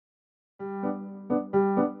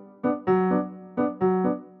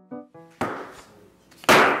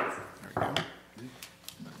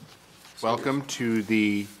Welcome to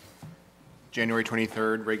the January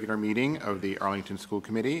 23rd regular meeting of the Arlington School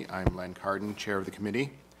Committee. I'm Len Carden, chair of the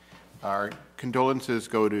committee. Our condolences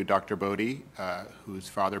go to Dr. Bodie, whose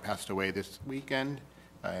father passed away this weekend,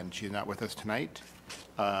 and she's not with us tonight.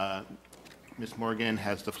 Ms. Morgan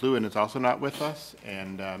has the flu and is also not with us,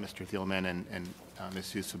 and Mr. Thielman and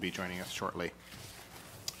Ms. Seuss will be joining us shortly.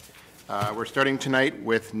 We're starting tonight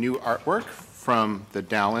with new artwork from the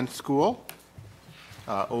Dallin School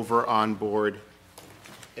over on board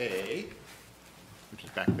A, which is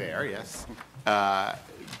back there, yes.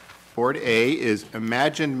 Board A is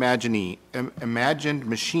Imagined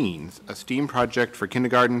Machines, a STEAM project for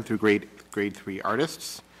kindergarten through grade 3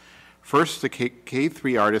 artists. First, the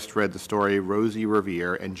K3 artist read the story Rosie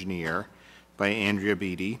Revere, Engineer by Andrea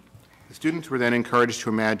Beatty. The students were then encouraged to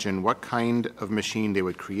imagine what kind of machine they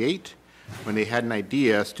would create. When they had an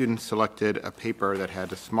idea, students selected a paper that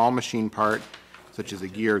had a small machine part, such as a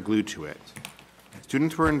gear glued to it.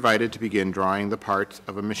 Students were invited to begin drawing the parts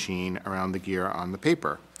of a machine around the gear on the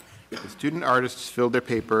paper. The student artists filled their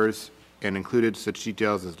papers and included such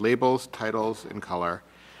details as labels, titles, and color.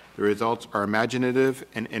 The results are imaginative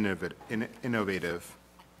and innovative.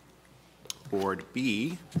 Board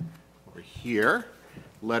B, over here,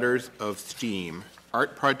 Letters of STEAM,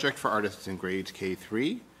 art project for artists in grades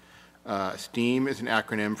K3. STEAM is an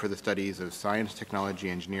acronym for the studies of science, technology,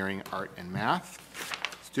 engineering, art, and math.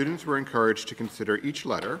 Students were encouraged to consider each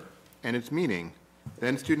letter and its meaning.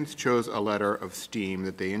 Then students chose a letter of STEAM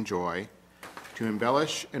that they enjoy to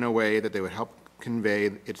embellish in a way that they would help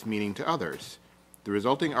convey its meaning to others. The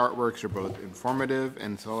resulting artworks are both informative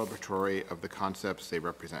and celebratory of the concepts they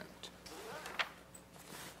represent.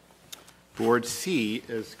 Board C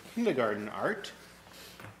is kindergarten art.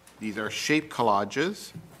 These are shape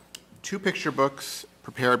collages. 2 picture books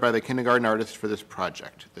prepared by the kindergarten artist for this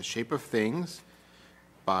project. The Shape of Things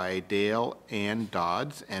by Dale Ann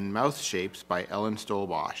Dodds and Mouse Shapes by Ellen Stoll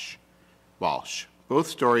Walsh. Both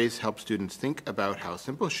stories help students think about how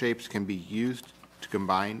simple shapes can be used to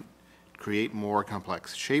combine, create more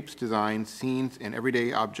complex shapes, designs, scenes, and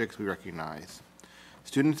everyday objects we recognize.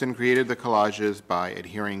 Students then created the collages by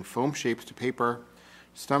adhering foam shapes to paper.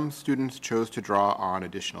 Some students chose to draw on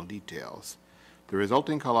additional details. The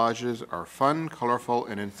resulting collages are fun, colorful,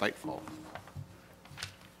 and insightful.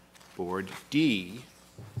 Board D,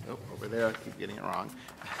 over there, I keep getting it wrong.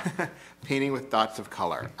 Painting with dots of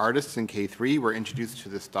color. Artists in K3 were introduced to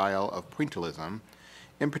the style of pointillism,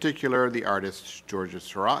 in particular the artist Georgia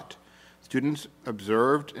Surratt. Students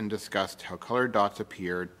observed and discussed how colored dots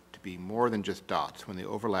appeared to be more than just dots when they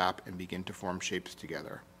overlap and begin to form shapes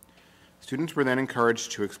together. Students were then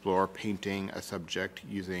encouraged to explore painting a subject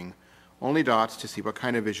using only dots to see what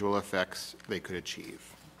kind of visual effects they could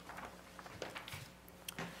achieve.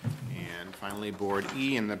 And finally, board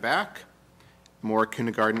E in the back, more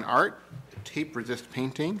kindergarten art, tape resist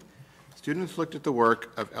painting. Students looked at the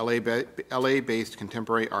work of LA-based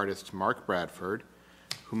contemporary artist Mark Bradford,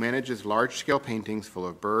 who manages large-scale paintings full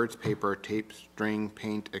of birds, paper, tape, string,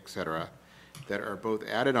 paint, etc., that are both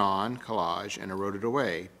added on, collage, and eroded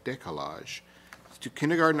away, decollage.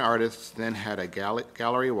 Kindergarten artists then had a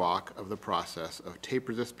gallery walk of the process of tape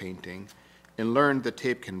resist painting and learned that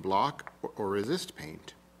tape can block or resist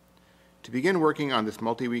paint. To begin working on this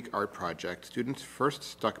multi-week art project, students first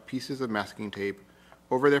stuck pieces of masking tape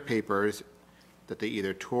over their papers that they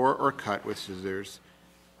either tore or cut with scissors.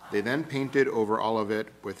 They then painted over all of it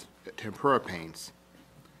with tempera paints.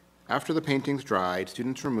 After the paintings dried,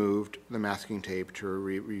 students removed the masking tape to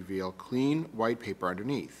reveal clean white paper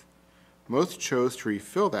underneath. Most chose to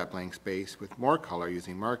refill that blank space with more color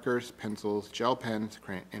using markers, pencils, gel pens,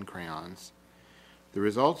 and crayons. The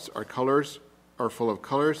results are full of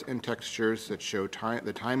colors and textures that show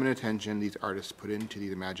the time and attention these artists put into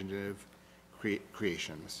these imaginative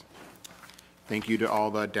creations. Thank you to all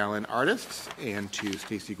the Dallin artists and to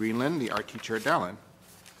Stacy Greenland, the art teacher at Dallin,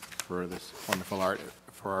 for this wonderful art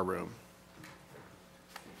for our room.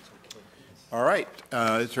 All right,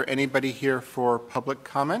 is there anybody here for public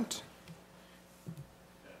comment?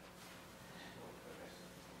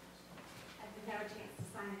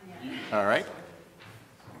 All right.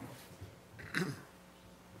 Am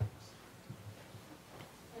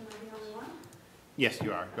I the only one? Yes,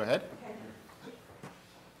 you are. Go ahead. Okay.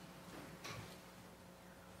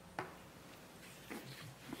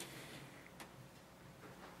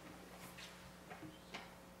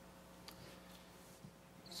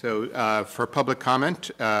 So for public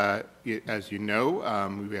comment, as you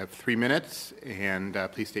know, we have 3 minutes, and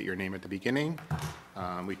please state your name at the beginning.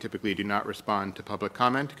 We typically do not respond to public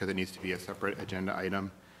comment because it needs to be a separate agenda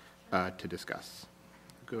item to discuss.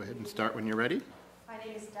 Go ahead and start when you're ready. My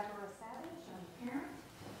name is Deborah Satter.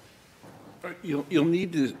 You'll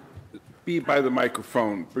need to be by the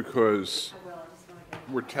microphone because I will, I just want to get,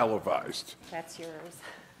 we're televised. that's yours.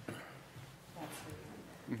 That's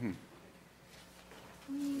yours.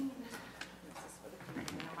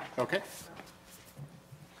 Okay.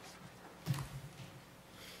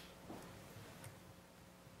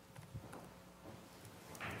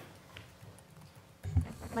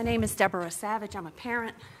 My name is Deborah Savage. I'm a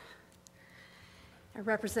parent. I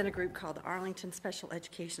represent a group called the Arlington Special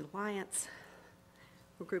Education Alliance.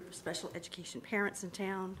 We're a group of special education parents in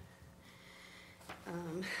town. I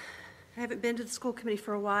haven't been to the school committee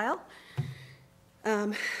for a while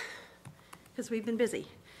because we've been busy.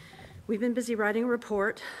 We've been busy writing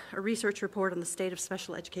a research report on the state of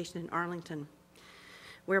special education in Arlington,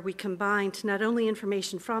 where we combined not only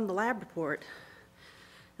information from the lab report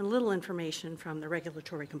and a little information from the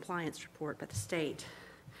regulatory compliance report by the state,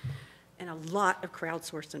 and a lot of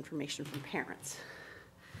crowdsourced information from parents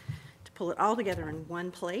to pull it all together in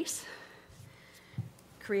one place,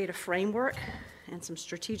 create a framework and some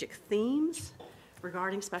strategic themes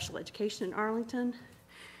regarding special education in Arlington,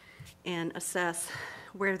 and assess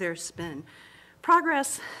where there's been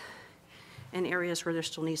progress and areas where there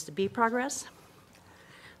still needs to be progress.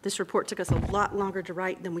 This report took us a lot longer to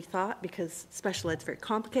write than we thought because special ed's very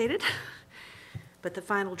complicated, but the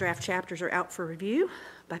final draft chapters are out for review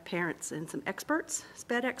by parents and some experts,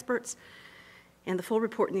 SPED experts, and the full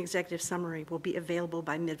report and the executive summary will be available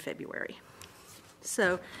by mid-February.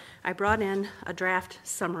 So I brought in a draft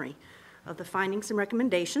summary of the findings and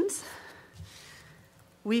recommendations.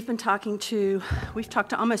 We've talked to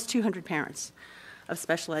almost 200 parents of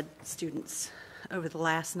special ed students over the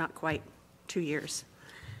last not quite 2 years.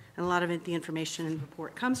 And a lot of the information in the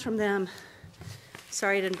report comes from them.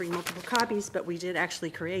 Sorry I didn't bring multiple copies, but we did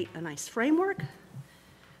actually create a nice framework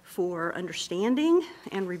for understanding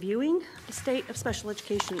and reviewing the state of special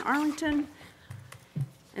education in Arlington.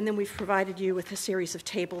 And then we've provided you with a series of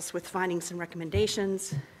tables with findings and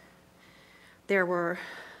recommendations. There were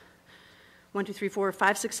 1, 2, 3, 4,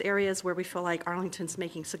 5, 6 areas where we feel like Arlington's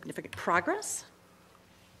making significant progress.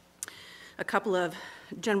 A couple of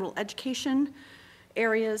general education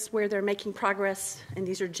areas where they're making progress, and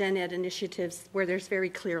these are gen ed initiatives where there's very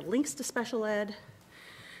clear links to special ed.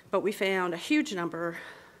 But we found a huge number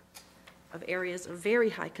of areas of very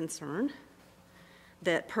high concern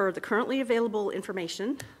that, per the currently available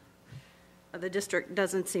information, the district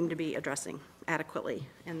doesn't seem to be addressing adequately.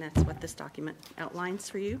 And that's what this document outlines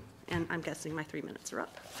for you. And I'm guessing my 3 minutes are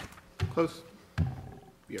up. Close.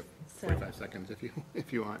 You have 45 seconds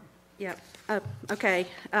if you want. Yep. Okay.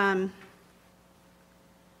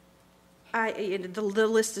 The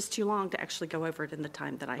list is too long to actually go over it in the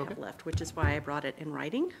time that I have left, which is why I brought it in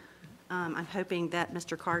writing. I'm hoping that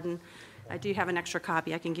Mr. Carden, I do have an extra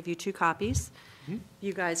copy. I can give you 2 copies. Mm-hmm.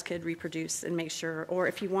 You guys could reproduce and make sure, or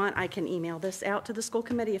if you want, I can email this out to the school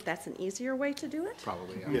committee if that's an easier way to do it.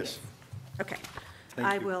 Probably, yeah. Yes. Okay.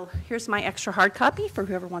 I will, here's my extra hard copy for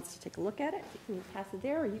whoever wants to take a look at it. You can pass it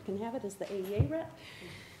there, or you can have it as the AEA rep.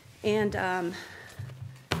 And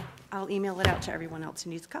I'll email it out to everyone else who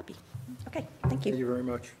needs a copy. Okay, thank you. Thank you very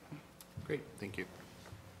much. Great, thank you.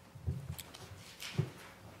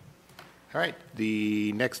 All right,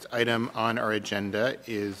 the next item on our agenda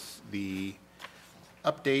is the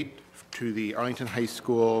update to the Arlington High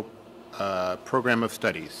School Program of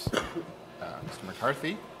Studies. Mr.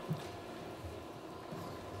 McCarthy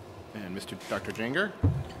and Dr. Jenger.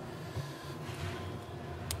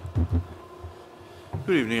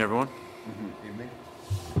 Good evening, everyone. Evening.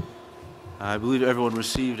 I believe everyone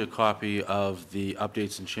received a copy of the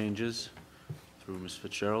updates and changes through Ms.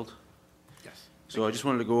 Fitzgerald. Yes. So I just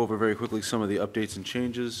wanted to go over very quickly some of the updates and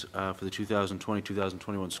changes for the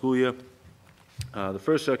 2020-2021 school year. The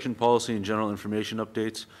first section, policy and general information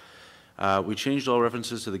updates. We changed all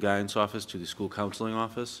references to the guidance office to the school counseling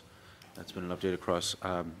office. That's been an update across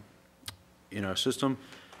in our system,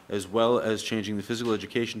 as well as changing the physical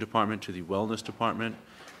education department to the wellness department,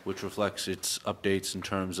 which reflects its updates in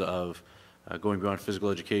terms of going beyond physical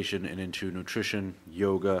education and into nutrition,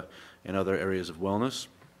 yoga, and other areas of wellness.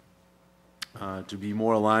 To be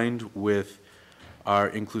more aligned with our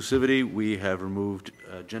inclusivity, we have removed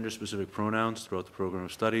gender-specific pronouns throughout the program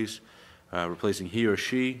of studies, replacing he or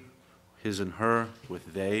she, his and her,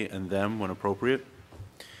 with they and them when appropriate.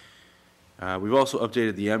 We've also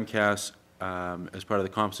updated the MCAS as part of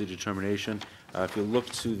the competency determination. If you look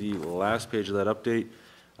to the last page of that update,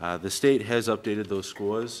 the state has updated those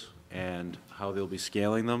scores and how they'll be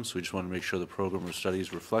scaling them, so we just want to make sure the program of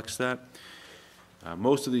studies reflects that.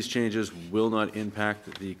 Most of these changes will not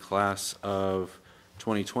impact the class of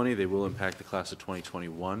 2020. They will impact the class of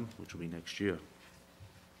 2021, which will be next year.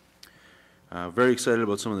 Very excited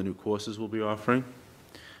about some of the new courses we'll be offering.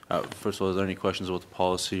 First of all, is there any questions about the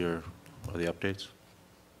policy or the updates?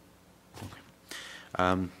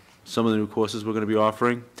 Okay. Some of the new courses we're going to be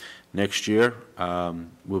offering next year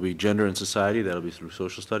will be Gender and Society. That'll be through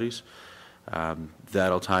social studies.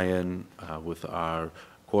 That'll tie in with our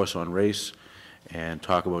course on race and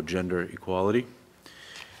talk about gender equality.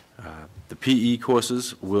 The PE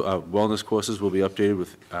courses, wellness courses will be updated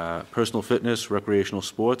with personal fitness, recreational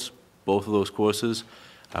sports. Both of those courses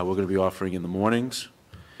we're going to be offering in the mornings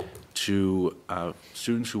to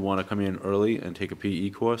students who want to come in early and take a PE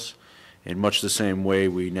course. In much the same way,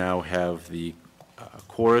 we now have the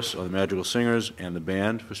chorus or the Magical Singers and the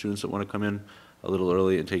band for students that want to come in a little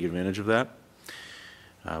early and take advantage of that.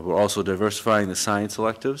 We're also diversifying the science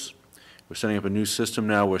electives. We're setting up a new system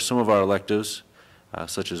now where some of our electives,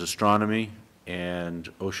 such as astronomy and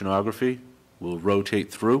oceanography, will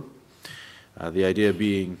rotate through. The idea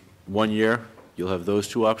being 1 year you'll have those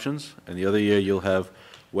two options, and the other year you'll have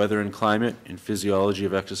weather and climate and physiology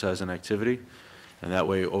of exercise and activity. And that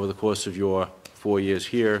way, over the course of your 4 years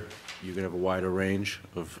here, you're going to have a wider range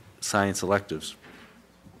of science electives.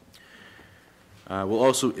 We'll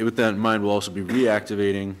also, with that in mind, we'll also be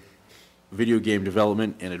reactivating video game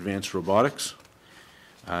development and advanced robotics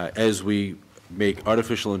as we make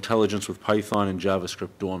artificial intelligence with Python and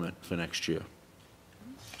JavaScript dormant for next year.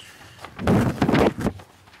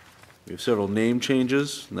 We have several name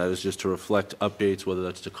changes, and that is just to reflect updates, whether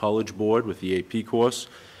that's to College Board with the AP course,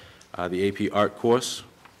 the AP Art course,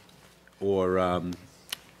 or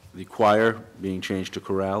the choir being changed to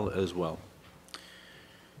chorale as well.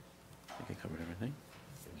 I think I covered everything.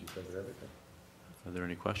 You covered everything. Are there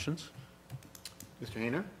any questions? Mr.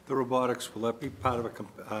 Hayner? The robotics, will that be part of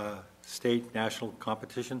a state, national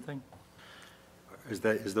competition thing? Is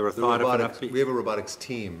there a The thought of robotics, it? we have a robotics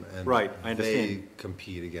team, and Right, I they understand.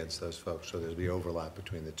 compete against those folks, so there'll be overlap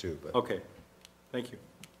between the two. But Okay, thank you.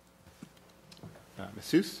 Ms.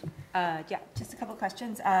 Seuss? Yeah, just a couple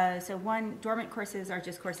questions. So one, dormant courses are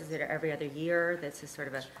just courses that are every other year. This is sort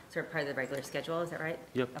of part of the regular schedule, is that right?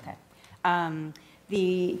 Yep. Okay.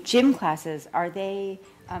 The gym classes, are they,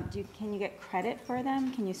 can you get credit for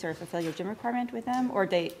them? Can you sort of fulfill your gym requirement with them? Or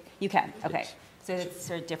you can, okay. Yes. So it's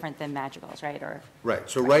sort of different than Magicals, right? Or, right,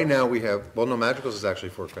 so right now we have, well, no, Magicals is actually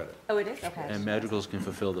 4 credit, oh, it is? Okay. And Magicals can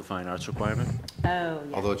fulfill the fine arts requirement. Oh, yeah.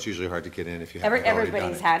 although it's usually hard to get in if you haven't already done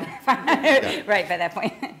Everybody's it. had, right, by that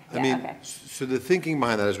point. I Yeah, mean, okay. so the thinking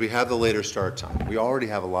behind that is we have the later start time. We already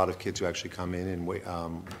have a lot of kids who actually come in and wait,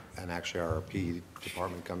 and actually our PE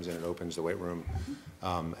department comes in and opens the weight room,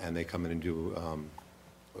 and they come in and do,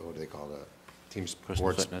 what do they call it? Team sports.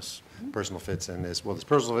 Personal fitness. Personal fits in this, well, there's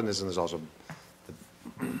personal fitness and there's also the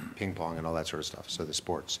ping pong and all that sort of stuff, so the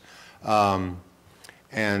sports.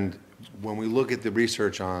 And when we look at the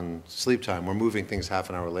research on sleep time, we're moving things half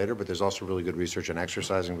an hour later, but there's also really good research on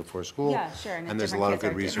exercising before school. Yeah, sure, and And there's a different lot of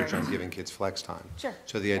kids good are research on different. giving kids flex time. Sure,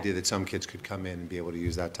 So the idea that some kids could come in and be able to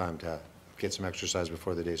use that time to get some exercise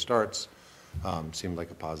before the day starts seemed like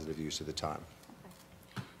a positive use of the time.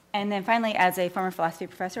 And then finally, as a former philosophy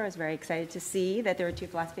professor, I was very excited to see that there were 2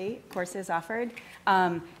 philosophy courses offered.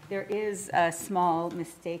 There is a small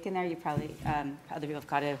mistake in there. You probably, other people have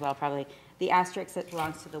caught it as well, probably. The asterisk that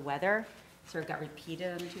belongs to the weather sort of got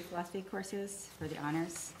repeated on the 2 philosophy courses for the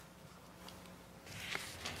honors.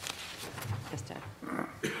 Just to,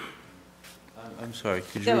 I'm sorry,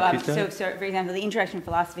 could you repeat that? so for example, the introduction to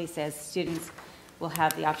philosophy says students will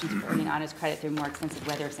have the option to earn honors credit through more extensive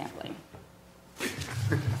weather sampling.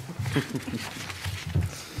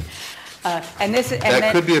 That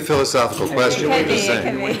could be a philosophical question, we're just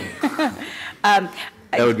saying.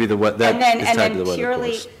 That would be the, that is tied to the weather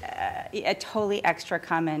purely, course. a totally extra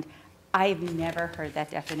comment, I've never heard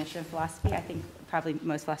that definition of philosophy. I think probably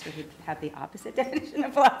most philosophers would have the opposite definition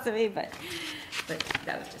of philosophy, but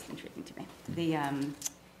that was just intriguing to me.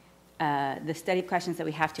 The study questions that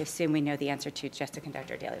we have to assume we know the answer to just to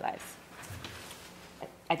conduct our daily lives.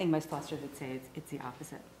 I think most philosophers would say it's the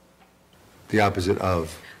opposite. The opposite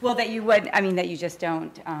of? Well, that you would, I mean, that you just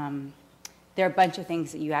don't, there are a bunch of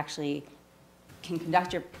things that you actually can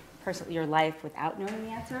conduct your life without knowing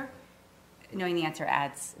the answer. Knowing the answer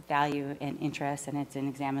adds value and interest, and it's an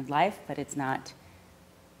examined life, but it's not.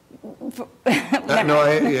 No,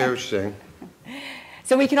 I hear what you're saying.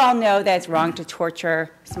 So we can all know that it's wrong to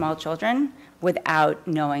torture small children without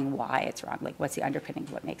knowing why it's wrong. Like, what's the underpinning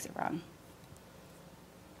of what makes it wrong?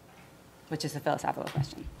 Which is a philosophical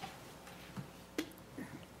question.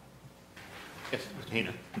 Yes, Mr.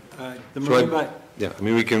 Hayner? Yeah, I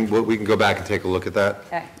mean, we can go back and take a look at that.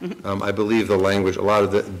 Okay. I believe the language,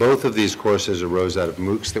 both of these courses arose out of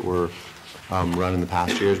MOOCs that were run in the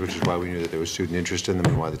past years, which is why we knew that there was student interest in them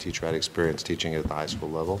and why the teacher had experience teaching it at the high school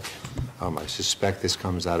level. I suspect this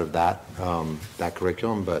comes out of that, that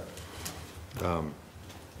curriculum, but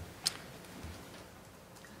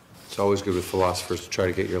it's always good with philosophers to try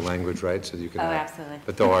to get your language right so that you can. Oh, absolutely.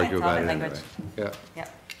 But they'll argue It's all about it about anyway. language. Yeah.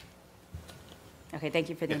 Yep. Okay, thank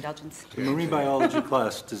you for the indulgence. The marine biology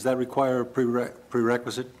class, does that require a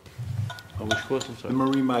prerequisite? Oh, which course, I'm The sorry?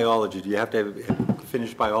 marine biology, do you have to have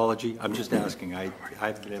finished biology? I'm just asking, I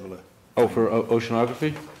haven't been able to, Oh, for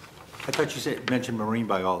oceanography? I thought you mentioned marine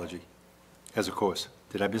biology as a course.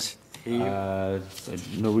 Did I mishear you?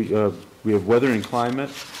 No, we have weather and climate,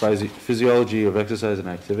 physiology of exercise and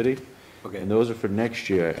activity. Okay. And those are for next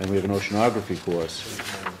year, and we have an oceanography course.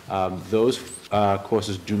 Those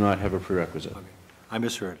courses do not have a prerequisite. Okay. I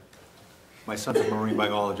misheard. My son's a marine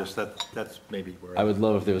biologist, that's maybe where. I would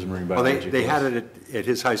love if there was a marine Well, biology they had course. it at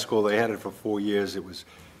his high school, they had it for 4 years. It was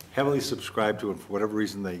heavily subscribed to, and for whatever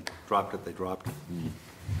reason, they dropped it.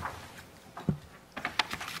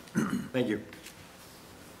 Thank you.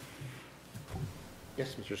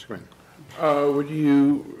 Yes, Mr. Scrin. Would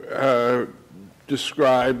you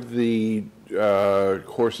describe the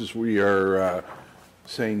courses we are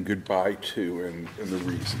saying goodbye to and the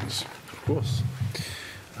reasons? Of course.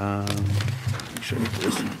 Make sure I get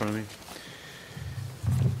this in front of me.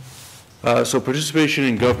 So participation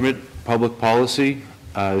in government public policy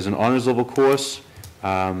is an honors level course.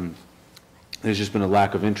 There's just been a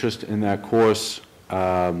lack of interest in that course.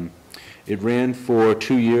 It ran for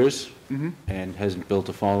 2 years and has built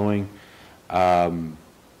a following.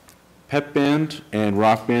 Pep band and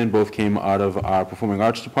rock band both came out of our performing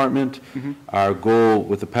arts department. Our goal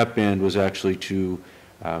with the pep band was actually to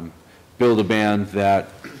build a band that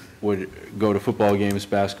would go to football games,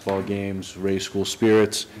 basketball games, raise school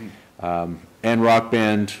spirits. And rock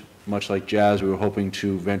band, much like jazz, we were hoping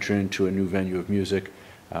to venture into a new venue of music.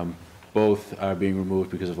 Both are being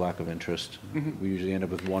removed because of lack of interest. We usually end up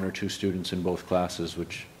with 1 or 2 students in both classes,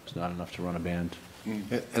 which is not enough to run a band.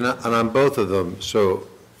 And on both of them, so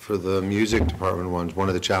for the music department ones, one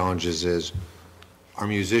of the challenges is our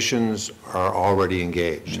musicians are already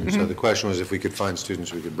engaged. And so the question was if we could find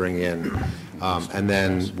students we could bring in. And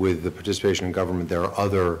then with the participation in government, there are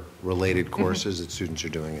other related courses that students are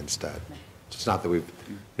doing instead. It's not that we've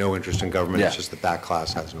no interest in government, it's Yeah. just that that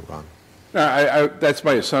class hasn't run. That's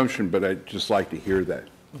my assumption, but I'd just like to hear that.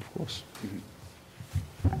 Of course.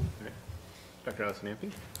 Dr.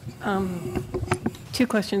 Allison-Ampe? 2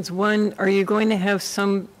 questions. One, are you going to have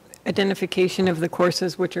some identification of the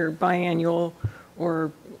courses which are biannual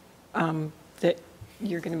or that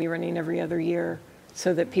you're going to be running every other year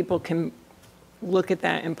so that people can look at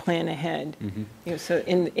that and plan ahead? You know, so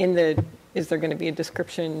is there going to be a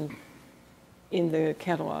description in the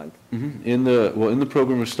catalog? In the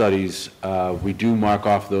program of studies, we do mark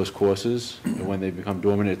off those courses when they become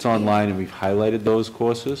dormant. It's online, and we've highlighted those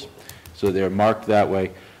courses, so they're marked that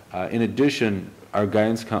way. In addition,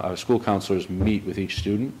 our school counselors meet with each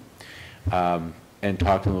student and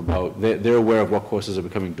talk to them about, they're aware of what courses are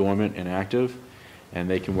becoming dormant and active, and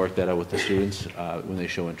they can work that out with the students when they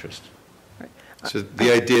show interest. So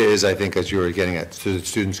the idea is, I think, as you were getting at, so that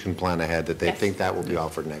students can plan ahead, that they Yes. think that will be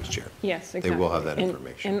offered next year. Yes, exactly. They will have that And-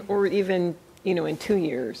 information. or even, in 2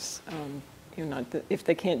 years, if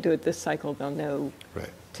they can't do it this cycle, they'll know Right.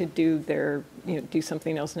 to do do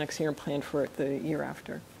something else next year and plan for it the year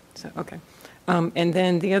after. So, okay. And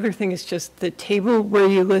then the other thing is just the table where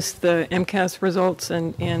you list the MCAS results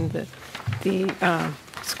and the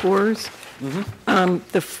scores.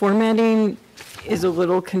 The formatting is a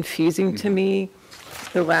little confusing to me.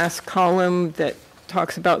 The last column that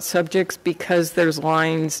talks about subjects, because there's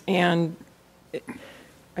lines, and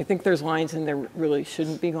I think there's lines and there really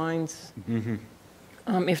shouldn't be lines.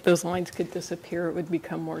 If those lines could disappear, it would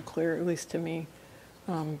become more clear, at least to me,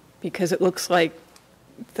 because it looks like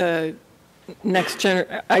the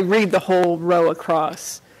I read the whole row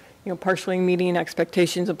across. Partially meeting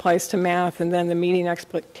expectations applies to math, and then the meeting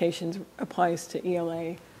expectations applies to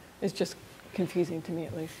ELA. It's just confusing to me,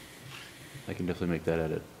 at least. I can definitely make that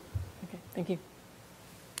edit. Okay, thank you.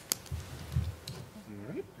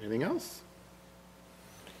 All right, anything else?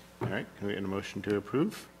 All right, can we get a motion to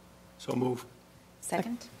approve? So move.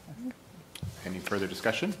 Second? Any further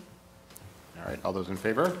discussion? All right, all those in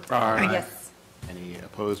favor? Yes. Any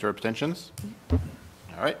opposed or abstentions? All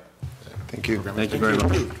right. Thank you. Program Thank you is very much.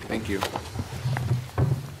 approved. Thank you.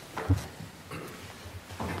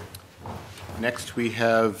 Next, we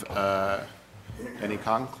have Benny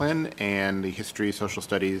Conklin and the History Social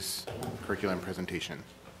Studies curriculum presentation.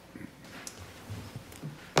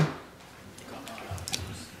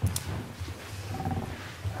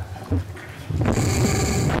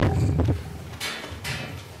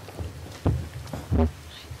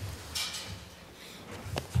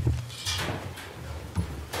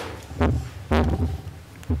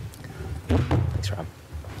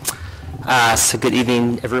 So good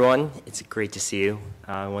evening, everyone. It's great to see you.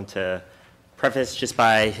 I want to preface just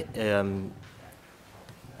by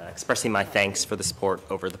expressing my thanks for the support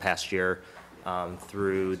over the past year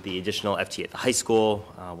through the additional FT at the high school.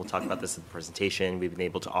 We'll talk about this in the presentation. We've been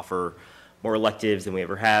able to offer more electives than we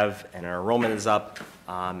ever have, and our enrollment is up.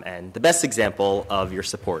 And the best example of your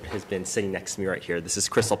support has been sitting next to me right here. This is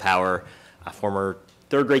Crystal Power, a former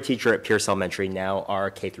third grade teacher at Pierce Elementary, now our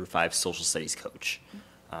K-5 social studies coach.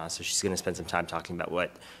 So she's going to spend some time talking about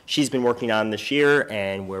what she's been working on this year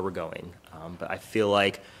and where we're going. But I feel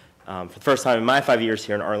like for the first time in my 5 years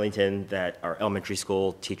here in Arlington that our elementary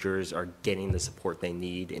school teachers are getting the support they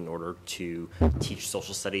need in order to teach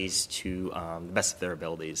social studies to the best of their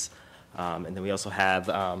abilities. And then we also have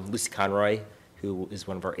Lucy Conroy, who is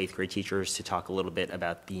one of our 8th grade teachers, to talk a little bit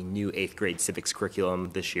about the new 8th grade civics curriculum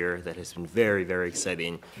this year that has been very, very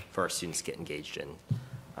exciting for our students to get engaged in.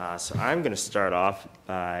 So I'm going to start off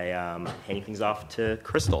by handing things off to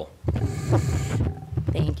Crystal.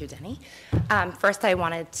 Thank you, Denny. First, I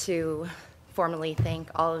wanted to formally thank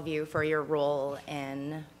all of you for your role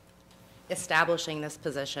in establishing this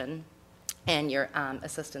position and your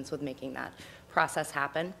assistance with making that process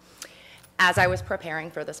happen. As I was preparing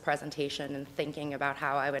for this presentation and thinking about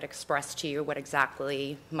how I would express to you what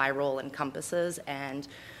exactly my role encompasses and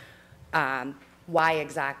why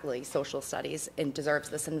exactly social studies deserves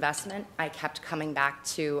this investment, I kept coming back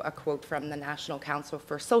to a quote from the National Council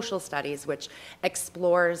for Social Studies, which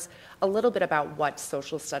explores a little bit about what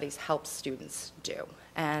social studies helps students do.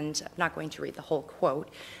 And I'm not going to read the whole quote,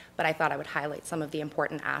 but I thought I would highlight some of the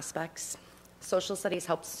important aspects. Social studies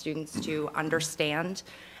helps students to understand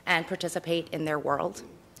and participate in their world.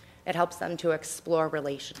 It helps them to explore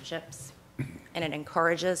relationships, and it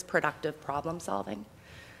encourages productive problem solving.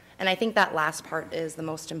 And I think that last part is the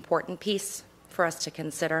most important piece for us to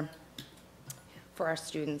consider for our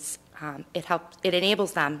students. It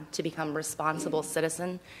enables them to become responsible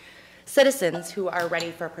citizens who are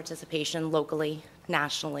ready for participation locally,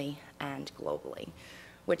 nationally, and globally,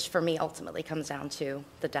 which for me ultimately comes down to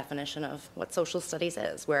the definition of what social studies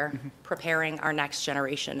is. We're preparing our next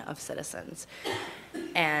generation of citizens.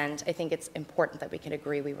 And I think it's important that we can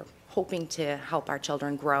agree we were hoping to help our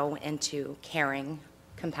children grow into caring,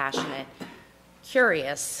 compassionate,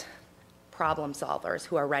 curious problem solvers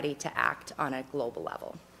who are ready to act on a global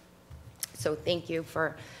level. So thank you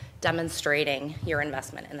for demonstrating your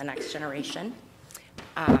investment in the next generation,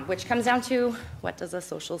 which comes down to, what does a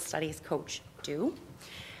social studies coach do?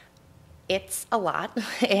 It's a lot,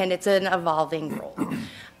 and it's an evolving role.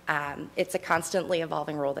 It's a constantly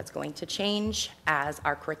evolving role that's going to change as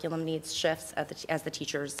our curriculum needs shifts, as the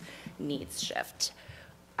teachers' needs shift.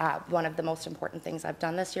 One of the most important things I've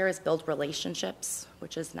done this year is build relationships,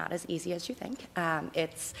 which is not as easy as you think.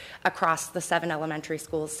 It's across the 7 elementary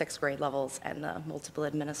schools, 6th grade levels, and the multiple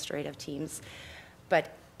administrative teams.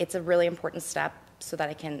 But it's a really important step so that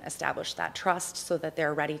I can establish that trust so that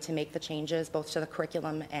they're ready to make the changes both to the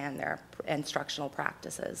curriculum and their instructional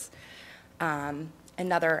practices.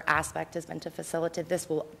 Another aspect has been to facilitate, this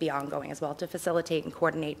will be ongoing as well, to facilitate and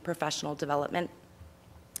coordinate professional development,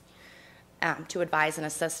 to advise and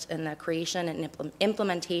assist in the creation and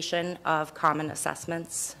implementation of common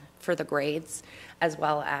assessments for the grades, as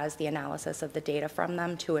well as the analysis of the data from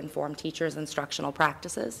them to inform teachers' instructional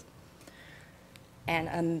practices. And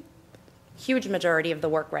a huge majority of the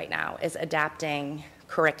work right now is adapting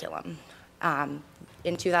curriculum.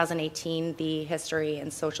 In 2018, the history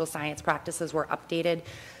and social science practices were updated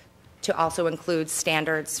to also include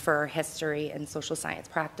standards for history and social science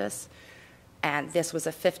practice. And this was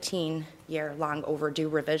a 15-year-long overdue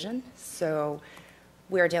revision. So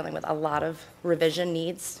we're dealing with a lot of revision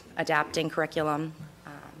needs, adapting curriculum,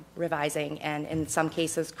 revising, and in some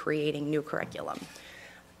cases, creating new curriculum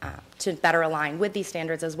to better align with these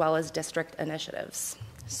standards as well as district initiatives.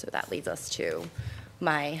 So that leads us to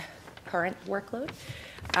my current workload.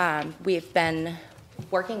 We've been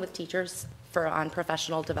working with teachers on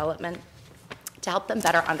professional development to help them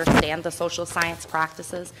better understand the social science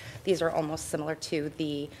practices. These are almost similar to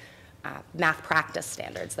the math practice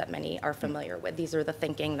standards that many are familiar with. These are the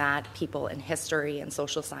thinking that people in history and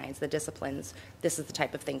social science, the disciplines, this is the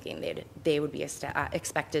type of thinking they would be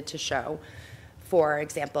expected to show. For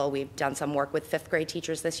example, we've done some work with 5th grade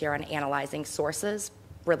teachers this year on analyzing sources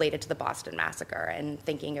related to the Boston Massacre and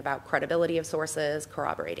thinking about credibility of sources,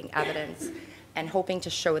 corroborating evidence, and hoping to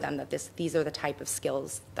show them that these are the type of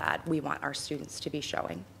skills that we want our students to be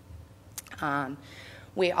showing.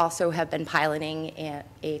 We also have been piloting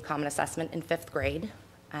a common assessment in 5th grade,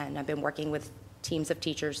 and I've been working with teams of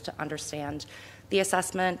teachers to understand the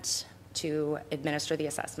assessment, to administer the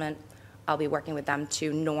assessment, I'll be working with them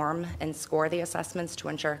to norm and score the assessments to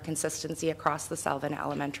ensure consistency across the Selvin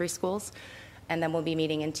elementary schools. And then we'll be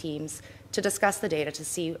meeting in teams to discuss the data to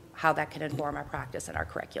see how that can inform our practice and our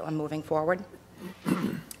curriculum moving forward.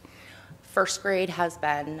 First grade has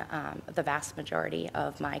been the vast majority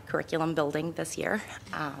of my curriculum building this year.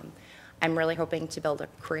 I'm really hoping to build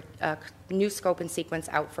a new scope and sequence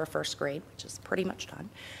out for first grade, which is pretty much done,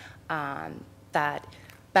 that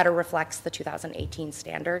better reflects the 2018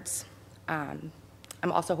 standards. I'm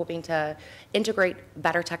also hoping to integrate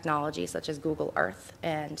better technology such as Google Earth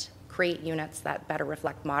and create units that better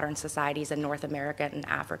reflect modern societies in North America and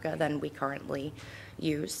Africa than we currently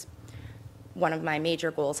use. One of my major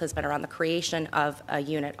goals has been around the creation of a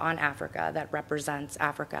unit on Africa that represents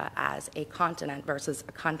Africa as a continent versus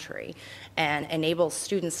a country and enables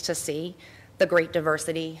students to see the great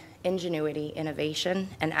diversity, ingenuity, innovation,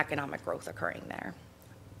 and economic growth occurring there.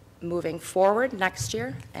 Moving forward next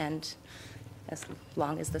year, and as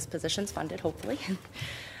long as this position's funded, hopefully,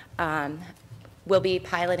 we'll be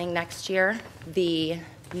piloting next year the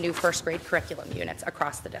new first grade curriculum units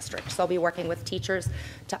across the district. So I'll be working with teachers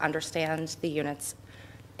to understand the units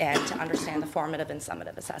and to understand the formative and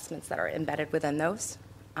summative assessments that are embedded within those.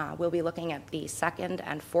 We'll be looking at the second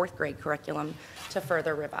and fourth grade curriculum to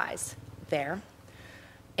further revise there.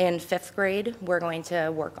 In fifth grade, we're going to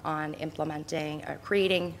work on implementing,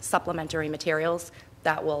 creating supplementary materials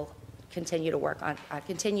that will continue to work on,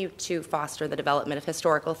 continue to foster the development of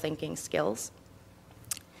historical thinking skills.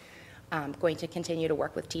 I'm going to continue to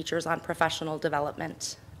work with teachers on professional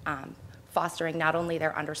development, fostering not only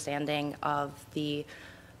their understanding of the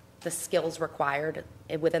skills required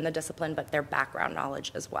within the discipline, but their background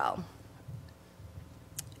knowledge as well.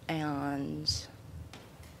 And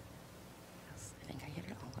yes, I think I hit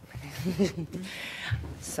it all over.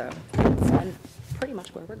 So that's pretty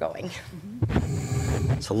much where we're going.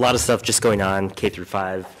 So a lot of stuff just going on, K through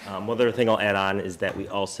 5. One other thing I'll add on is that we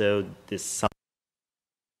also, this summer,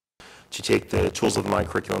 to take the tools of my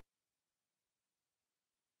curriculum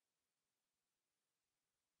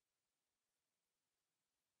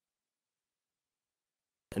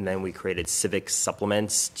and then we created civic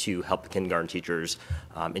supplements to help the kindergarten teachers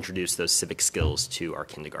introduce those civic skills to our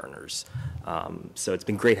kindergartners. So it's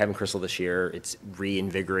been great having Crystal this year. It's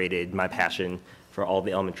reinvigorated my passion for all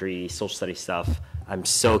the elementary social studies stuff. I'm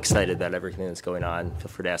so excited about everything that's going on. Feel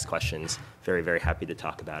free to ask questions. Very, very happy to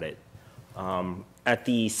talk about it. At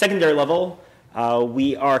the secondary level,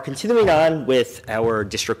 we are continuing on with our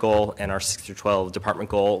district goal and our 6 through 12 department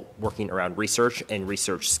goal, working around research and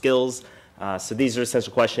research skills. So these are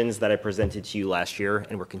essential questions that I presented to you last year,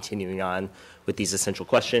 and we're continuing on with these essential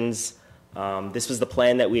questions. This was the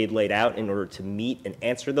plan that we had laid out in order to meet and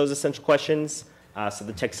answer those essential questions. So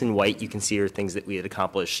the text in white you can see are things that we had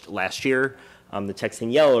accomplished last year. The text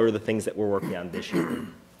in yellow are the things that we're working on this year.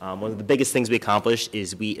 One of the biggest things we accomplished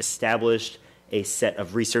is we established a set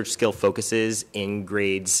of research skill focuses in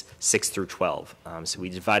grades 6 through 12. So we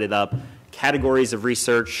divided up categories of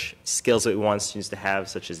research skills that we want students to have,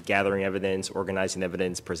 such as gathering evidence, organizing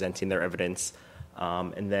evidence, presenting their evidence,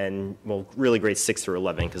 and then, well, really grades 6 through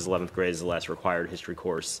 11, because 11th grade is the last required history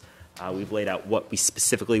course. We've laid out what we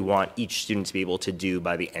specifically want each student to be able to do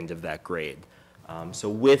by the end of that grade. So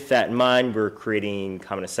with that in mind, we're creating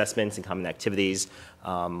common assessments and common activities,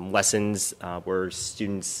 lessons where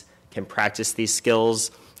students can practice these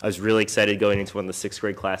skills. I was really excited going into one of the 6th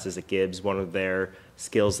grade classes at Gibbs. One of their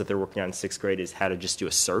skills that they're working on in 6th grade is how to just do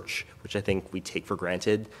a search, which I think we take for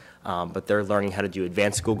granted. But they're learning how to do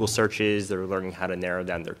advanced Google searches. They're learning how to narrow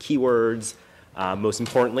down their keywords. Most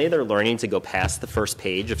importantly, they're learning to go past the first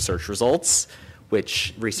page of search results,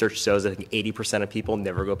 which research shows that I think 80% of people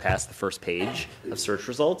never go past the first page of search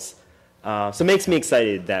results. So it makes me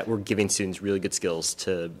excited that we're giving students really good skills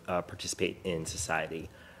to participate in society.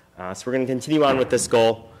 So we're going to continue on with this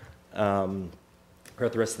goal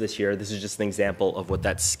throughout the rest of this year. This is just an example of what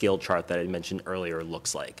that skill chart that I mentioned earlier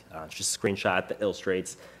looks like. It's just a screenshot that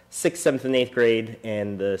illustrates 6th, 7th, and 8th grade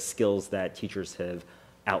and the skills that teachers have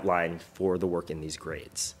outlined for the work in these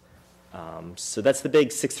grades. So that's the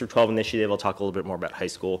big 6 through 12 initiative. I'll talk a little bit more about high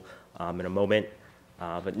school in a moment.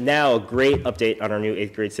 But now a great update on our new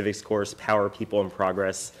 8th grade civics course, Power, People, and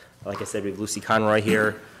Progress. Like I said, we have Lucy Conroy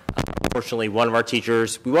here. Unfortunately, one of our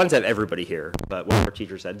teachers, we wanted to have everybody here, but one of our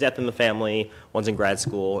teachers had death in the family, one's in grad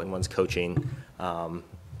school, and one's coaching.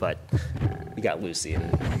 But we got Lucy,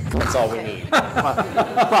 and that's all we need.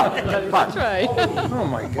 That's right. Oh,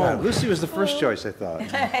 my God. Lucy was the first choice, I thought.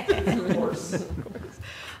 Of course.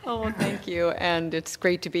 Oh, thank you. And it's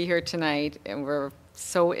great to be here tonight, and we're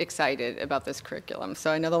so excited about this curriculum.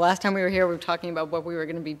 So I know the last time we were here, we were talking about what we were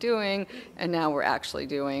going to be doing, and now we're actually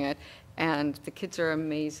doing it. And the kids are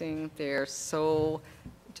amazing. They're so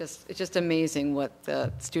it's just amazing what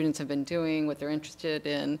the students have been doing, what they're interested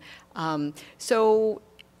in. I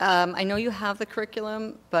know you have the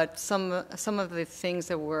curriculum, but some of the things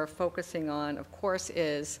that we're focusing on, of course,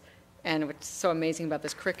 and what's so amazing about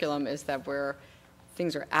this curriculum is that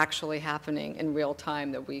things are actually happening in real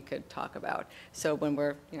time that we could talk about. So when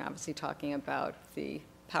we're obviously talking about the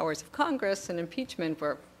powers of Congress and impeachment,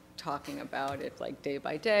 we're talking about it like day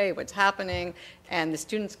by day, what's happening, and the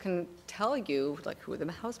students can tell you like who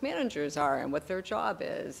the House managers are and what their job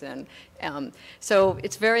is, and so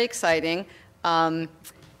it's very exciting.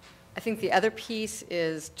 I think the other piece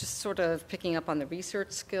is just sort of picking up on the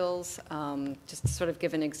research skills, just to sort of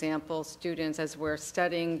give an example, students, as we're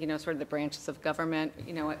studying, sort of the branches of government,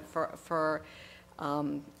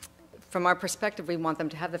 from our perspective, we want them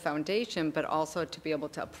to have the foundation, but also to be able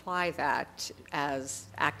to apply that as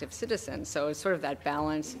active citizens. So it's sort of that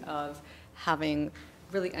balance of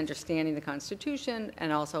really understanding the Constitution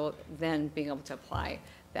and also then being able to apply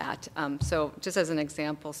that. So just as an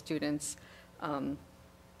example, students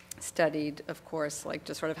studied, of course, like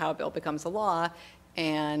just sort of how a bill becomes a law,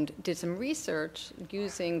 and did some research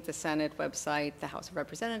using the Senate website, the House of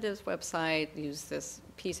Representatives website, use this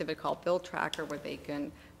piece of it called Bill Tracker, where they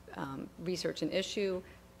can research an issue,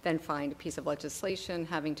 then find a piece of legislation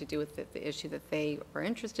having to do with the issue that they were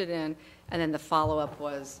interested in, and then the follow-up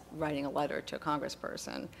was writing a letter to a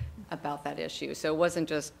congressperson about that issue. So it wasn't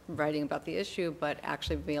just writing about the issue, but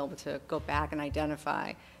actually being able to go back and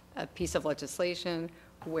identify a piece of legislation,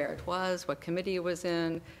 where it was, what committee it was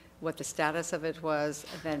in, what the status of it was,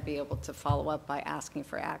 and then be able to follow up by asking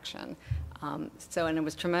for action. And it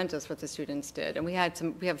was tremendous what the students did. And we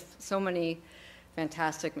have so many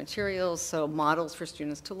fantastic materials, so models for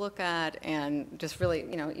students to look at, and just really,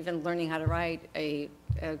 even learning how to write a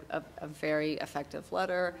very effective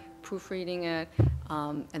letter, proofreading it,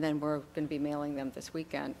 and then we're going to be mailing them this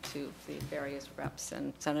weekend to the various reps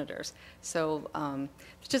and senators. So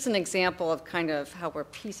it's just an example of kind of how we're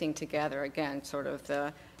piecing together, again, sort of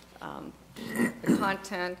the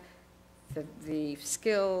content, the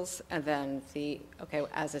skills, and then okay,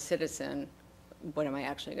 as a citizen, what am I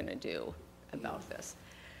actually going to do about this?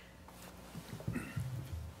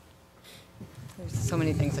 There's so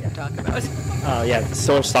many things I could talk about. Yeah,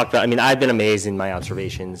 so much to talk about. I mean, I've been amazed in my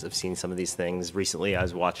observations of seeing some of these things. Recently, I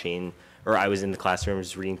was in the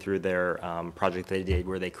classrooms reading through their project they did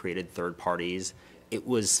where they created third parties. It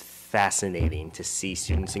was fascinating to see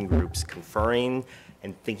students in groups conferring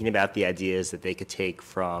and thinking about the ideas that they could take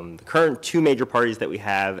from the current two major parties that we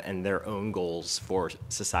have and their own goals for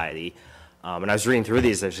society. And I was reading through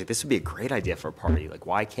these, I was like, this would be a great idea for a party. Like,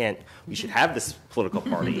 why can't we should have this political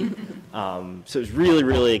party? So it was really,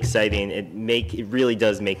 really exciting. It really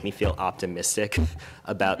does make me feel optimistic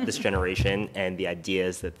about this generation and the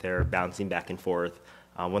ideas that they're bouncing back and forth.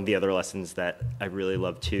 One of the other lessons that I really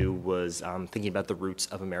loved too was thinking about the roots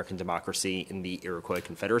of American democracy in the Iroquois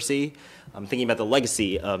Confederacy, thinking about the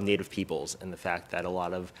legacy of Native peoples and the fact that a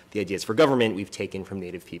lot of the ideas for government we've taken from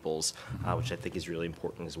Native peoples, which I think is really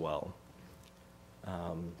important as well.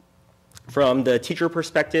 From the teacher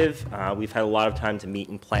perspective, we've had a lot of time to meet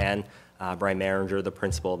and plan. Brian Maringer, the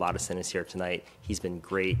principal of Ottoson, is here tonight. He's been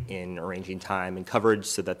great in arranging time and coverage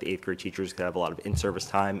so that the 8th grade teachers could have a lot of in-service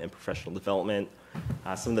time and professional development.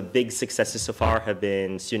 Some of the big successes so far have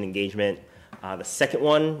been student engagement. The second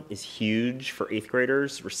one is huge for 8th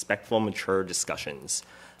graders, respectful, mature discussions.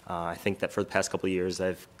 I think that for the past couple of years,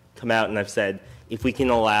 I've come out and I've said, if we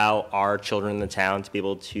can allow our children in the town to be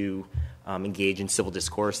able to engage in civil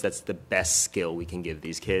discourse, that's the best skill we can give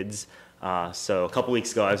these kids. So a couple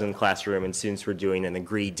weeks ago, I was in the classroom and students were doing an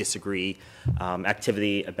agree-disagree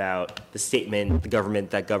activity about the statement, the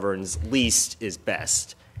government that governs least is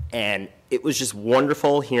best. And it was just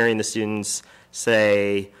wonderful hearing the students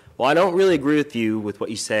say, well, I don't really agree with you with what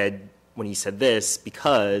you said when you said this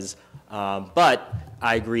because, but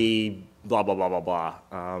I agree, blah, blah, blah, blah,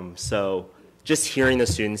 blah. So just hearing the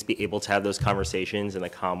students be able to have those conversations in a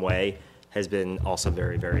calm way has been also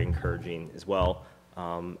very, very encouraging as well.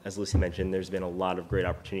 As Lucy mentioned, there's been a lot of great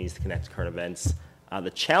opportunities to connect to current events.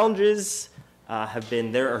 The challenges have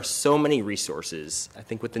been there are so many resources. I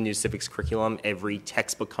think with the new civics curriculum, every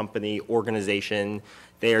textbook company, organization,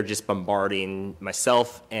 they are just bombarding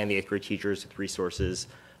myself and the 8th grade teachers with resources.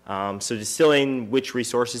 So distilling which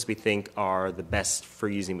resources we think are the best for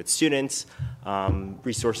using with students,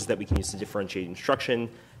 resources that we can use to differentiate instruction,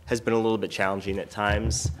 has been a little bit challenging at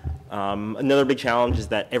times. Another big challenge is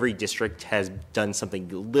that every district has done something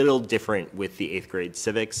a little different with the 8th grade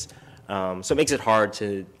civics. So it makes it hard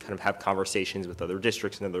to kind of have conversations with other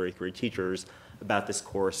districts and other 8th grade teachers about this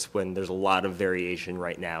course when there's a lot of variation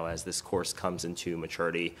right now as this course comes into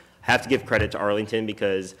maturity. I have to give credit to Arlington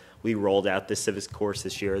because we rolled out this civics course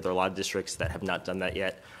this year. There are a lot of districts that have not done that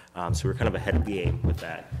yet. So we're kind of ahead of the game with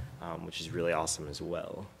that, which is really awesome as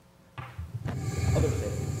well. Other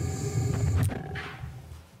things.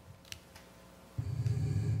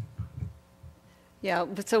 Yeah,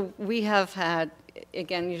 but so we have had,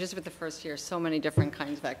 again, you just with the first year, so many different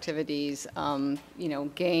kinds of activities,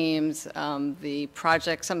 games, the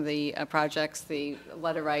projects, some of the projects, the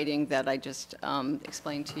letter writing that I just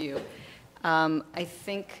explained to you. I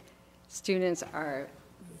think students are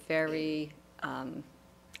very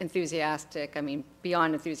enthusiastic,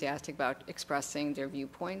 beyond enthusiastic about expressing their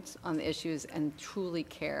viewpoints on the issues and truly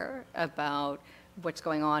care about what's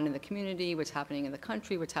going on in the community, what's happening in the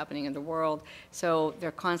country, what's happening in the world. So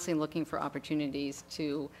they're constantly looking for opportunities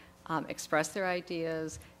to express their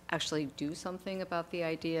ideas, actually do something about the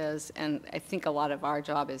ideas. And I think a lot of our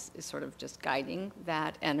job is sort of just guiding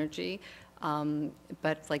that energy.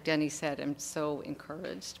 But like Denny said, I'm so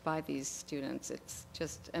encouraged by these students. It's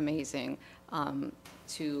just amazing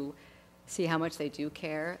to see how much they do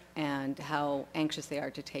care and how anxious they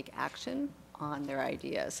are to take action on their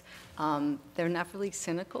ideas. They're not really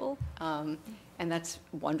cynical, and that's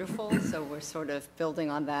wonderful. So we're sort of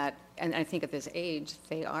building on that. And I think at this age,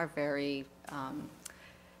 they are very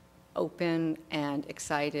open and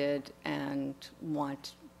excited and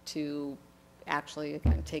want to actually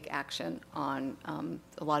take action on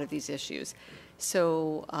a lot of these issues.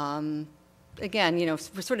 So again,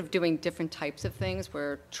 we're sort of doing different types of things.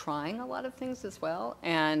 We're trying a lot of things as well,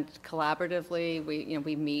 and collaboratively,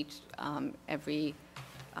 we meet every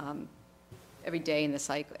day in the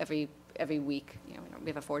cycle, every week.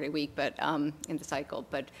 We have a 4-day week, but in the cycle,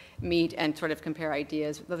 but meet and sort of compare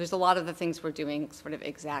ideas. There's a lot of the things we're doing sort of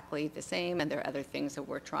exactly the same, and there are other things that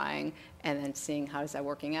we're trying, and then seeing how is that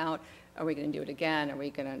working out. Are we going to do it again? Are we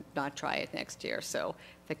going to not try it next year? So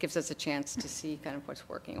that gives us a chance to see kind of what's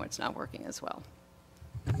working, what's not working as well.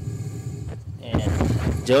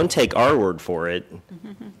 And don't take our word for it.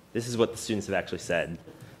 This is what the students have actually said.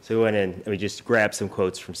 So we went in and we just grabbed some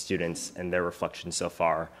quotes from students and their reflections so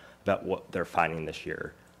far about what they're finding this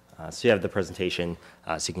year. So you have the presentation,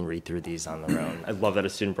 so you can read through these on their own. I love that a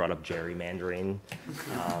student brought up gerrymandering,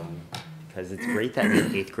 because it's great that we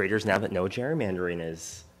have 8th graders now that know what gerrymandering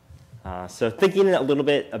is. So thinking a little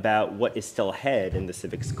bit about what is still ahead in the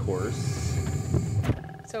civics course.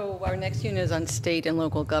 So our next unit is on state and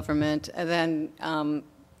local government, and then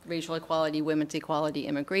racial equality, women's equality,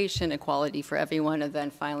 immigration, equality for everyone, and then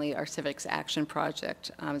finally our civics action project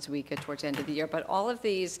as we get towards the end of the year. But all of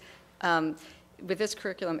these, with this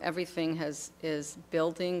curriculum, everything is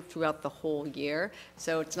building throughout the whole year.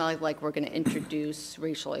 So it's not like we're going to introduce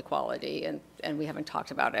racial equality and we haven't talked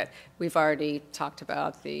about it. We've already talked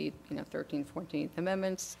about the 13th, 14th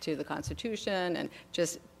Amendments to the Constitution, and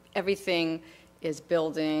just everything is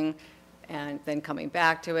building and then coming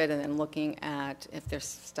back to it and then looking at if there's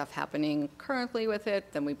stuff happening currently with it,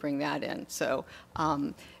 then we bring that in. So,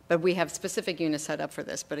 but we have specific units set up for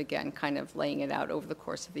this, but again, kind of laying it out over the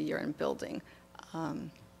course of the year and building.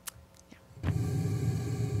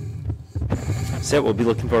 So we'll be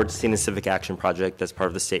looking forward to seeing the Civic Action Project as part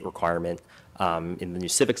of the state requirement in the new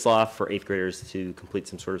civics law for 8th graders to complete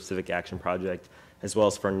some sort of civic action project, as well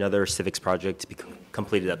as for another civics project to be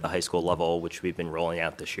completed at the high school level, which we've been rolling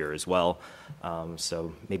out this year as well.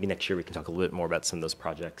 So maybe next year we can talk a little bit more about some of those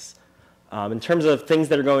projects. In terms of things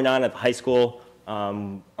that are going on at the high school,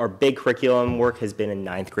 our big curriculum work has been in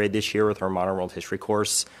 9th grade this year with our Modern World History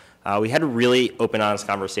course. We had a really open, honest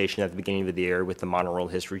conversation at the beginning of the year with the Modern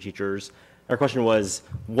World History teachers. Our question was,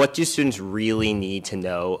 what do students really need to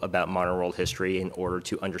know about modern world history in order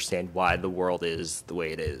to understand why the world is the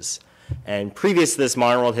way it is? And previous to this,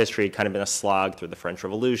 modern world history had kind of been a slog through the French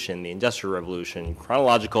Revolution, the Industrial Revolution,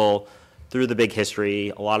 chronological, through the big history,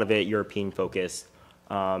 a lot of it European focused.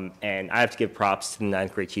 And I have to give props to the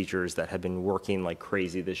 9th grade teachers that have been working like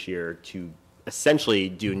crazy this year to essentially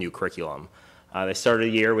do a new curriculum. They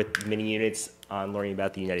started the year with mini units on learning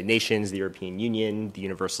about the United Nations, the European Union, the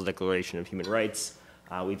Universal Declaration of Human Rights.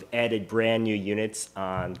 We've added brand new units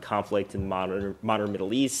on conflict in the modern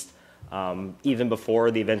Middle East. Even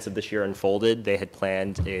before the events of this year unfolded, they had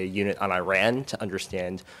planned a unit on Iran to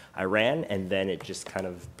understand Iran, and then it just kind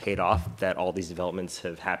of paid off that all these developments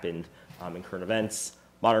have happened in current events.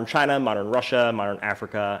 Modern China, modern Russia, modern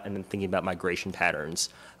Africa, and then thinking about migration patterns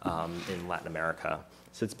in Latin America.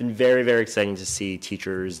 So it's been very, very exciting to see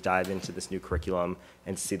teachers dive into this new curriculum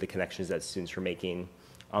and see the connections that students are making.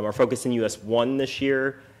 Our focus in US 1 this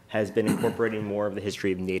year has been incorporating more of the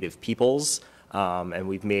history of Native peoples. And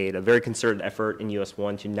we've made a very concerted effort in US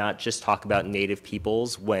 1 to not just talk about Native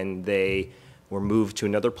peoples when they were moved to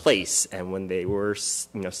another place and when they were,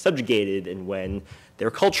 subjugated and when their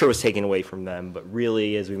culture was taken away from them, but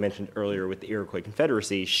really, as we mentioned earlier with the Iroquois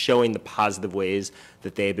Confederacy, showing the positive ways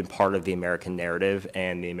that they have been part of the American narrative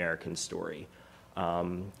and the American story.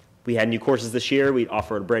 We had new courses this year. We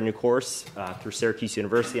offered a brand new course through Syracuse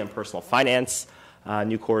University on personal finance, a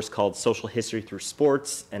new course called Social History Through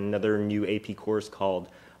Sports, and another new AP course called,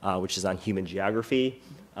 which is on Human Geography.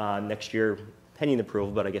 Next year, pending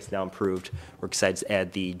approval, but I guess now approved, we're excited to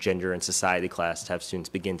add the Gender and Society class to have students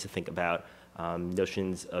begin to think about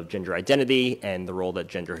notions of gender identity and the role that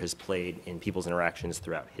gender has played in people's interactions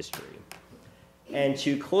throughout history. And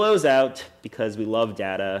to close out, because we love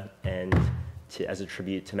data, and as a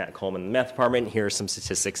tribute to Matt Coleman in the math department, here are some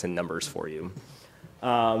statistics and numbers for you.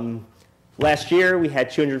 Last year, we had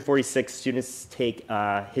 246 students take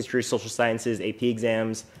history, social sciences, AP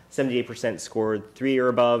exams. 78% scored 3 or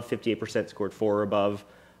above, 58% scored 4 or above.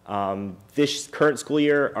 This current school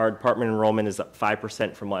year, our department enrollment is up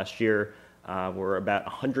 5% from last year. We're about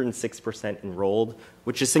 106% enrolled,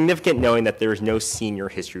 which is significant knowing that there's no senior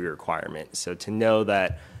history requirement. So to know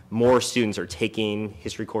that more students are taking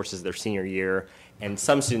history courses their senior year, and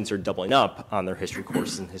some students are doubling up on their history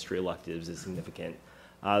courses and history electives is significant.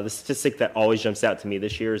 The statistic that always jumps out to me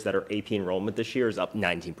this year is that our AP enrollment this year is up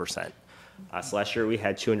 19%. So last year we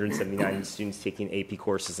had 279 students taking AP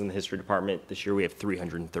courses in the history department. This year we have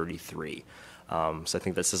 333. So I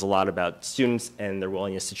think this says a lot about students and their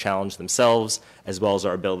willingness to challenge themselves, as well as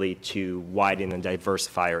our ability to widen and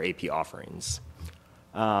diversify our AP offerings.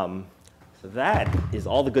 So that is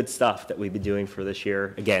all the good stuff that we've been doing for this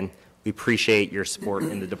year. Again, we appreciate your support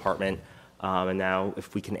in the department. And now,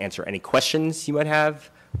 if we can answer any questions you might have,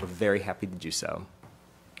 we're very happy to do so.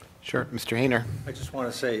 Sure. Mr. Hayner. I just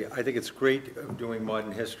want to say, I think it's great doing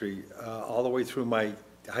modern history. All the way through my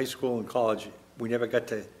high school and college, we never got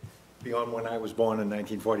to beyond when I was born in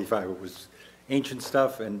 1945. It was ancient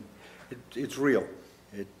stuff, and it's real.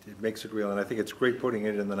 It makes it real, and I think it's great putting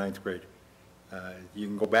it in the 9th grade. You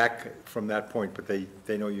can go back from that point, but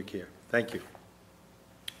they know you care. Thank you.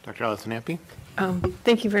 Dr. Allison-Ampe?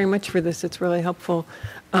 Thank you very much for this. It's really helpful.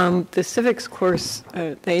 The civics course,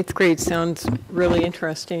 the 8th grade, sounds really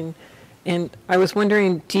interesting. And I was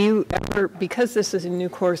wondering, do you ever, because this is a new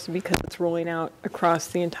course, because it's rolling out across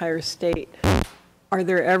the entire state, are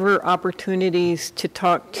there ever opportunities to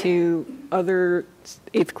talk to other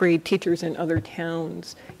 8th grade teachers in other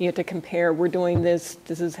towns? You have to compare, we're doing this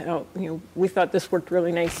is how, we thought this worked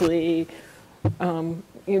really nicely.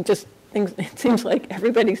 Just things, it seems like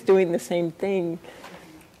everybody's doing the same thing.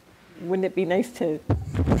 Wouldn't it be nice to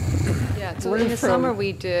Yeah, so in the summer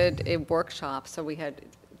we did a workshop, so we had,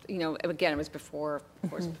 again, it was before, of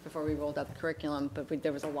course, before we rolled out the curriculum, but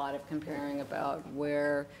there was a lot of comparing about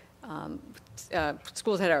where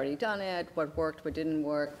schools had already done it, what worked, what didn't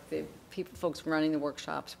work. The folks running the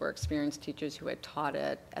workshops were experienced teachers who had taught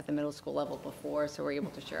it at the middle school level before, so we're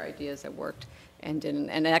able to share ideas that worked and didn't.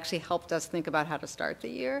 And it actually helped us think about how to start the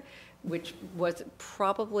year, which was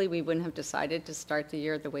probably we wouldn't have decided to start the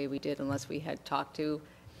year the way we did unless we had talked to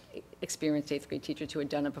experienced 8th grade teachers who had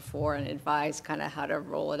done it before and advised kind of how to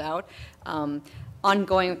roll it out.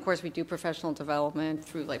 Ongoing, of course, we do professional development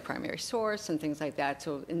through like primary source and things like that,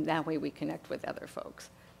 so in that way we connect with other folks.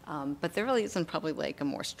 But there really isn't probably like a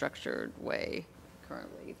more structured way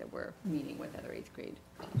currently that we're meeting with other 8th grade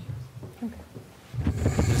teachers. Okay.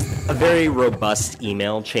 A very robust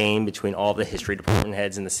email chain between all the history department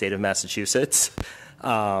heads in the state of Massachusetts.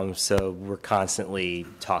 So we're constantly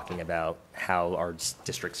talking about how our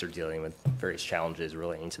districts are dealing with various challenges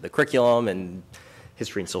relating to the curriculum and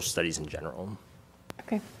history and social studies in general.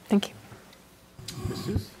 Okay, thank you.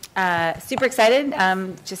 Super excited.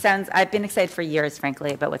 I've been excited for years,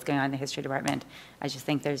 frankly, about what's going on in the history department. I just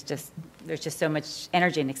think there's just so much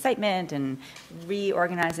energy and excitement and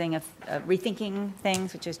reorganizing of rethinking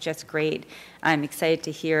things, which is just great. I'm excited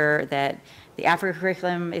to hear that the Africa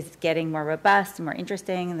curriculum is getting more robust and more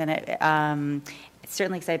interesting than it.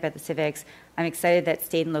 Certainly excited about the civics. I'm excited that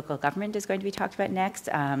state and local government is going to be talked about next.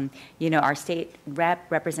 Our state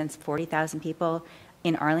represents 40,000 people.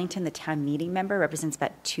 In Arlington, the town meeting member represents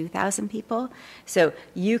about 2,000 people. So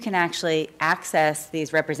you can actually access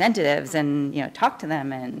these representatives and talk to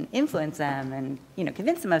them and influence them and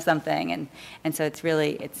convince them of something. And so it's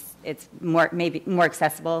really it's more maybe more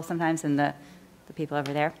accessible sometimes than the people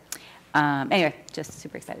over there. Anyway, just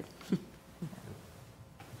super excited.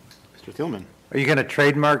 Mr. Thielman. Are you going to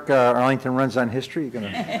trademark Arlington Runs on History? You going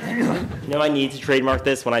to? No, I need to trademark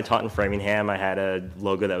this. When I taught in Framingham, I had a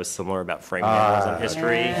logo that was similar about Framingham Runs on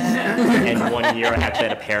History. And one year I actually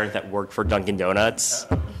had a parent that worked for Dunkin' Donuts.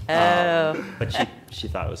 But she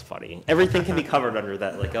thought it was funny. Everything can be covered under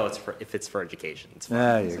that, like, oh, if it's for education. It's fine.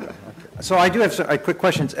 There you go. Okay. So I do have some quick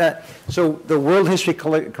questions. So the world history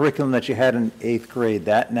curriculum that you had in 8th grade,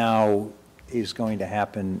 that now is going to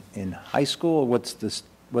happen in high school? What's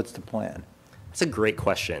the plan? That's a great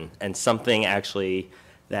question, and something actually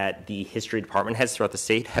that the history department heads throughout the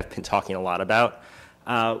state have been talking a lot about.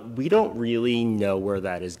 We don't really know where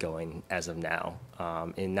that is going as of now.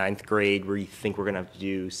 In 9th grade, we think we're going to have to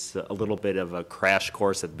do a little bit of a crash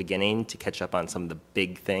course at the beginning to catch up on some of the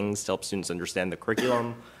big things to help students understand the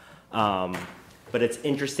curriculum. But it's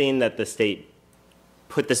interesting that the state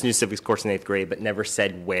put this new civics course in 8th grade, but never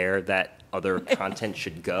said where that other content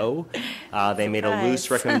should go. They made a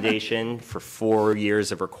loose recommendation for 4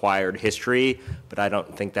 years of required history, but I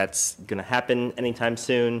don't think that's going to happen anytime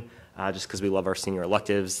soon, just because we love our senior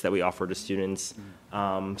electives that we offer to students.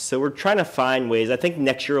 So we're trying to find ways. I think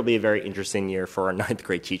next year will be a very interesting year for our 9th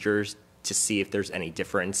grade teachers to see if there's any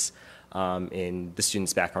difference in the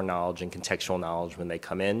students' background knowledge and contextual knowledge when they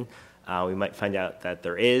come in. We might find out that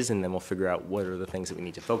there is, and then we'll figure out what are the things that we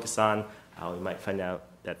need to focus on. We might find out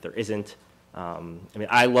that there isn't. I mean,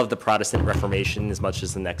 I love the Protestant Reformation as much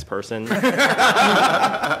as the next person. But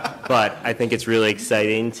I think it's really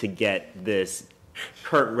exciting to get this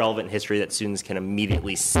current relevant history that students can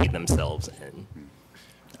immediately see themselves in.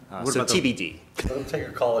 So TBD. Let them take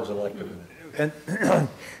a college elective. And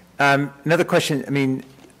another question, I mean,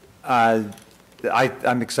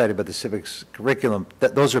 I'm excited about the civics curriculum.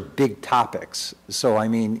 Those are big topics. So, I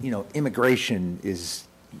mean, immigration is,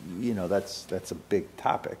 that's a big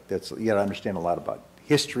topic. You got to understand a lot about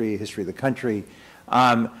history of the country.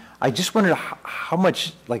 I just wondered how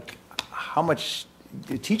much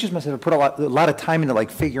teachers must have put a lot of time into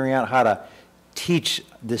figuring out how to teach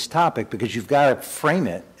this topic, because you've got to frame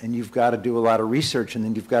it and you've got to do a lot of research, and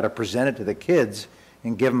then you've got to present it to the kids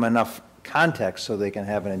and give them enough context so they can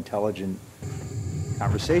have an intelligent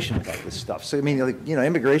conversation about this stuff. So, I mean,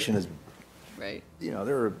 immigration is, Right. There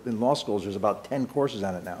are, in law schools, there's about 10 courses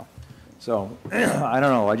on it now. So, I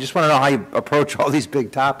don't know. I just want to know how you approach all these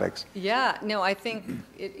big topics. Yeah, no, I think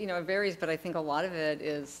it, it varies, but I think a lot of it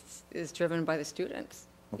is driven by the students,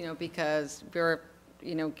 because we're,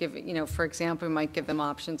 giving, for example, we might give them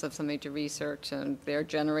options of something to research, and they're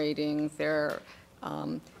generating their,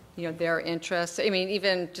 their interests. I mean,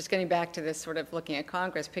 even just getting back to this sort of looking at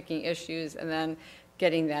Congress, picking issues, and then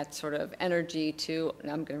getting that sort of energy to,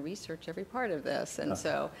 I'm going to research every part of this. And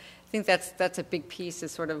so I think that's a big piece,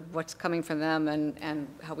 is sort of what's coming from them and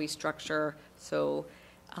how we structure so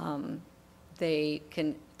they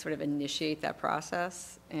can sort of initiate that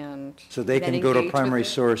process. And so they can go to a primary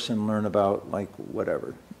source and learn about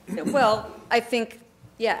whatever. Well, I think,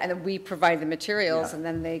 yeah, and then we provide the materials, and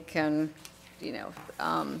then they can,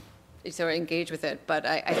 sort of engage with it. But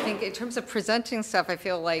I think in terms of presenting stuff, I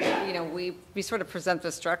feel like, we sort of present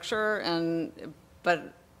the structure,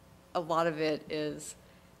 but a lot of it is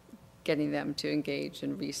getting them to engage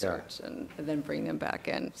in research and then bring them back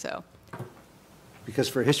in, so. Because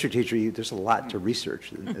for a history teacher, there's a lot to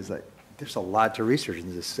research. There's a lot to research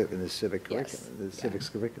in this civic curriculum, the civics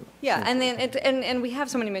curriculum. Yeah, and then and we have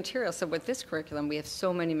so many materials. So with this curriculum, we have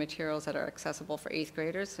so many materials that are accessible for 8th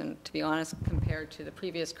graders. And to be honest, compared to the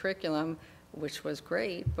previous curriculum, which was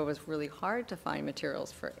great, but was really hard to find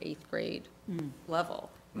materials for 8th grade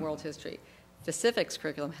level world history, the civics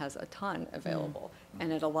curriculum has a ton available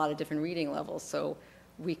and at a lot of different reading levels. So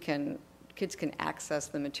kids can access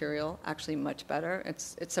the material actually much better.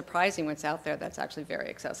 It's surprising what's out there that's actually very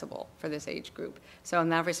accessible for this age group. So in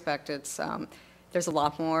that respect, there's a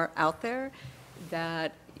lot more out there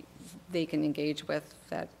that they can engage with,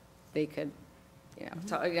 that they could,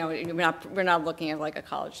 so, we're not looking at like a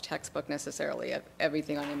college textbook necessarily of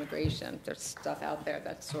everything on immigration. There's stuff out there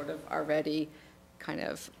that's sort of already kind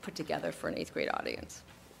of put together for an 8th grade audience.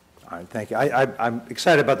 All right, thank you. I'm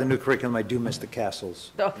excited about the new curriculum. I do miss the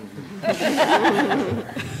castles. Oh.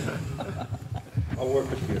 I'll work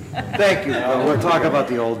with you. Thank you. We're talking about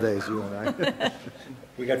the old days, you and I.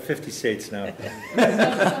 We got 50 states now.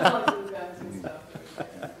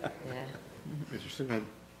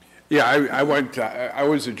 Yeah, I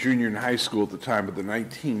was a junior in high school at the time of the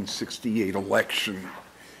 1968 election,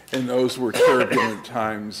 and those were turbulent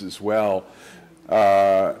times as well.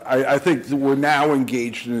 I think that we're now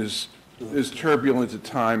engaged in as turbulent a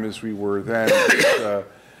time as we were then. It's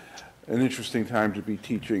an interesting time to be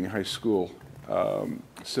teaching high school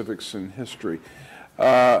civics and history.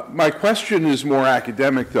 My question is more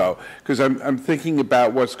academic, though, because I'm thinking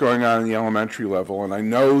about what's going on in the elementary level, and I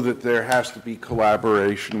know that there has to be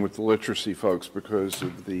collaboration with the literacy folks because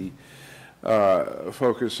of the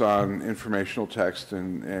focus on informational text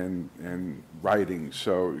and writing.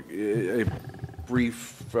 So a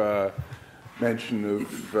brief mention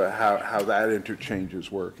of how that interchange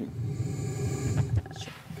is working.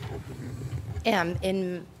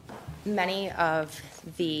 In many of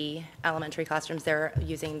the elementary classrooms, they're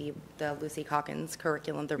using the Lucy Calkins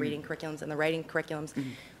curriculum, the reading curriculums and the writing curriculums,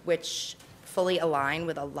 which fully align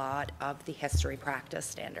with a lot of the history practice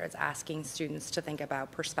standards, asking students to think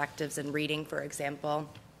about perspectives in reading, for example,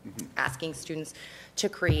 asking students to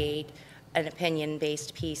create an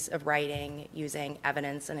opinion-based piece of writing using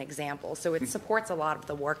evidence and examples. So it supports a lot of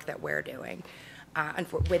the work that we're doing. And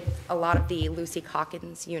with a lot of the Lucy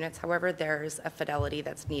Calkins units, however, there's a fidelity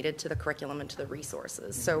that's needed to the curriculum and to the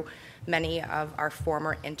resources. So many of our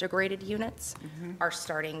former integrated units are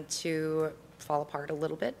starting to fall apart a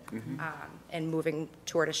little bit and moving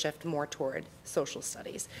toward a shift more toward social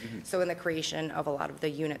studies. So in the creation of a lot of the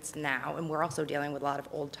units now, and we're also dealing with a lot of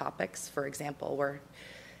old topics, for example, where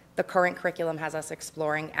the current curriculum has us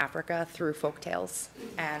exploring Africa through folktales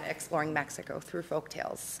and exploring Mexico through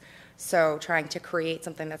folktales. So trying to create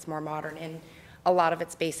something that's more modern, and a lot of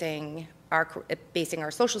it's basing our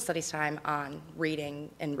social studies time on reading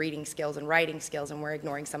and reading skills and writing skills, and we're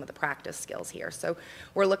ignoring some of the practice skills here. So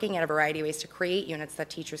we're looking at a variety of ways to create units that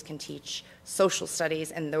teachers can teach social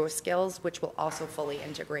studies and those skills, which will also fully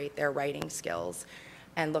integrate their writing skills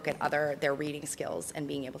and look at their reading skills and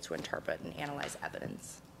being able to interpret and analyze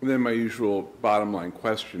evidence. And then my usual bottom line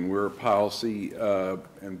question, we're a policy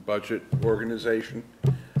and budget organization.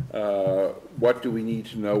 What do we need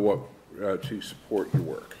to know to support your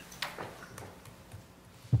work?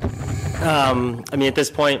 I mean, at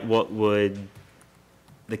this point, what would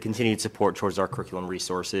the continued support towards our curriculum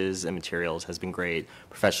resources and materials has been great.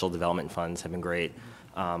 Professional development funds have been great.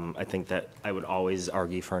 I think that I would always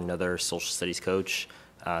argue for another social studies coach.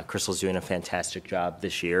 Crystal's doing a fantastic job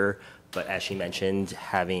this year, but as she mentioned,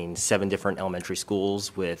 having 7 different elementary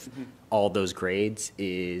schools with all those grades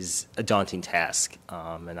is a daunting task.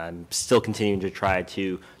 And I'm still continuing to try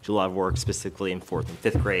to do a lot of work specifically in 4th and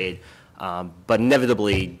 5th grade. But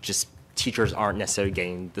inevitably, just teachers aren't necessarily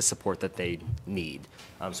getting the support that they need.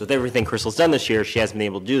 So with everything Crystal's done this year, she hasn't been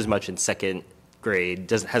able to do as much in 2nd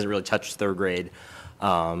grade, hasn't really touched 3rd grade.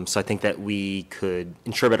 So I think that we could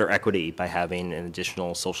ensure better equity by having an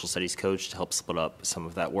additional social studies coach to help split up some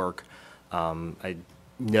of that work. I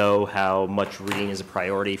know how much reading is a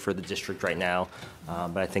priority for the district right now,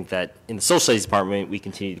 but I think that in the social studies department, we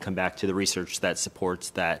continue to come back to the research that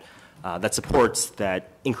supports that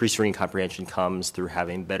increased reading comprehension comes through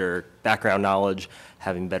having better background knowledge,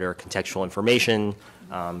 having better contextual information.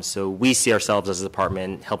 So we see ourselves as a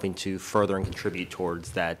department helping to further and contribute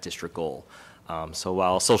towards that district goal. So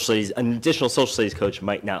while an additional social studies coach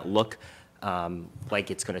might not look like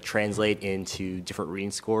it's going to translate into different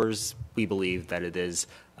reading scores, we believe that it is.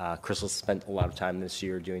 Crystal spent a lot of time this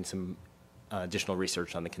year doing some additional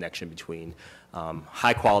research on the connection between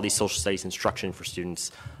high-quality social studies instruction for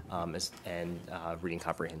students and reading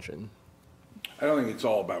comprehension. I don't think it's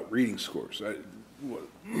all about reading scores,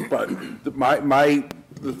 but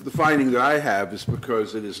the finding that I have is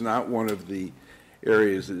because it is not one of the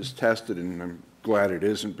areas that is tested, and I'm glad it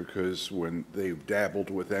isn't, because when they've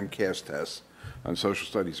dabbled with MCAS tests on social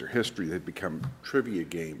studies or history, they've become trivia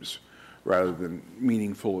games rather than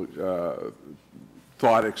meaningful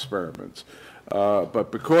thought experiments.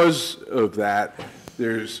 But because of that,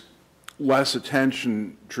 there's less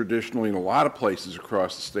attention traditionally in a lot of places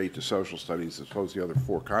across the state to social studies as opposed to the other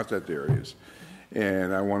 4 content areas.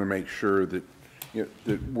 And I want to make sure that,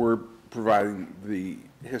 that we're providing the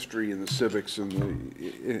history and the civics and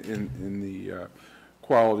the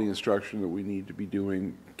quality instruction that we need to be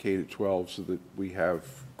doing K-12 so that we have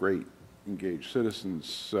great engaged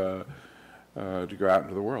citizens to go out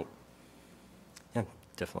into the world. Yeah,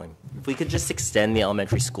 definitely. If we could just extend the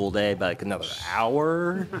elementary school day by like another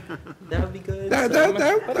hour, that would be good.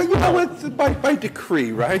 By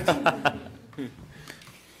decree, right?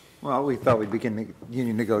 Well, we thought we'd begin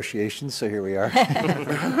union negotiations, so here we are.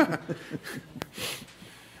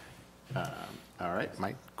 All right,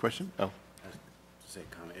 Mike, question? Oh. Say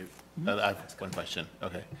comment. I have one question.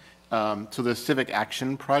 Okay. So the Civic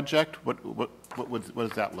Action Project, what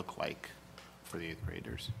does that look like for the 8th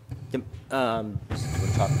graders?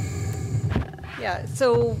 Yeah,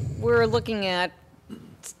 so we're looking at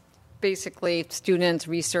basically students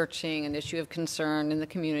researching an issue of concern in the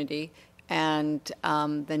community and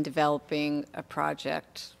then developing a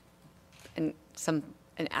project and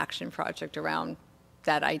an action project around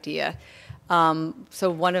that idea. So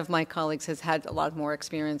one of my colleagues has had a lot more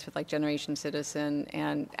experience with like Generation Citizen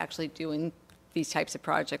and actually doing these types of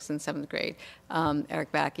projects in 7th grade,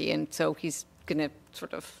 Eric Backey. And so he's going to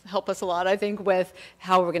sort of help us a lot, I think, with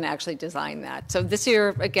how we're going to actually design that. So this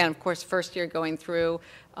year, again, of course, first year going through,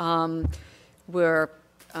 we're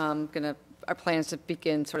going to, our plan is to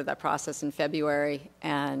begin sort of that process in February.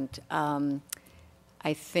 And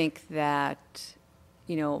I think that,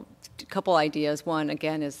 you know, a couple ideas. One,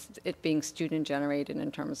 again, is it being student-generated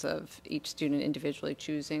in terms of each student individually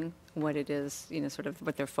choosing what it is, you know, sort of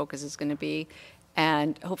what their focus is going to be.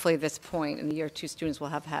 And hopefully at this point in the year 2, students will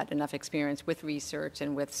have had enough experience with research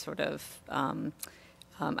and with sort of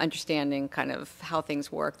understanding kind of how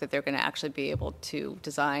things work that they're going to actually be able to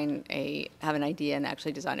have an idea and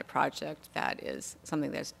actually design a project that is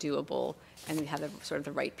something that's doable and have sort of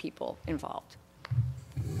the right people involved.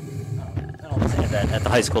 I'll just add that at the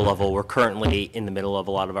high school level, we're currently in the middle of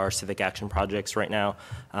a lot of our civic action projects right now.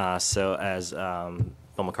 So as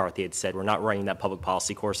Bill McCarthy had said, we're not running that public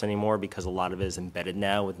policy course anymore because a lot of it is embedded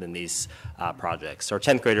now within these projects. So our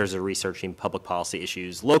 10th graders are researching public policy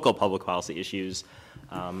issues, local public policy issues.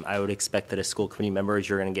 I would expect that as school committee members,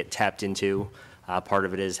 you're going to get tapped into. Part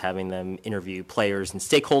of it is having them interview players and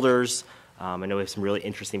stakeholders. I know we have some really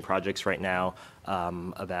interesting projects right now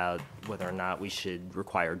about whether or not we should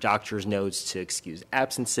require doctor's notes to excuse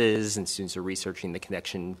absences, and students are researching the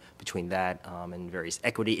connection between that and various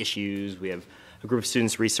equity issues. We have a group of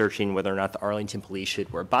students researching whether or not the Arlington police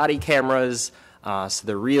should wear body cameras. So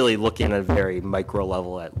they're really looking at a very micro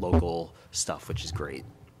level at local stuff, which is great.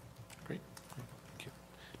 Great. Thank you.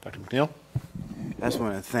 Dr. McNeil? I just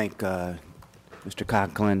want to thank Mr.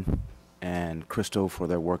 Conklin and Crystal for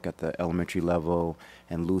their work at the elementary level,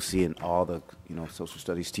 and Lucy and all the social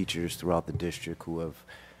studies teachers throughout the district who have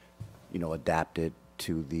adapted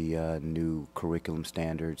to the new curriculum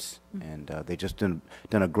standards, and they just done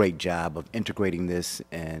a great job of integrating this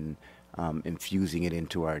and infusing it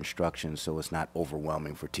into our instruction so it's not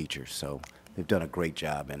overwhelming for teachers. So they've done a great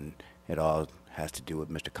job, and it all has to do with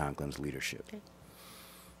Mr. Conklin's leadership. Okay.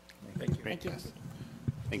 Thank you. Thank you. Yes.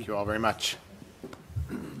 Thank you all very much.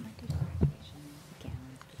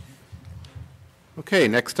 Okay,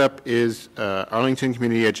 next up is Arlington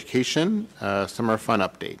Community Education Summer Fun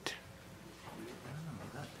Update.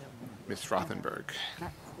 Ms. Rothenberg.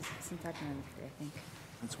 Since I've been on the I think.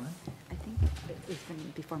 That's when? I think it's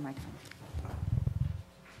been before my time.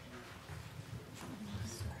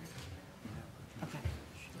 Okay.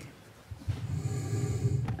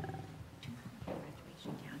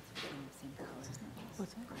 Graduation gowns are the same colors.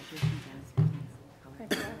 What's that? Graduation gowns are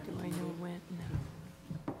the same color. Do I know when? No.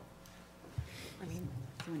 I mean,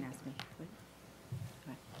 someone asked me. What?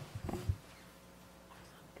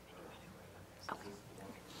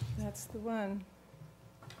 That's the one.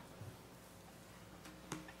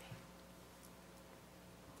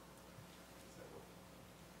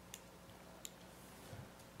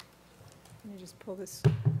 Can you just pull this,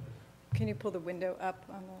 can you pull the window up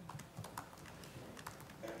on the?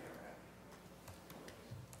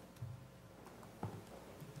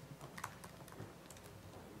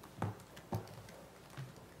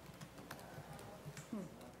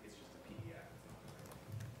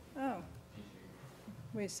 Oh,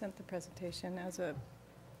 we sent the presentation as a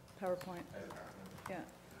PowerPoint. Yeah.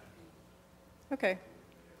 Okay,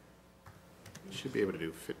 You should be able to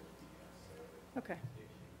do fit. okay.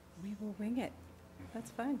 We will wing it.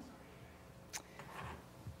 That's fine.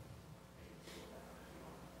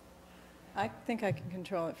 I think I can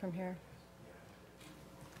control it from here.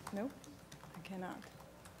 Nope, I cannot.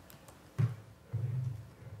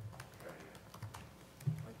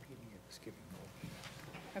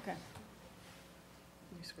 Okay.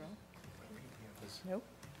 Can you scroll? Nope.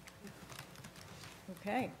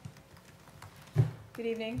 Okay. Good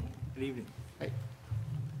evening. Good evening. Hey.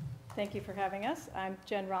 Thank you for having us. I'm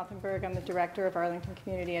Jen Rothenberg. I'm the director of Arlington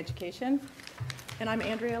Community Education. And I'm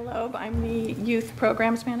Andrea Loeb. I'm the youth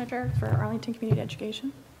programs manager for Arlington Community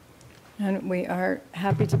Education. And we are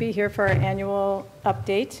happy to be here for our annual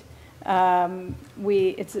update.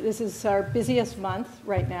 This is our busiest month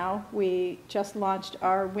right now. We just launched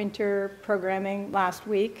our winter programming last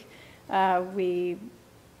week. We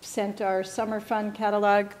sent our summer fun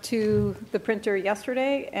catalog to the printer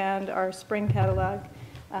yesterday, and our spring catalog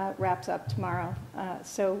wraps up tomorrow.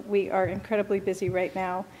 So we are incredibly busy right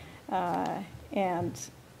now,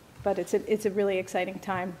 but it's a really exciting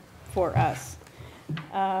time for us.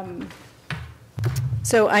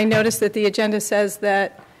 So I noticed that the agenda says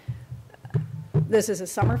that this is a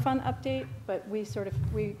summer fun update, but we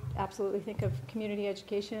absolutely think of community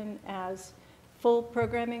education as full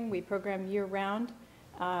programming. We program year-round,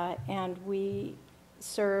 and we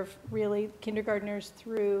serve really kindergartners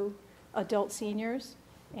through adult seniors,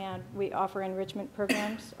 and we offer enrichment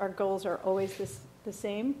programs. Our goals are always the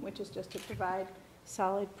same, which is just to provide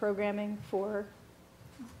solid programming for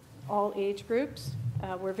all age groups.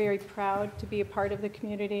 We're very proud to be a part of the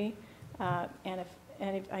community, and if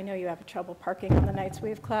I know you have trouble parking on the nights we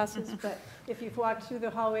have classes, but if you've walked through the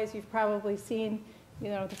hallways, you've probably seen, you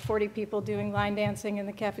know, the 40 people doing line dancing in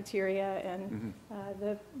the cafeteria, and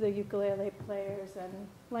the ukulele players, and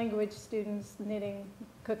language students, knitting,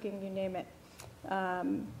 cooking, you name it.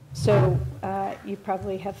 So you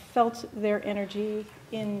probably have felt their energy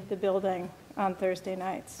in the building on Thursday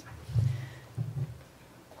nights.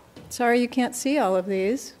 Sorry you can't see all of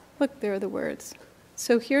these. Look, there are the words.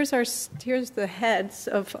 So here's the heads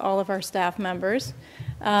of all of our staff members.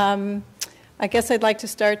 I guess I'd like to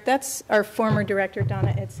start. That's our former director,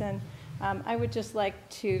 Donna Itzen. I would just like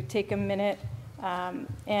to take a minute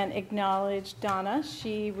and acknowledge Donna.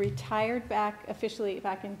 She retired officially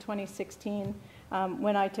back in 2016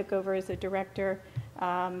 when I took over as a director,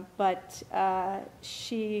 but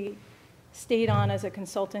she stayed on as a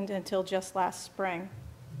consultant until just last spring.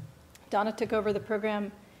 Donna took over the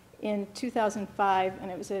program in 2005,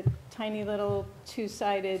 and it was a tiny little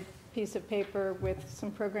two-sided piece of paper with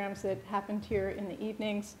some programs that happened here in the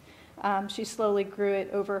evenings. She slowly grew it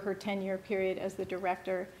over her 10-year period as the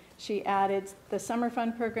director. She added the Summer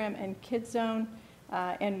Fun program and Kids Zone,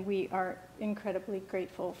 and we are incredibly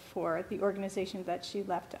grateful for the organization that she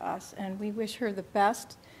left to us, and we wish her the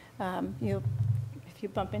best. If you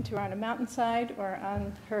bump into her on a mountainside or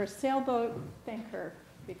on her sailboat, thank her,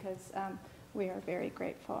 because we are very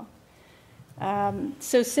grateful.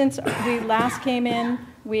 So since we last came in,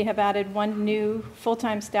 we have added one new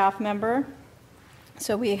full-time staff member.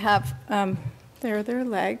 So we have, there are their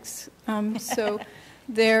legs. So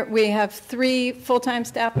there we have 3 full-time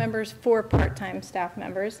staff members, 4 part-time staff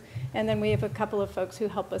members, and then we have a couple of folks who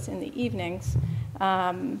help us in the evenings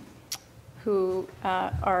who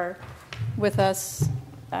are with us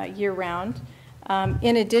year-round.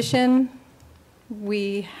 In addition,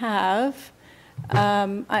 we have,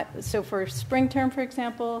 so for spring term, for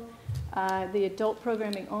example, the adult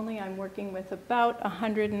programming only, I'm working with about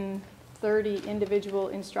 130 individual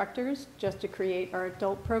instructors just to create our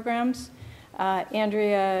adult programs.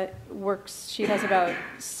 Andrea she has about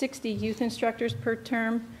 60 youth instructors per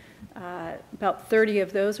term. About 30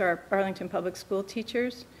 of those are Arlington Public School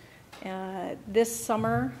teachers. This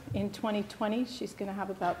summer in 2020, she's going to have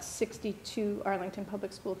about 62 Arlington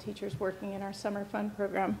Public School teachers working in our Summer Fun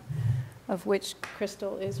program, of which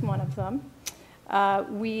Crystal is one of them.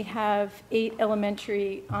 We have 8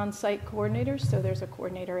 elementary on-site coordinators, so there's a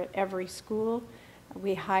coordinator at every school.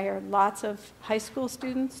 We hire lots of high school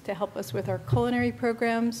students to help us with our culinary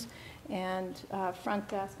programs, and front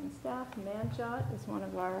desk and staff. Manjot is one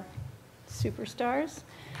of our superstars.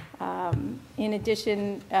 In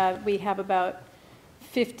addition, we have about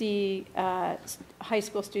 50 high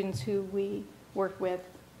school students who we work with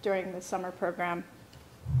during the summer program.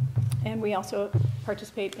 And we also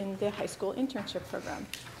participate in the high school internship program.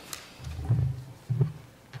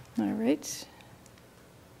 All right.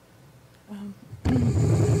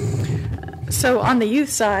 So on the youth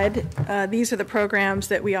side, these are the programs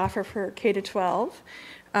that we offer for K-12,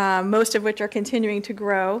 most of which are continuing to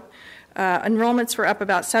grow. Enrollments were up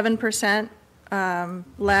about 7%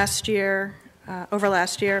 last year, over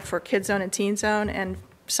last year for Kids Zone and Teen Zone, and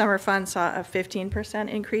Summer Fun saw a 15%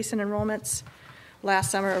 increase in enrollments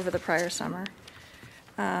last summer over the prior summer.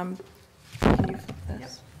 Can you flip this?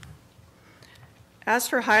 Yep. As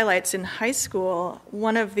for highlights in high school,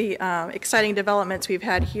 one of the exciting developments we've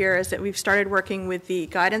had here is that we've started working with the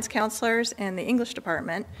guidance counselors and the English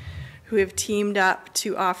department, who have teamed up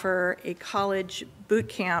to offer a college boot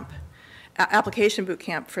camp, application boot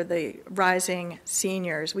camp for the rising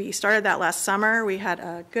seniors. We started that last summer. We had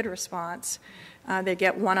a good response. They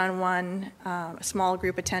get one-on-one, small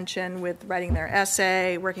group attention with writing their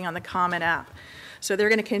essay, working on the Common App. So they're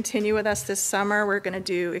going to continue with us this summer. We're going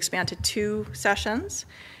to expand to 2 sessions,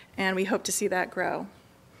 and we hope to see that grow.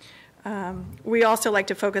 We also like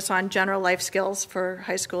to focus on general life skills for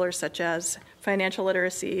high schoolers, such as financial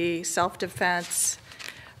literacy, self-defense,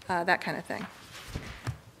 that kind of thing.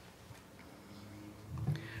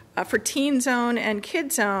 For Teen Zone and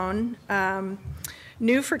Kid Zone,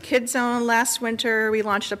 new for Kid Zone, last winter we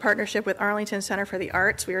launched a partnership with Arlington Center for the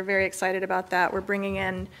Arts. We were very excited about that. We're bringing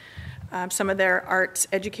in some of their arts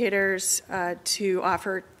educators to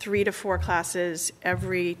offer 3 to 4 classes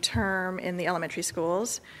every term in the elementary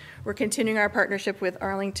schools. We're continuing our partnership with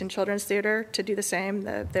Arlington Children's Theater to do the same.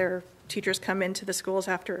 Their teachers come into the schools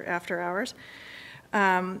after hours.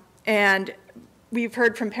 And we've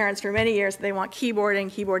heard from parents for many years that they want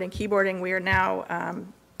keyboarding. We are now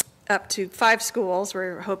up to 5 schools.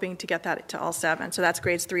 We're hoping to get that to all 7. So that's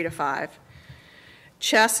grades 3 to 5.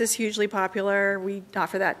 Chess is hugely popular. We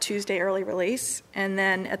offer that Tuesday early release. And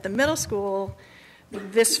then at the middle school,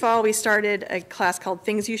 this fall we started a class called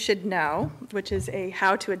Things You Should Know, which is a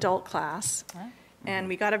how to adult class. And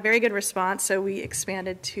we got a very good response, so we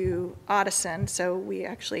expanded to Audison. So we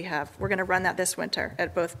actually we're going to run that this winter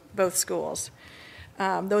at both schools.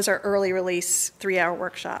 Those are early release 3-hour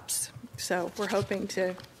workshops. So we're hoping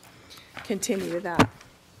to continue that.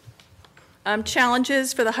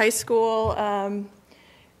 Challenges for the high school.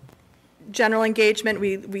 General engagement,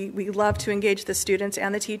 we love to engage the students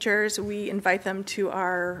and the teachers. We invite them to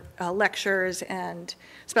our lectures and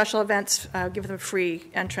special events, give them free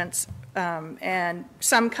entrance. And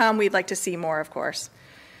some come, we'd like to see more, of course.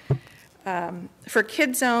 For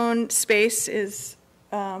Kid Zone, space is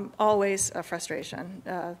always a frustration.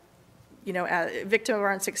 Victim of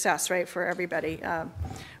our own success, right, for everybody.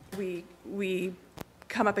 We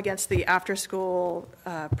come up against the after-school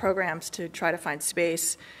programs to try to find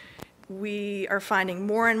space. We are finding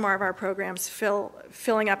more and more of our programs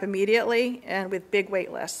filling up immediately and with big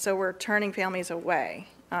wait lists, so we're turning families away,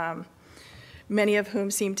 many of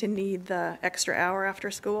whom seem to need the extra hour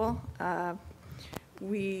after school.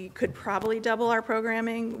 We could probably double our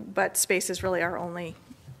programming, but space is really our only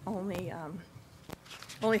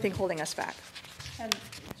thing holding us back. And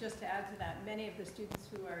just to add to that, many of the students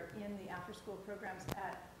who are in the after-school programs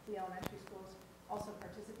at the elementary schools also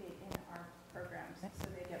participate in our programs. So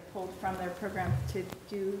they get pulled from their program to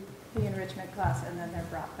do the enrichment class, and then they're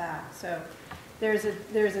brought back. So there's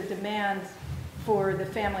a demand for the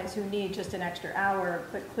families who need just an extra hour,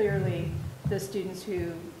 but clearly the students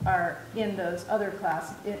who are in those other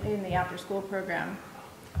classes, in the after-school program,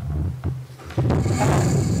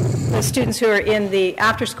 the students who are in the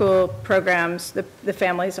after-school programs, the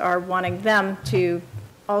families are wanting them to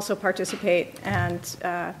also participate and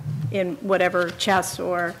in whatever chess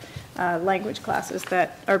or language classes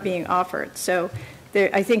that are being offered. So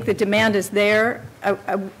I think the demand is there.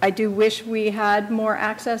 I do wish we had more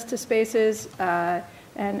access to spaces.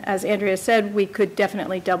 And as Andrea said, we could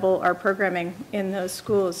definitely double our programming in those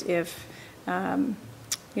schools if, to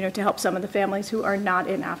help some of the families who are not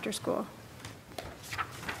in after school.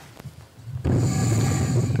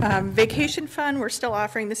 Vacation fund, we're still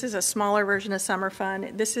offering. This is a smaller version of summer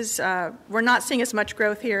fund. This is, we're not seeing as much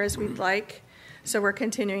growth here as we'd like, so we're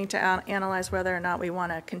continuing to analyze whether or not we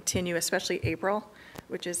want to continue, especially April,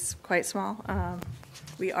 which is quite small.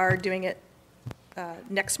 We are doing it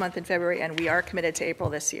next month in February, and we are committed to April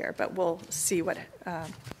this year, but we'll see what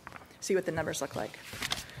the numbers look like.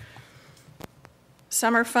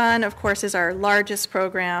 Summer fun, of course, is our largest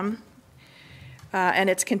program. And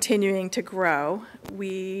it's continuing to grow.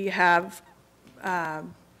 We have,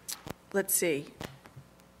 let's see,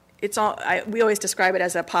 we always describe it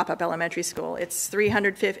as a pop-up elementary school. It's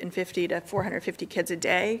 350 to 450 kids a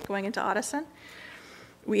day going into Audison.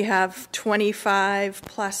 We have 25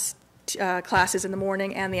 plus classes in the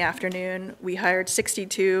morning and the afternoon. We hired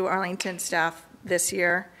 62 Arlington staff this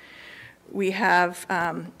year. We have,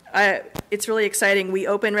 it's really exciting. We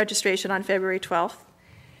open registration on February 12th.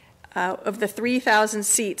 Of the 3,000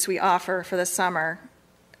 seats we offer for the summer,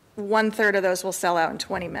 1/3 of those will sell out in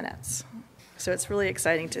 20 minutes. So it's really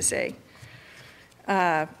exciting to see.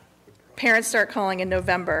 Parents start calling in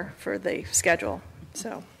November for the schedule.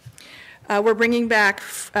 So we're bringing back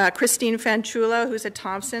Christine Fanchulo, who's a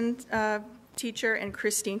Thompson teacher, and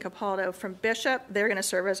Christine Capaldo from Bishop. They're going to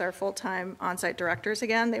serve as our full-time on-site directors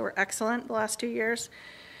again. They were excellent the last 2 years.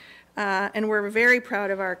 And we're very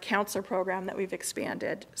proud of our counselor program that we've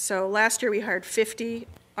expanded. So last year we hired 50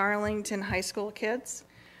 Arlington high school kids,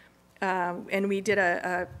 and we did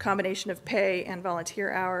a combination of pay and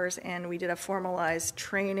volunteer hours, and we did a formalized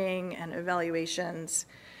training and evaluations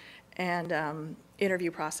and interview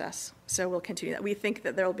process. So we'll continue that. We think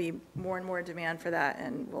that there will be more and more demand for that,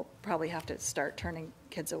 and we'll probably have to start turning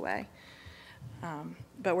kids away.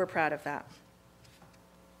 But we're proud of that.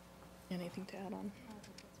 Anything to add on?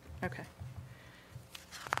 Okay.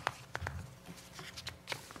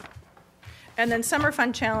 And then summer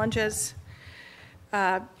fun challenges.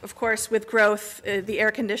 Of course, with growth, the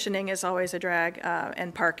air conditioning is always a drag,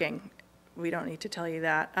 and parking. We don't need to tell you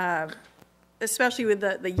that. Especially with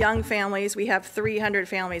the young families, we have 300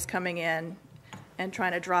 families coming in, and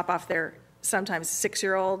trying to drop off their sometimes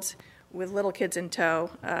 6-year-olds with little kids in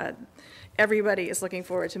tow. Everybody is looking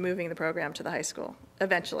forward to moving the program to the high school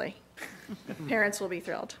eventually. Parents will be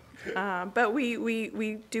thrilled. But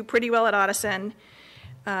we do pretty well at Ottoson.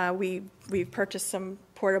 We've purchased some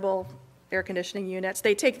portable air conditioning units.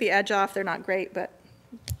 They take the edge off. They're not great, but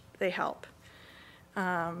they help.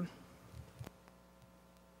 And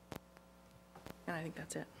I think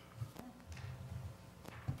that's it.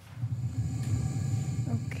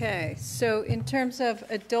 Okay, so in terms of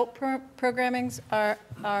adult programmings,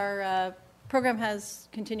 our program has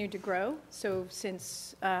continued to grow. So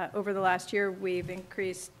since over the last year, we've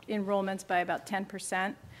increased enrollments by about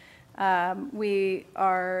 10%. We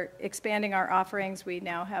are expanding our offerings. We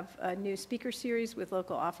now have a new speaker series with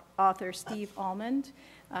local author Steve Almond,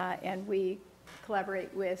 and we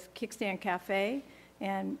collaborate with Kickstand Cafe,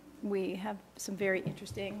 and we have some very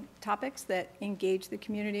interesting topics that engage the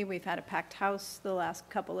community. We've had a packed house the last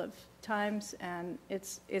couple of times, and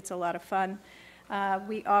it's a lot of fun.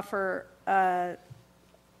 We offer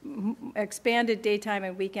expanded daytime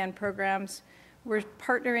and weekend programs. We're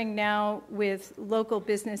partnering now with local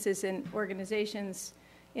businesses and organizations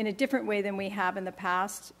in a different way than we have in the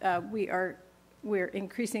past. We're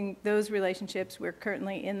increasing those relationships. We're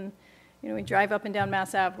currently in, we drive up and down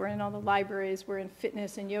Mass Ave. We're in all the libraries. We're in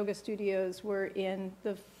fitness and yoga studios. We're in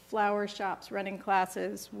the flower shops running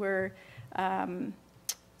classes. We're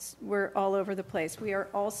all over the place. We are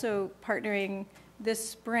also partnering this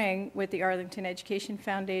spring with the Arlington Education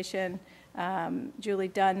Foundation. Julie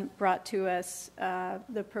Dunn brought to us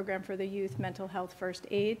the program for the youth mental health first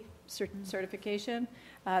aid certification.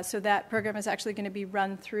 So that program is actually going to be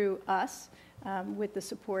run through us with the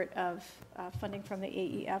support of funding from the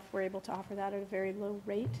AEF. We're able to offer that at a very low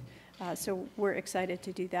rate. So we're excited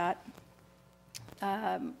to do that.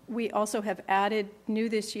 We also have added new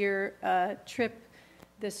this year a trip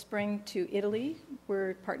this spring to Italy.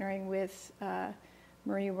 We're partnering with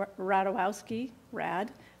Marie Radowowski,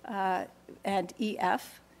 RAD, and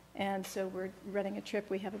EF. And so we're running a trip.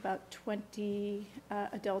 We have about 20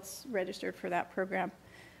 adults registered for that program.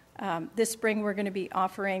 This spring, we're going to be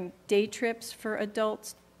offering day trips for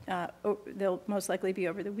adults. They'll most likely be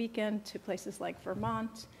over the weekend to places like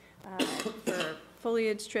Vermont for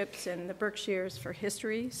foliage trips and the Berkshires for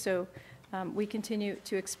history. So we continue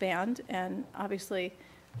to expand, and obviously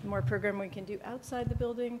the more program we can do outside the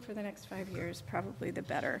building for the next 5 years, probably the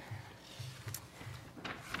better.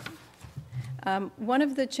 One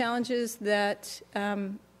of the challenges that, I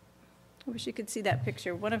wish you could see that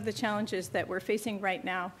picture. One of the challenges that we're facing right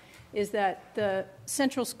now is that the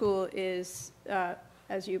central school is,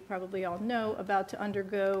 as you probably all know, about to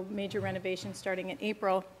undergo major renovations starting in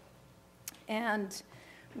April. And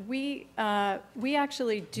we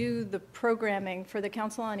actually do the programming for the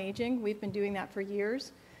Council on Aging. We've been doing that for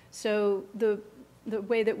years. So the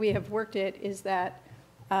way that we have worked it is that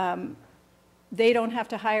they don't have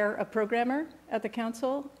to hire a programmer at the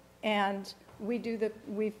council, and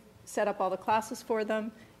we've set up all the classes for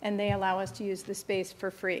them, and they allow us to use the space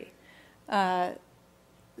for free.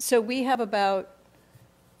 So we have about,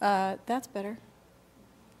 that's better.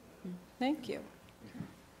 Thank you.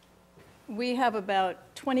 We have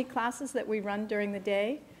about 20 classes that we run during the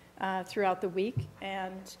day throughout the week,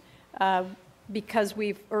 and because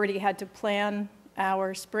we've already had to plan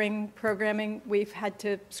our spring programming, we've had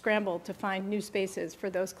to scramble to find new spaces for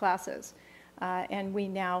those classes. And we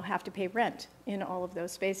now have to pay rent in all of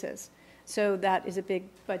those spaces. So that is a big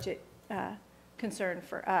budget concern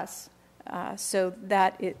for us. So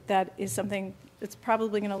that is something that's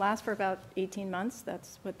probably going to last for about 18 months.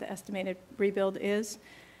 That's what the estimated rebuild is.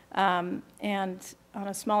 And on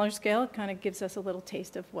a smaller scale, it kind of gives us a little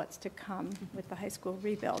taste of what's to come with the high school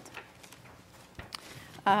rebuild.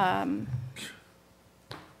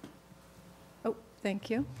 Oh,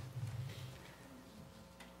 thank you.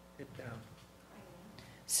 Get down.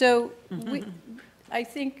 So I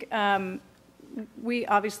think we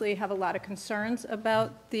obviously have a lot of concerns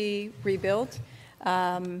about the rebuild.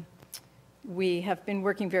 We have been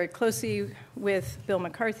working very closely with Bill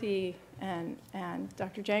McCarthy and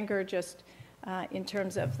Dr. Janger just in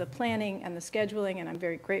terms of the planning and the scheduling, and I'm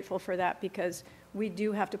very grateful for that because we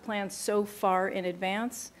do have to plan so far in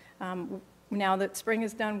advance. Now that spring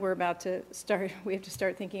is done, we have to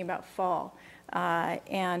start thinking about fall.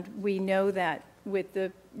 And we know that with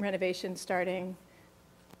the renovation starting,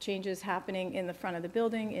 changes happening in the front of the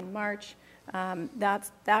building in March,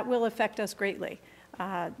 that will affect us greatly.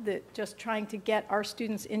 Just trying to get our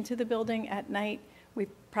students into the building at night, we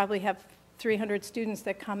probably have 300 students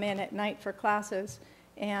that come in at night for classes,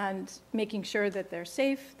 and making sure that they're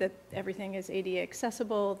safe, that everything is ADA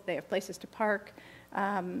accessible, they have places to park.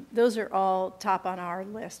 Those are all top on our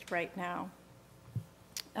list right now.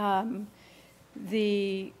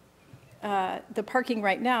 The parking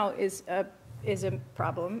right now is a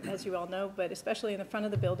problem, as you all know, but especially in the front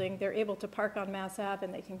of the building, they're able to park on Mass Ave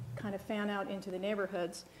and they can kind of fan out into the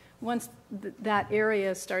neighborhoods. Once that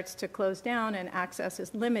area starts to close down and access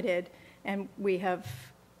is limited, and we have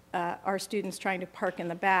our students trying to park in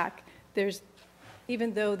the back,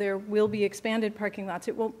 even though there will be expanded parking lots,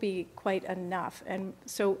 it won't be quite enough. And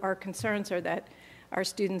so our concerns are that our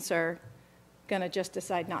students are going to just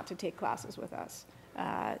decide not to take classes with us.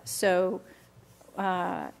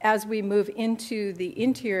 As we move into the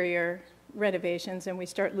interior renovations and we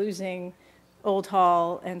start losing Old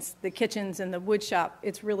Hall and the kitchens and the wood shop,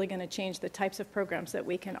 it's really going to change the types of programs that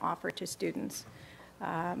we can offer to students.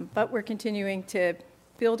 But we're continuing to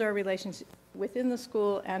build our relations within the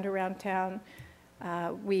school and around town.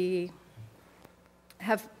 We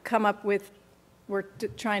have come up with, we're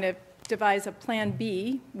trying to devise a Plan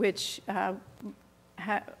B, which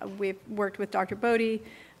we've worked with Dr. Bodie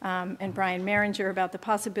and Brian Maringer about the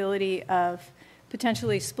possibility of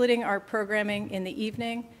potentially splitting our programming in the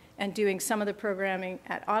evening and doing some of the programming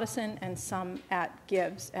at Ottoson and some at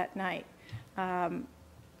Gibbs at night.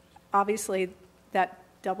 Obviously, that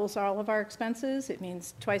doubles all of our expenses. It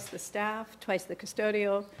means twice the staff, twice the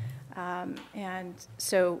custodial, and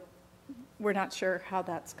so we're not sure how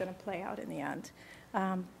that's going to play out in the end.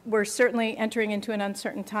 We're certainly entering into an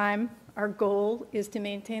uncertain time. Our goal is to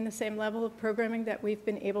maintain the same level of programming that we've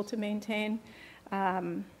been able to maintain,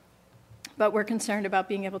 but we're concerned about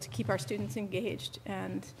being able to keep our students engaged.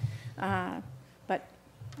 But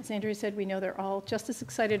as Andrea said, we know they're all just as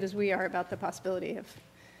excited as we are about the possibility of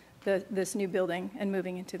this new building and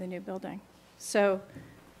moving into the new building. So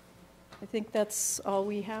I think that's all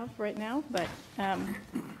we have right now, but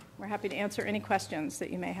we're happy to answer any questions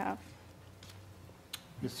that you may have.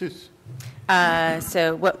 Ms. Seuss.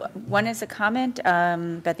 So one is a comment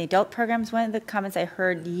about the adult programs. One of the comments I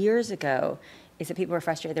heard years ago is that people were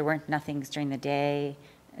frustrated there weren't enough things during the day,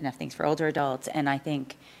 enough things for older adults, and I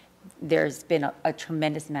think there's been a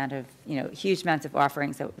tremendous amount of, huge amounts of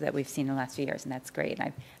offerings that we've seen in the last few years, and that's great,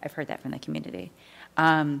 and I've heard that from the community.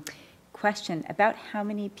 Question about how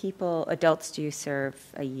many adults do you serve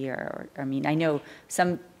a year? I mean, I know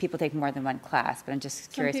some people take more than one class, but I'm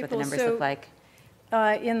just curious what the numbers look like.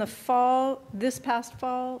 In the fall, this past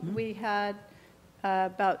fall, we had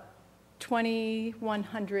about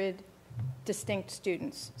 2,100 distinct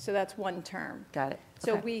students. So that's one term. Got it.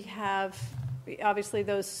 So Okay. we have, obviously,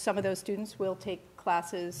 some of those students will take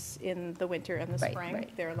classes in the winter and the spring.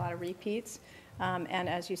 Right. There are a lot of repeats. And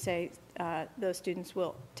as you say, those students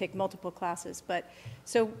will take multiple classes. But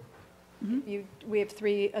so we have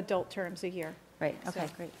 3 adult terms a year. Right, okay,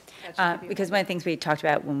 So great. that should be Because one of the things we talked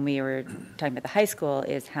about when we were talking about the high school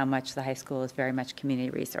is how much the high school is very much a community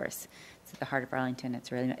resource. It's at the heart of Arlington. It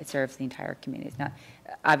serves the entire community. It's not,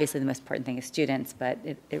 obviously the most important thing is students, but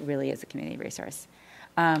it really is a community resource.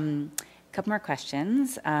 A couple more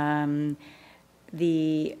questions. For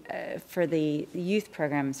the youth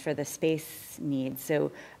programs, for the space needs,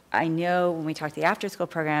 so I know when we talk to the after-school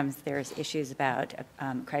programs, there's issues about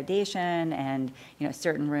accreditation, and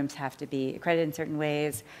certain rooms have to be accredited in certain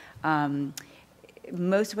ways.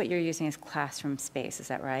 Most of what you're using is classroom space, is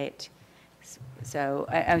that right? So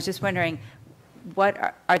I was just wondering,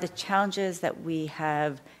 what are the challenges that we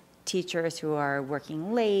have teachers who are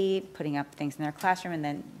working late, putting up things in their classroom, and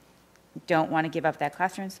then don't want to give up that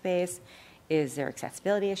classroom space? Is there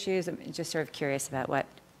accessibility issues? I'm just sort of curious about what.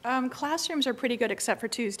 Classrooms are pretty good except for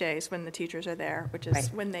Tuesdays when the teachers are there, which is Right.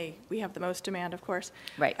 when we have the most demand, of course.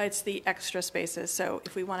 Right. It's the extra spaces. So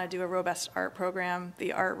if we want to do a robust art program,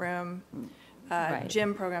 the art room, Right.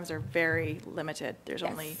 gym programs are very limited. There's Yes,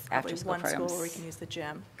 only probably after-school one school programs. where we can use the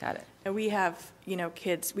gym. Got it. And we have,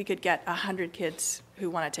 kids, we could get 100 kids who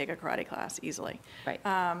want to take a karate class easily. Right.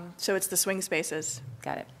 So it's the swing spaces.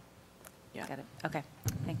 Got it. Yeah. Got it. Okay,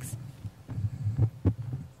 thanks.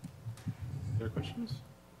 Other questions?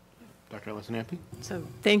 Dr. Ellison-Ampe? So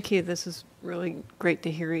thank you. This is really great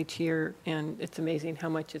to hear each year, and it's amazing how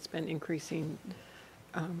much it's been increasing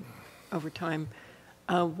over time.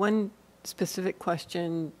 One specific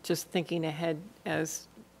question, just thinking ahead as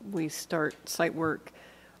we start site work,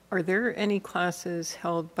 are there any classes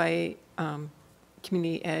held by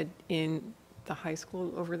community ed in the high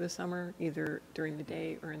school over the summer, either during the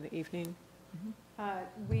day or in the evening?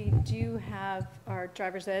 We do have our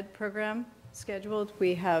driver's ed program scheduled.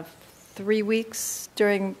 We have 3 weeks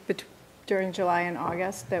during July and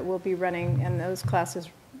August that we'll be running, and those classes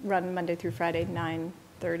run Monday through Friday, 9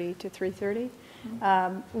 12:30 to 3:30.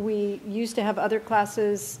 We used to have other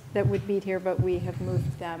classes that would meet here, but we have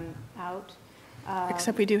moved them out.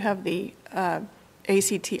 Except we do have the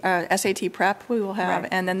SAT prep we will have,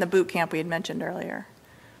 Right. and then the boot camp we had mentioned earlier.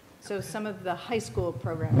 So some of the high school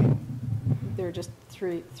programming, there are just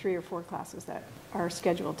three or four classes that are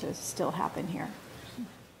scheduled to still happen here.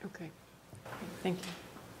 Okay, thank you.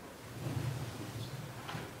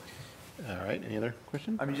 All right, any other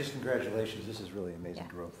questions? I mean, just congratulations. This is really amazing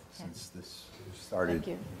growth since this started. Thank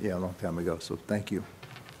you. Yeah, a long time ago, so thank you.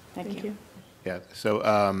 Thank you. Yeah, so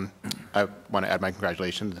I want to add my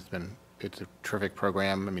congratulations. It's a terrific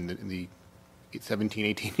program. I mean, in the 17,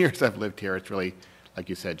 18 years I've lived here, it's really, like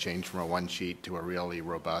you said, changed from a one sheet to a really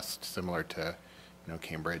robust, similar to,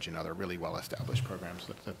 Cambridge and other really well-established programs.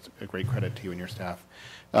 So that's a great credit to you and your staff.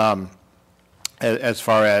 As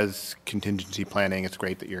far as contingency planning, it's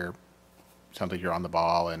great that sounds like you're on the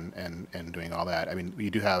ball and doing all that. I mean, you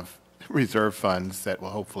do have reserve funds that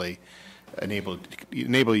will hopefully enable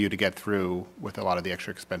you to get through with a lot of the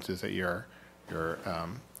extra expenses that you're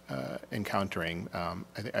encountering.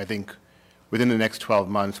 I think within the next 12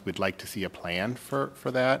 months, we'd like to see a plan for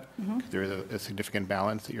that. There is a significant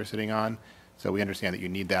balance that you're sitting on. So we understand that you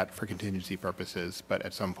need that for contingency purposes, but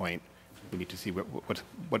at some point, we need to see what's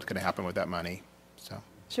going to happen with that money. So,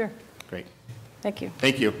 Sure. great. Thank you.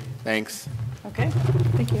 Thank you. Thanks. Okay,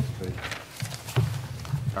 thank you.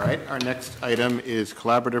 All right, our next item is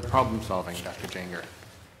collaborative problem solving, Dr. Janger.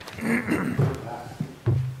 It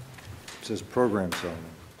says program solving.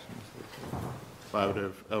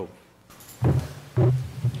 Collaborative,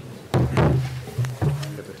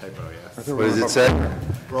 Get the typo, yes. What does it say?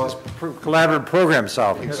 Ross, collaborative program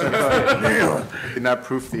solving. Did not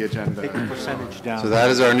proof the agenda. Percentage down. So that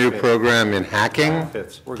is our new program in hacking.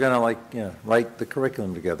 We're going to write the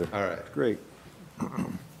curriculum together. All right. Great.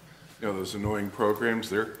 Those annoying programs,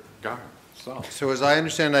 they're gone, solved. So as I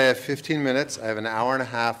understand, I have 15 minutes. I have an hour and a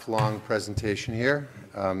half long presentation here.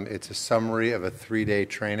 It's a summary of a 3-day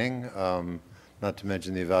training, not to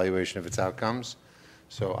mention the evaluation of its outcomes.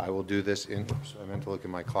 So I will do this oops, I meant to look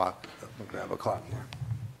at my clock. I'll grab a clock here.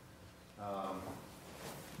 All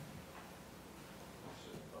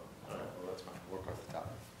right, well, that's fine. Work off the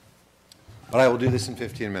top. But I will do this in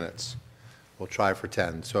 15 minutes. We'll try for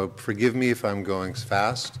 10. So forgive me if I'm going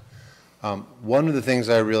fast. One of the things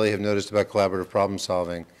I really have noticed about collaborative problem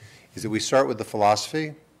solving is that we start with the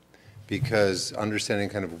philosophy, because understanding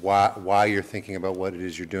kind of why you're thinking about what it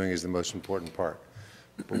is you're doing is the most important part.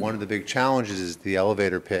 But one of the big challenges is the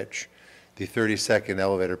elevator pitch. The 30-second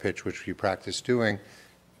elevator pitch, which we practice doing,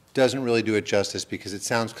 doesn't really do it justice because it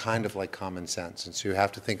sounds kind of like common sense. And so you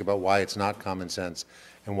have to think about why it's not common sense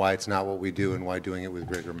and why it's not what we do and why doing it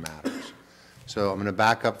with rigor matters. So I'm going to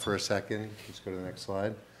back up for a second. Let's go to the next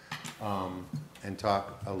slide. And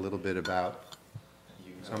talk a little bit about,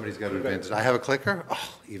 somebody's got to advance it. I have a clicker?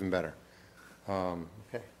 Oh, even better.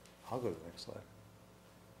 Okay, I'll go to the next slide.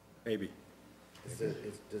 Maybe.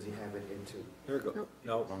 Does he have it into? There we go.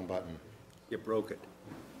 No, Wrong button. you broke it.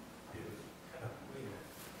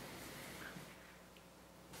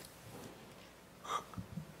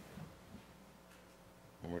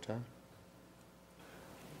 One more time.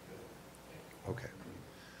 Okay.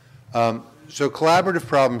 So collaborative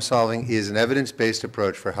problem solving is an evidence-based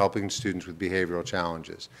approach for helping students with behavioral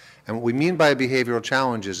challenges. And what we mean by behavioral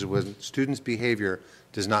challenges is when students' behavior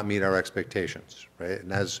does not meet our expectations, right?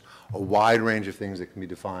 And has a wide range of things that can be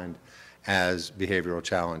defined as behavioral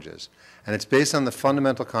challenges. And it's based on the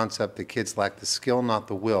fundamental concept that kids lack the skill, not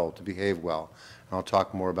the will, to behave well. And I'll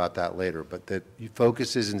talk more about that later. But that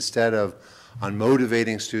focuses instead of on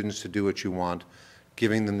motivating students to do what you want,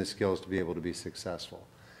 giving them the skills to be able to be successful.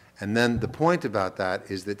 And then the point about that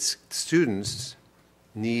is that schools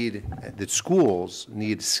need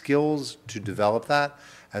skills to develop that,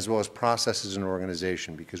 as well as processes and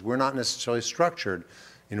organization, because we're not necessarily structured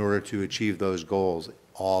in order to achieve those goals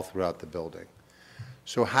all throughout the building.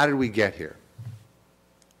 So how did we get here?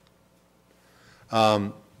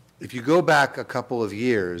 If you go back a couple of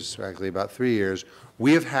years, actually about 3 years,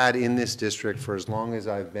 we have had in this district for as long as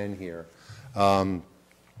I've been here,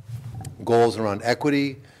 goals around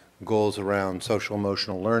equity, goals around social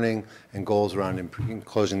emotional learning, and goals around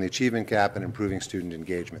closing the achievement gap and improving student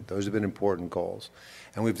engagement. Those have been important goals.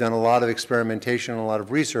 And we've done a lot of experimentation and a lot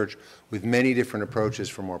of research with many different approaches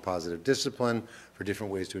for more positive discipline, for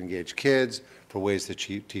different ways to engage kids, for ways to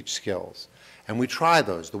teach skills. And we try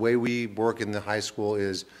those. The way we work in the high school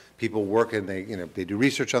is people work and they do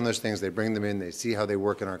research on those things, they bring them in, they see how they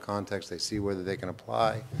work in our context, they see whether they can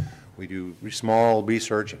apply. We do small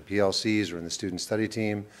research in PLCs or in the student study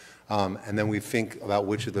team, and then we think about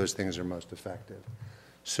which of those things are most effective.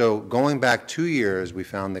 So going back 2 years, we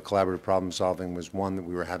found that collaborative problem solving was one that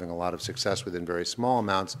we were having a lot of success with in very small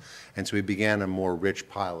amounts, and so we began a more rich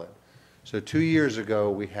pilot. So 2 years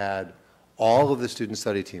ago, we had all of the student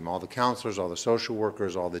study team, all the counselors, all the social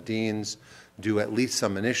workers, all the deans do at least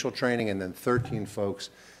some initial training, and then 13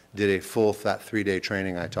 folks did a full that 3-day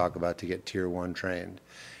training I talk about to get Tier 1 trained.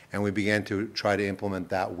 And we began to try to implement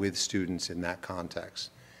that with students in that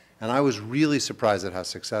context. And I was really surprised at how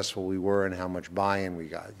successful we were and how much buy-in we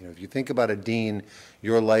got. You know, if you think about a dean,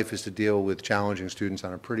 your life is to deal with challenging students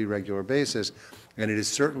on a pretty regular basis, and it is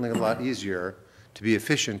certainly a lot easier to be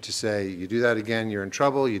efficient to say, you do that again, you're in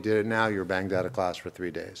trouble, you did it now, you're banged out of class for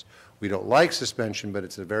 3 days. We don't like suspension, but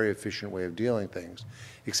it's a very efficient way of dealing things,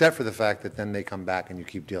 except for the fact that then they come back and you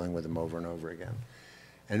keep dealing with them over and over again.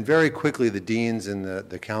 And very quickly, the deans and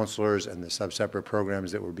the counselors and the sub-separate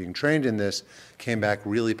programs that were being trained in this came back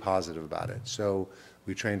really positive about it. So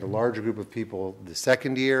we trained a larger group of people the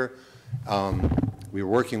second year. We were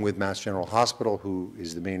working with Mass General Hospital, who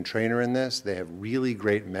is the main trainer in this. They have really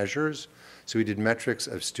great measures. So we did metrics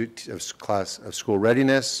of school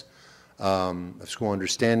readiness, of school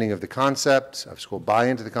understanding of the concept, of school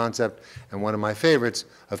buy-in to the concept, and one of my favorites,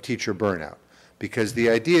 of teacher burnout. Because the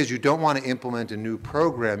idea is you don't want to implement a new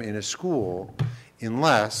program in a school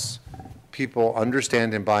unless people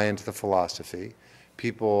understand and buy into the philosophy,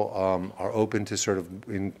 people are open to sort of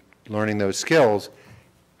learning those skills,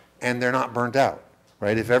 and they're not burnt out,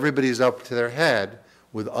 right? If everybody's up to their head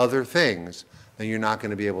with other things, then you're not going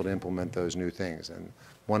to be able to implement those new things. And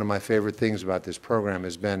one of my favorite things about this program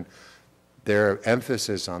has been their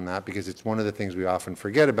emphasis on that, because it's one of the things we often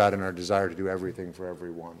forget about in our desire to do everything for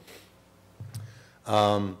everyone.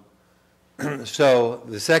 So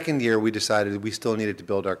the second year, we decided we still needed to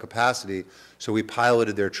build our capacity, so we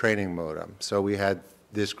piloted their training modem. So we had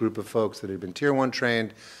this group of folks that had been Tier 1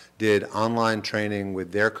 trained, did online training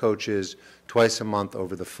with their coaches twice a month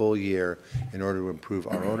over the full year in order to improve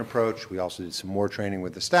our own approach. We also did some more training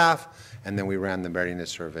with the staff, and then we ran the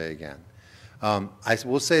readiness survey again. I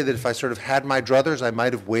will say that if I sort of had my druthers, I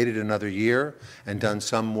might have waited another year and done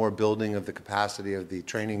some more building of the capacity of the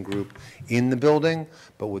training group in the building.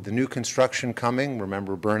 But with the new construction coming,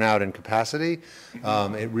 remember burnout and capacity,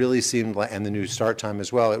 it really seemed like, and the new start time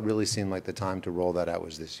as well, it really seemed like the time to roll that out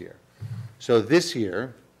was this year. So this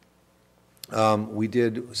year, we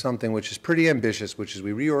did something which is pretty ambitious, which is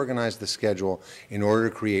we reorganized the schedule in order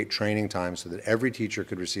to create training time so that every teacher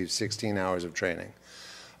could receive 16 hours of training.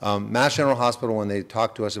 Mass General Hospital, when they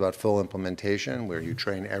talked to us about full implementation, where you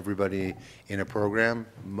train everybody in a program,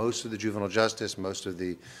 most of the juvenile justice, most of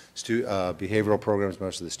the behavioral programs,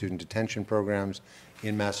 most of the student detention programs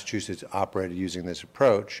in Massachusetts operated using this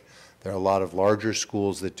approach. There are a lot of larger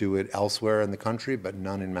schools that do it elsewhere in the country, but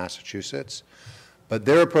none in Massachusetts. But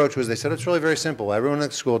their approach was, they said it's really very simple. Everyone at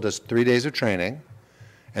the school does 3 days of training,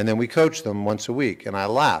 and then we coach them once a week. And I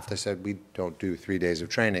laughed. I said, we don't do 3 days of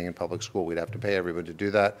training in public school. We'd have to pay everybody to do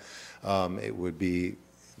that. It would be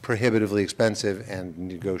prohibitively expensive and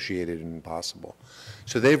negotiated and impossible.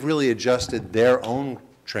 So they've really adjusted their own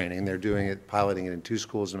training. They're doing it, piloting it in 2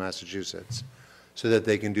 schools in Massachusetts so that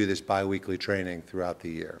they can do this biweekly training throughout the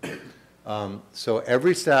year. So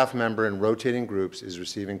every staff member in rotating groups is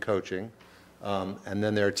receiving coaching. And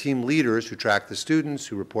then there are team leaders who track the students,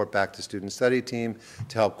 who report back to student study team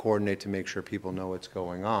to help coordinate to make sure people know what's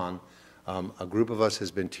going on. A group of us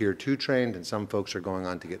has been Tier 2 trained, and some folks are going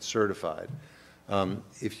on to get certified.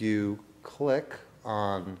 If you click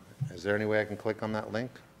on, is there any way I can click on that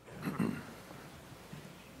link?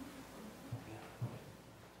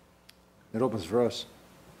 It opens for us.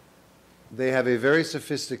 They have a very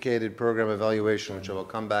sophisticated program evaluation, which I will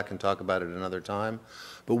come back and talk about at another time.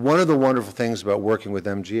 But one of the wonderful things about working with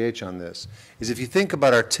MGH on this is if you think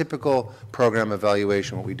about our typical program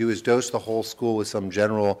evaluation, what we do is dose the whole school with some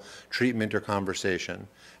general treatment or conversation,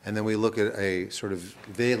 and then we look at a sort of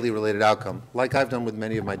vaguely related outcome, like I've done with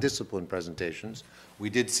many of my discipline presentations. We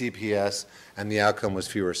did CPS, and the outcome was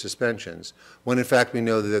fewer suspensions, when in fact we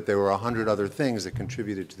know that there were 100 other things that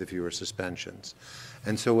contributed to the fewer suspensions.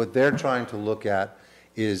 And so what they're trying to look at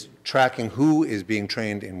is tracking who is being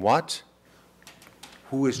trained in what,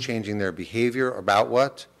 who is changing their behavior about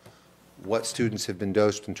what students have been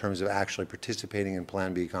dosed in terms of actually participating in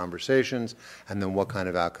Plan B conversations, and then what kind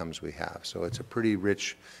of outcomes we have. So it's a pretty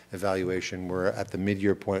rich evaluation. We're at the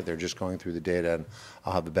mid-year point. They're just going through the data, and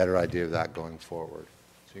I'll have a better idea of that going forward.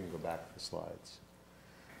 So you can go back to the slides.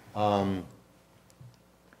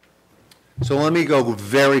 So let me go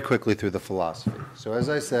very quickly through the philosophy. So as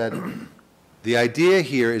I said, the idea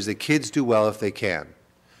here is that kids do well if they can.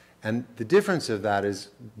 And the difference of that is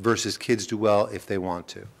versus kids do well if they want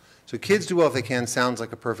to. So kids do well if they can sounds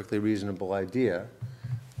like a perfectly reasonable idea.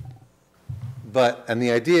 And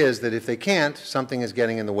the idea is that if they can't, something is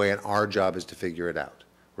getting in the way and our job is to figure it out,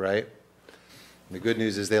 right? And the good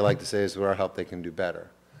news is they like to say is with our help they can do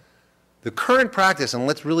better. The current practice, and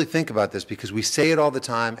let's really think about this because we say it all the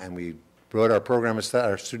time and we wrote our program,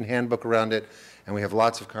 our student handbook around it, and we have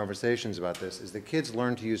lots of conversations about this, is that kids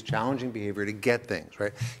learn to use challenging behavior to get things,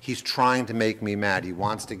 right? He's trying to make me mad. He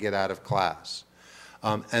wants to get out of class.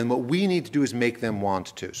 And what we need to do is make them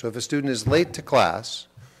want to. So if a student is late to class,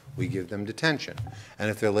 we give them detention. And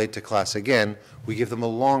if they're late to class again, we give them a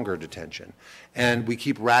longer detention. And we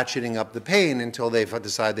keep ratcheting up the pain until they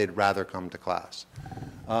decide they'd rather come to class.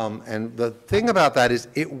 And the thing about that is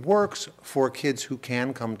it works for kids who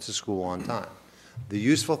can come to school on time. The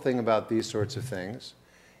useful thing about these sorts of things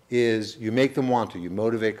is you make them want to. You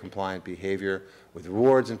motivate compliant behavior with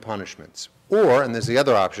rewards and punishments. Or, and there's the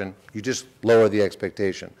other option, you just lower the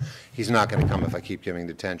expectation. He's not going to come if I keep giving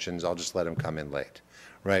detentions. I'll just let him come in late.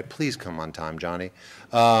 Right? Please come on time, Johnny.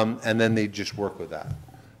 And then they just work with that.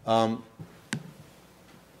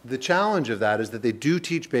 The challenge of that is that they do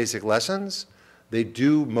teach basic lessons. They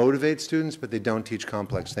do motivate students, but they don't teach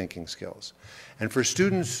complex thinking skills. And for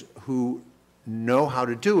students who know how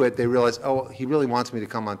to do it, they realize, oh, he really wants me to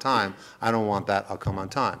come on time. I don't want that. I'll come on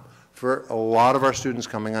time. For a lot of our students,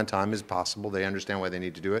 coming on time is possible. They understand why they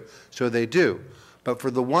need to do it, so they do. But for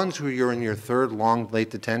the ones who you're in your third long late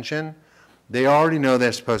detention, they already know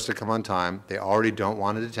they're supposed to come on time. They already don't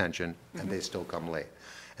want a detention, and they still come late.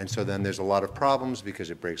 And so then there's a lot of problems because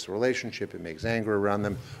it breaks the relationship. It makes anger around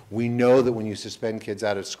them. We know that when you suspend kids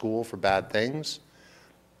out of school for bad things,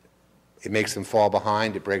 it makes them fall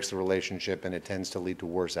behind, it breaks the relationship, and it tends to lead to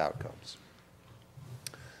worse outcomes.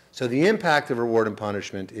 So the impact of reward and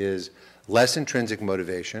punishment is less intrinsic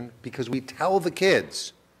motivation because we tell the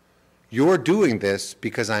kids, you're doing this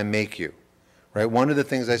because I make you. Right? One of the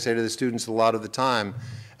things I say to the students a lot of the time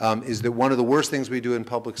is that one of the worst things we do in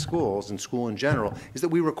public schools, and school in general, is that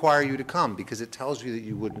we require you to come because it tells you that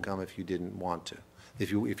you wouldn't come if you didn't want to,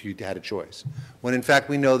 if you had a choice. When in fact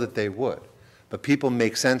we know that they would. But people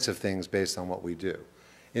make sense of things based on what we do.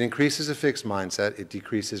 It increases a fixed mindset. It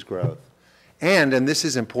decreases growth. And this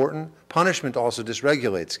is important, punishment also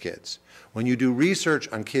dysregulates kids. When you do research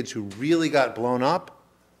on kids who really got blown up,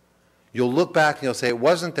 you'll look back and you'll say it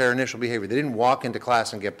wasn't their initial behavior. They didn't walk into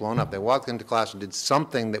class and get blown up. They walked into class and did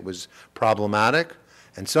something that was problematic,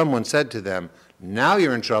 and someone said to them, now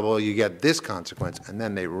you're in trouble, you get this consequence, and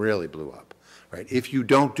then they really blew up. Right? If you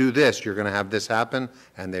don't do this, you're going to have this happen,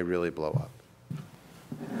 and they really blow up.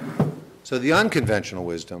 So the unconventional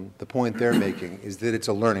wisdom, the point they're making, is that it's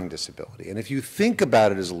a learning disability. And if you think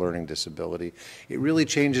about it as a learning disability, it really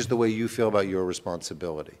changes the way you feel about your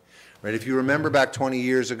responsibility. Right? If you remember back 20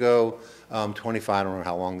 years ago, 25, I don't know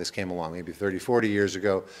how long this came along, maybe 30, 40 years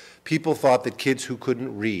ago, people thought that kids who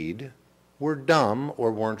couldn't read were dumb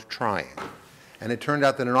or weren't trying. And it turned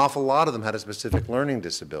out that an awful lot of them had a specific learning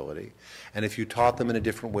disability. And if you taught them in a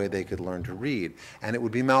different way, they could learn to read. And it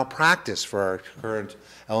would be malpractice for our current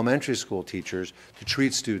elementary school teachers to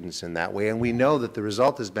treat students in that way. And we know that the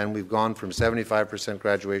result has been we've gone from 75%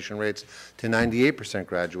 graduation rates to 98%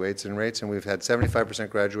 graduation rates. And we've had 75%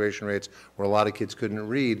 graduation rates where a lot of kids couldn't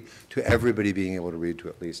read to everybody being able to read to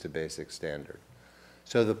at least a basic standard.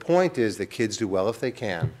 So the point is that kids do well if they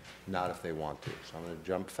can, not if they want to. So I'm going to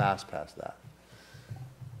jump fast past that.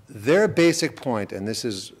 Their basic point, and this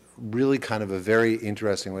is really kind of a very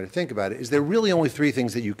interesting way to think about it, is there are really only three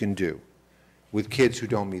things that you can do with kids who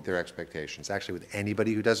don't meet their expectations. Actually, with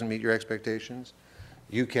anybody who doesn't meet your expectations,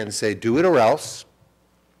 you can say, do it or else.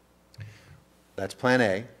 That's plan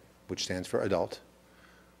A, which stands for adult.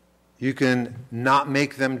 You can not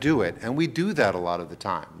make them do it, and we do that a lot of the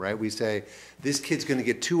time, right? We say, this kid's going to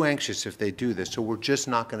get too anxious if they do this, so we're just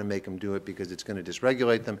not going to make them do it because it's going to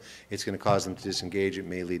dysregulate them, it's going to cause them to disengage, it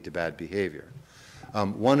may lead to bad behavior.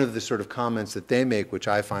 One of the sort of comments that they make, which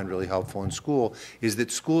I find really helpful in school, is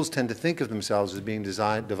that schools tend to think of themselves as being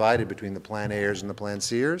divided between the plan A'ers and the plan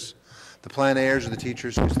C'ers. The plan A'ers are the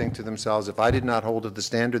teachers who think to themselves, if I did not hold to the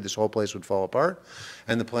standard, this whole place would fall apart.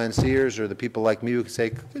 And the plan C'ers are the people like me who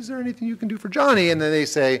say, is there anything you can do for Johnny? And then they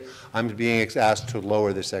say, I'm being asked to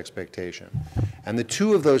lower this expectation. And the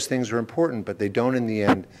two of those things are important, but they don't in the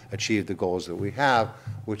end achieve the goals that we have,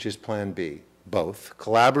 which is plan B. Both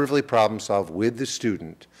collaboratively problem solve with the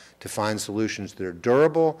student to find solutions that are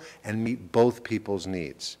durable and meet both people's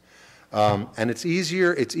needs. And it's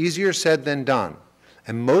easier said than done.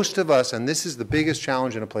 And most of us, and this is the biggest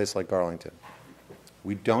challenge in a place like Arlington,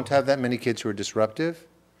 we don't have that many kids who are disruptive,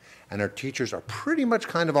 and our teachers are pretty much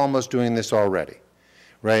kind of almost doing this already.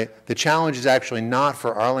 right? The challenge is actually not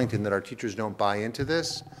for Arlington that our teachers don't buy into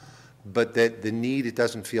this, but that the need, it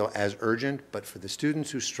doesn't feel as urgent, but for the students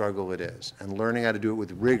who struggle, it is. And learning how to do it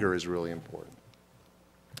with rigor is really important.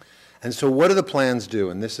 And so what do the plans do?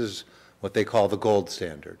 And this is what they call the gold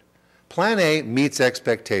standard. Plan A meets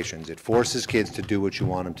expectations. It forces kids to do what you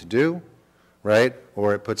want them to do, right?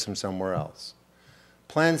 Or it puts them somewhere else.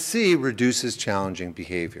 Plan C reduces challenging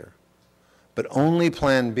behavior. But only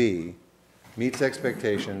Plan B meets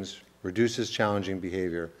expectations, reduces challenging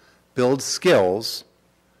behavior, builds skills,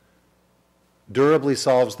 durably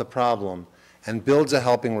solves the problem, and builds a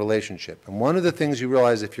helping relationship. And one of the things you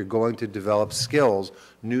realize if you're going to develop skills,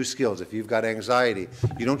 new skills, if you've got anxiety,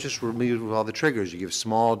 you don't just remove all the triggers. You give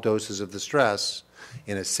small doses of the stress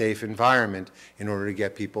in a safe environment in order to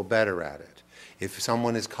get people better at it. If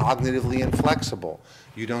someone is cognitively inflexible,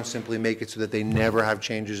 you don't simply make it so that they never have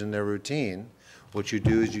changes in their routine. What you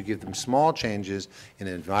do is you give them small changes in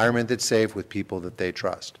an environment that's safe with people that they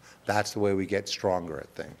trust. That's the way we get stronger at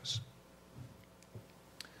things.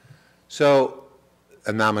 So,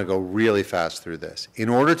 and now I'm going to go really fast through this. In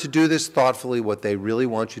order to do this thoughtfully, what they really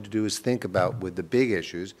want you to do is think about with the big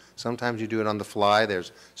issues. Sometimes you do it on the fly.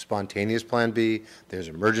 There's spontaneous Plan B, there's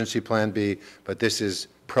emergency Plan B, but this is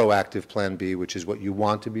proactive Plan B, which is what you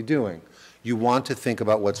want to be doing. You want to think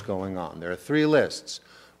about what's going on. There are 3 lists.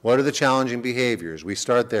 What are the challenging behaviors? We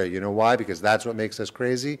start there. You know why? Because that's what makes us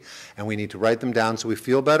crazy, and we need to write them down so we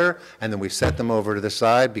feel better, and then we set them over to the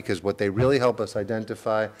side because what they really help us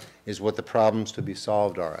identify is what the problems to be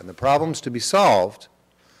solved are. And the problems to be solved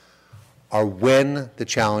are when the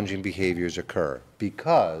challenging behaviors occur,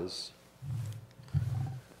 because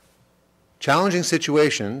challenging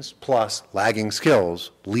situations plus lagging skills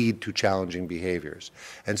lead to challenging behaviors.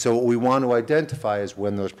 And so what we want to identify is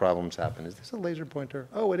when those problems happen. Is this a laser pointer?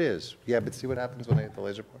 Oh, it is. Yeah, but see what happens when I hit the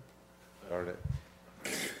laser pointer? Darn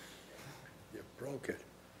it. You broke it.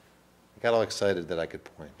 I got all excited that I could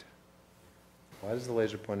point. Why does the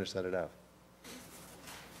laser pointer set it out?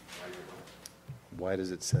 Why does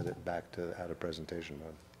it set it back to out of presentation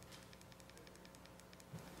mode?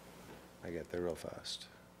 I get there real fast.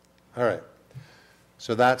 All right,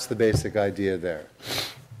 so that's the basic idea there.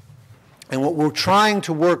 And what we're trying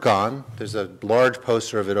to work on, there's a large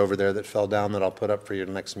poster of it over there that fell down that I'll put up for your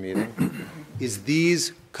next meeting, is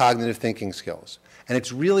these cognitive thinking skills. And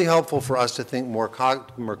it's really helpful for us to think more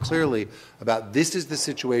clearly about this is the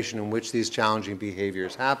situation in which these challenging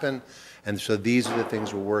behaviors happen, and so these are the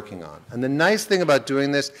things we're working on. And the nice thing about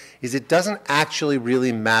doing this is it doesn't actually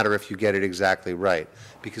really matter if you get it exactly right,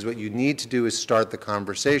 because what you need to do is start the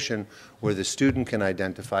conversation where the student can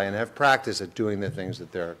identify and have practice at doing the things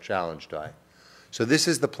that they're challenged by. So this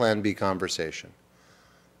is the Plan B conversation.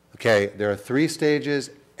 Okay, there are 3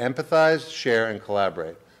 stages: empathize, share, and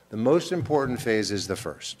collaborate. The most important phase is the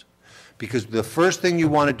first, because the first thing you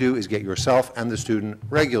want to do is get yourself and the student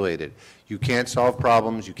regulated. You can't solve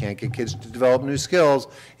problems, you can't get kids to develop new skills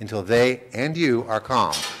until they and you are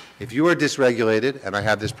calm. If you are dysregulated, and I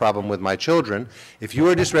have this problem with my children, if you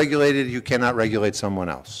are dysregulated, you cannot regulate someone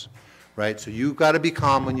else, right? So you've got to be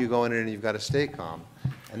calm when you go in and you've got to stay calm.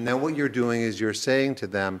 And then what you're doing is you're saying to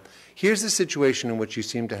them, here's the situation in which you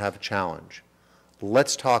seem to have a challenge.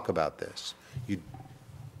 Let's talk about this. You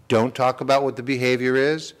don't talk about what the behavior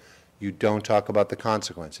is. You don't talk about the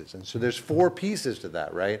consequences. And so there's 4 pieces to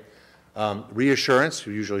that, right? Reassurance,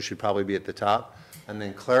 who usually should probably be at the top, and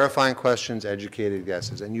then clarifying questions, educated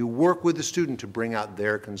guesses. And you work with the student to bring out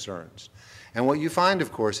their concerns. And what you find,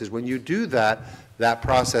 of course, is when you do that, that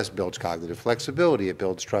process builds cognitive flexibility, it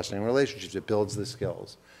builds trusting relationships, it builds the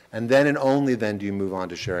skills. And then and only then do you move on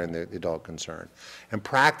to sharing the adult concern. And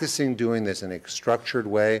practicing doing this in a structured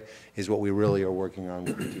way is what we really are working on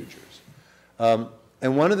with the teachers.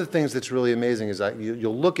 And one of the things that's really amazing is that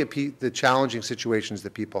you'll look at the challenging situations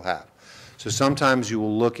that people have. So sometimes you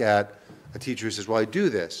will look at a teacher who says, well, I do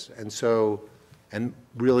this. And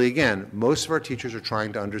really, again, most of our teachers are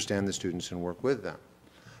trying to understand the students and work with them.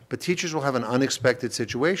 But teachers will have an unexpected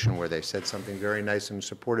situation where they said something very nice and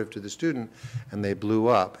supportive to the student and they blew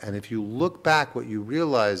up. And if you look back, what you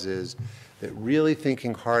realize is that really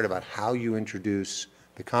thinking hard about how you introduce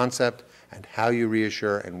the concept and how you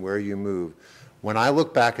reassure and where you move. When I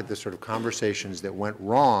look back at the sort of conversations that went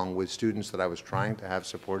wrong with students that I was trying to have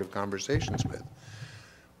supportive conversations with,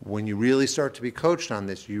 when you really start to be coached on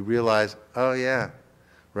this, you realize, oh yeah,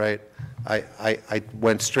 right? I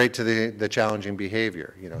went straight to the challenging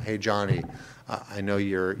behavior. You know, hey Johnny, I know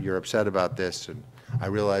you're upset about this, and I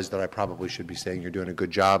realize that I probably should be saying you're doing a good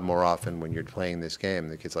job more often when you're playing this game.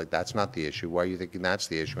 And the kid's like, that's not the issue. Why are you thinking that's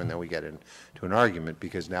the issue? And then we get into an argument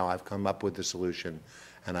because now I've come up with the solution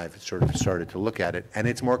and I've sort of started to look at it, and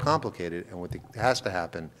it's more complicated, and what has to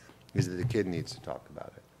happen is that the kid needs to talk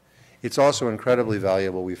about it. It's also incredibly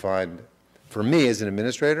valuable, we find, for me as an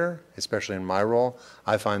administrator, especially in my role,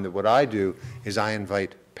 I find that what I do is I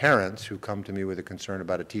invite parents who come to me with a concern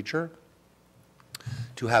about a teacher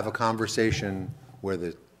to have a conversation where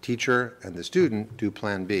the teacher and the student do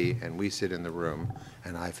Plan B, and we sit in the room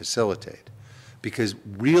and I facilitate. Because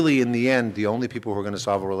really, in the end, the only people who are going to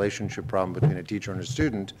solve a relationship problem between a teacher and a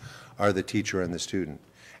student are the teacher and the student.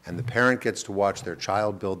 And the parent gets to watch their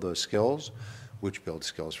child build those skills, which builds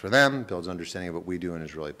skills for them, builds understanding of what we do, and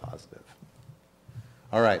is really positive.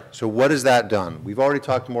 All right, so what has that done? We've already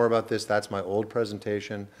talked more about this. That's my old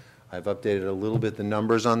presentation. I've updated a little bit the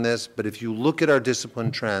numbers on this, but if you look at our discipline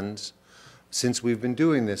trends, since we've been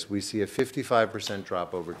doing this, we see a 55%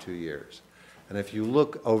 drop over 2 years. And if you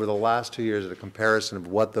look over the last 2 years at a comparison of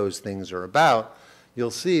what those things are about, you'll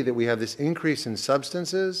see that we have this increase in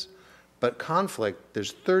substances, but conflict,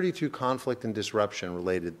 there's 32 conflict and disruption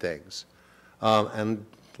related things. And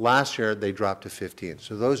last year they dropped to 15.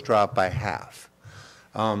 So those dropped by half.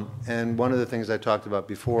 And one of the things I talked about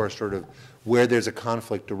before is sort of where there's a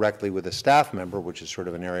conflict directly with a staff member, which is sort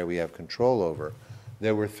of an area we have control over.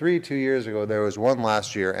 There were 3 2 years ago, there was 1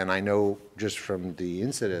 last year, and I know just from the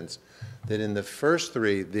incidents that in the first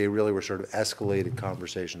 3, they really were sort of escalated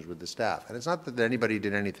conversations with the staff. And it's not that anybody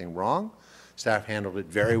did anything wrong. Staff handled it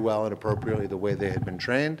very well and appropriately the way they had been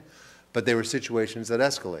trained, but there were situations that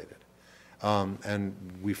escalated. And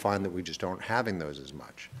we find that we just aren't having those as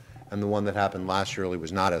much. And the one that happened last year really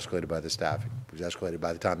was not escalated by the staff. It was escalated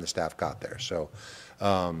by the time the staff got there. So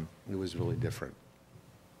it was really different.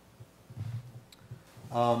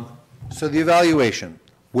 So the evaluation,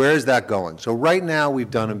 where is that going? So right now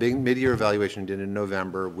we've done a big mid-year evaluation did in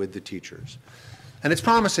November with the teachers. And it's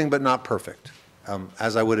promising but not perfect.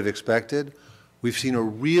 As I would have expected, we've seen a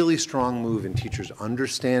really strong move in teachers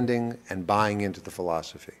understanding and buying into the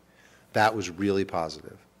philosophy. That was really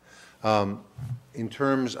positive. In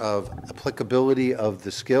terms of applicability of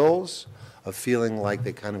the skills, of feeling like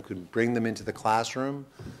they kind of could bring them into the classroom,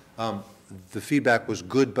 the feedback was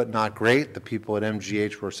good but not great. The people at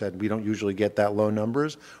MGH said we don't usually get that low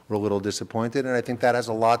numbers. We're a little disappointed, and I think that has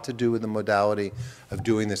a lot to do with the modality of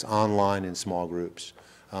doing this online in small groups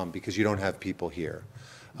because you don't have people here.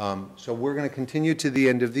 So we're going to continue to the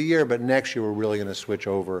end of the year, but next year we're really going to switch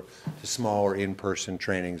over to smaller in-person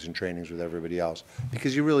trainings and trainings with everybody else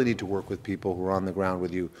because you really need to work with people who are on the ground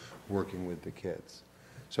with you working with the kids.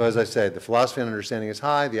 So as I said, the philosophy and understanding is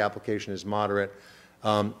high, the application is moderate,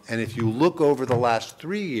 and if you look over the last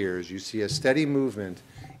 3 years, you see a steady movement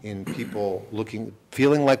in people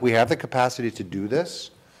feeling like we have the capacity to do this,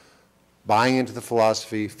 buying into the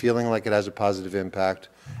philosophy, feeling like it has a positive impact,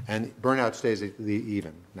 and burnout stays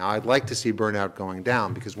even. Now, I'd like to see burnout going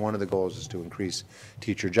down because one of the goals is to increase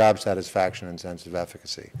teacher job satisfaction and sense of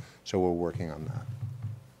efficacy. So we're working on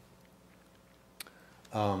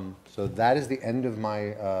that. So that is the end of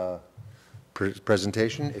my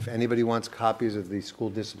presentation. If anybody wants copies of the School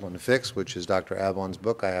Discipline Fix, which is Dr. Avalon's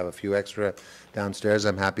book, I have a few extra downstairs.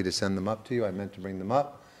 I'm happy to send them up to you. I meant to bring them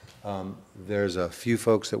up. There's a few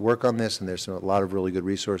folks that work on this, and there's a lot of really good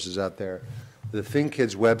resources out there. The Think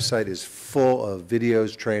Kids website is full of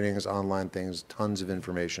videos, trainings, online things, tons of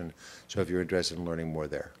information. So if you're interested in learning more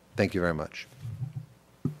there. Thank you very much.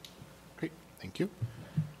 Great, thank you.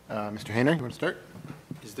 Mr. Hayner, you want to start?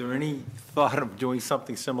 Is there any thought of doing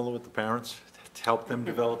something similar with the parents to help them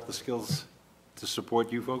develop the skills to support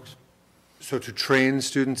you folks? So to train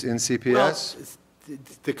students in CPS?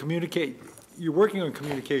 Well, you're working on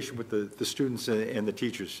communication with the students and the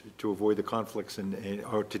teachers to avoid the conflicts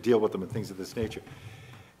or to deal with them and things of this nature.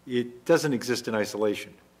 It doesn't exist in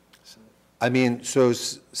isolation. I mean, so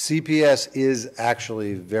CPS is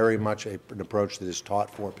actually very much an approach that is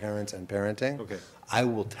taught for parents and parenting. Okay. I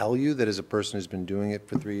will tell you that as a person who's been doing it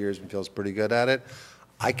for 3 years and feels pretty good at it,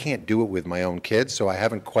 I can't do it with my own kids, so I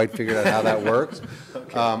haven't quite figured out how that works,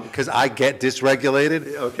 because I get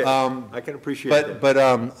dysregulated. Okay, I can appreciate that.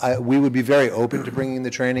 But we would be very open to bringing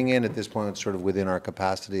the training in. At this point, it's sort of within our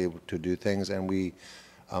capacity to do things, and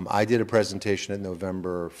I did a presentation at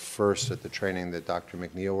November 1st at the training that Dr.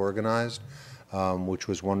 McNeil organized, which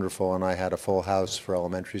was wonderful, and I had a full house for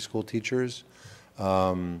elementary school teachers,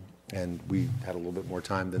 and we had a little bit more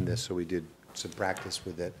time than this, so we did some practice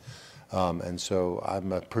with it. And so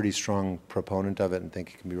I'm a pretty strong proponent of it and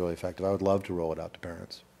think it can be really effective. I would love to roll it out to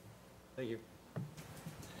parents. Thank you.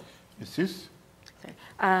 Ms. Seuss?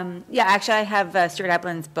 Yeah, actually, I have Stuart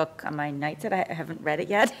Applin's book on my nightstand. I haven't read it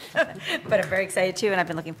yet, but I'm very excited to, and I've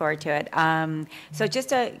been looking forward to it. So just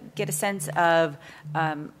to get a sense of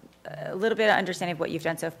a little bit of understanding of what you've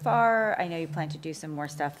done so far. I know you plan to do some more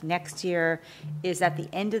stuff next year. Is that the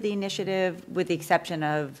end of the initiative, with the exception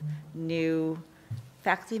of new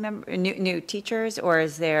faculty member, new teachers, or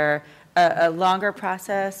is there a longer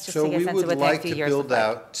process? Just to get a sense of what the next few years look like. So we would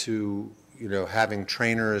like to build out to, you know, having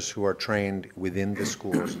trainers who are trained within the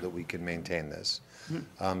school so that we can maintain this.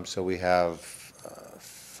 So we have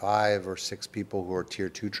 5 or 6 people who are Tier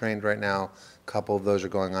 2 trained right now. A couple of those are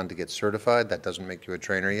going on to get certified. That doesn't make you a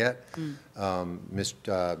trainer yet. Mr.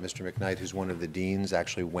 McKnight, who's one of the deans,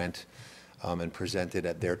 actually went and presented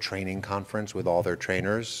at their training conference with all their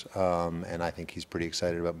trainers, and I think he's pretty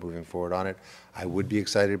excited about moving forward on it. I would be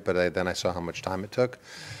excited, but then I saw how much time it took.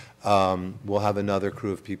 We'll have another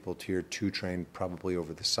crew of people Tier 2 trained probably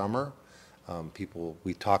over the summer.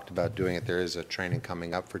 We talked about doing it. There is a training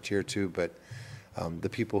coming up for Tier 2, but the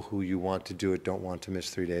people who you want to do it don't want to miss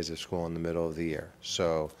 3 days of school in the middle of the year.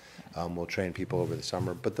 So we'll train people over the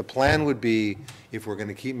summer. But the plan would be, if we're going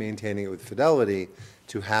to keep maintaining it with fidelity,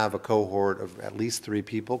 to have a cohort of at least 3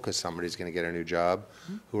 people, because somebody's going to get a new job,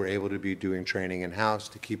 who are able to be doing training in-house,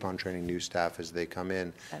 to keep on training new staff as they come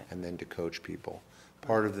in, and then to coach people.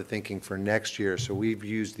 Part of the thinking for next year, so we've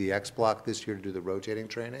used the X Block this year to do the rotating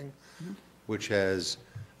training, which has,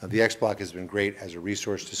 the X Block has been great as a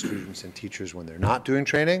resource to students and teachers when they're not doing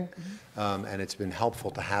training, and it's been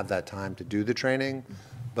helpful to have that time to do the training,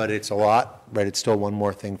 but it's a lot, right? It's still one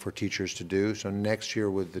more thing for teachers to do. So next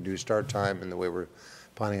year, with the new start time and the way we're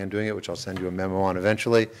planning on doing it, which I'll send you a memo on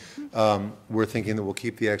eventually, we're thinking that we'll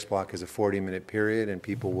keep the X Block as a 40-minute period, and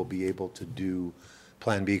people will be able to do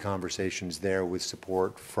Plan B conversations there with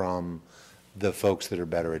support from the folks that are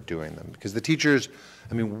better at doing them. Because the teachers,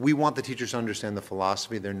 I mean, we want the teachers to understand the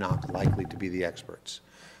philosophy. They're not likely to be the experts.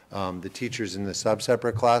 The teachers in the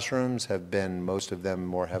sub-separate classrooms have been, most of them,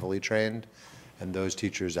 more heavily trained, and those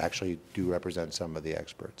teachers actually do represent some of the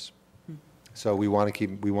experts. So we want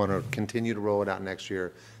to continue to roll it out next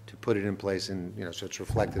year, to put it in place, and so it's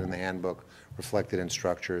reflected in the handbook, reflected in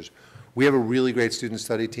structures. We have a really great student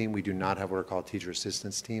study team. We do not have what are called teacher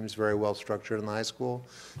assistance teams very well structured in the high school.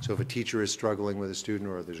 So if a teacher is struggling with a student,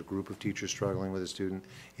 or there's a group of teachers struggling with a student,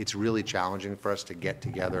 it's really challenging for us to get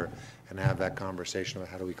together and have that conversation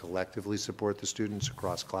about how do we collectively support the students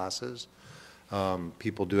across classes.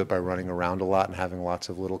 People do it by running around a lot and having lots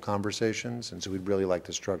of little conversations, and so we'd really like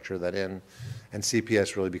to structure that in, and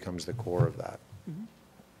CPS really becomes the core of that.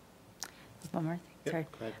 One more thing. Sorry.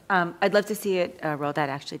 I'd love to see it rolled out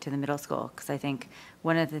actually to the middle school, because I think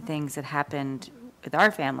one of the things that happened with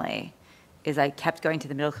our family is I kept going to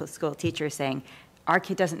the middle school teacher saying, our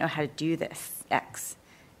kid doesn't know how to do this X.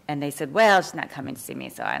 And they said, well, she's not coming to see me,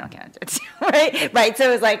 so I don't get it. right?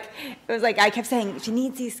 So it was like I kept saying, she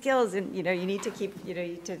needs these skills, and you need to keep, you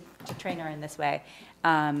need to train her in this way.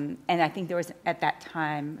 And I think there was, at that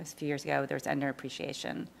time, a few years ago, there was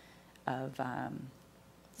underappreciation of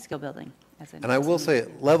skill building. And I will say,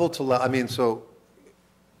 level to level, I mean, so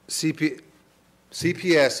CPS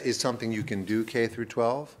is something you can do K through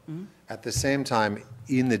 12. At the same time,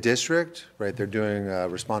 in the district, right, they're doing a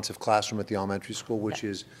responsive classroom at the elementary school, which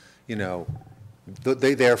is,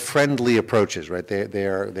 they are friendly approaches, right? They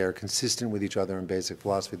are consistent with each other in basic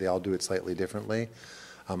philosophy. They all do it slightly differently.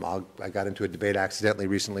 I got into a debate accidentally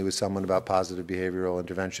recently with someone about positive behavioral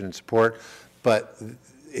intervention and support, but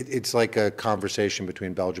it's like a conversation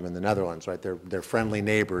between Belgium and the Netherlands, right? They're friendly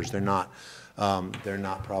neighbors. They're not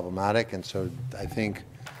problematic, and so I think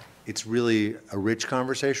it's really a rich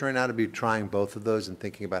conversation right now to be trying both of those and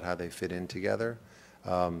thinking about how they fit in together.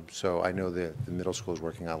 So I know the middle school is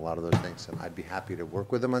working on a lot of those things, and I'd be happy to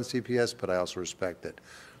work with them on CPS, but I also respect that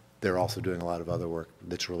they're also doing a lot of other work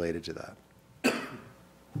that's related to that.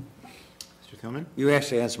 Mr. Tillman? You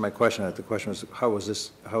actually answered my question. The question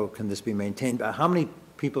was, how can this be maintained? How many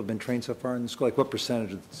people have been trained so far in the school? Like, what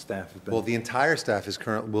percentage of the staff have been? Well, the entire staff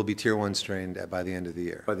will be Tier 1 trained by the end of the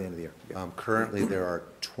year. By the end of the year. Yeah. Currently, there are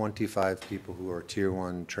 25 people who are Tier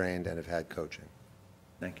 1 trained and have had coaching.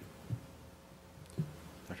 Thank you.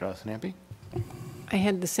 Dr. Allison-Ampe? I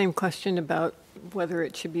had the same question about whether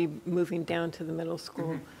it should be moving down to the middle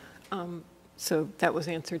school. So that was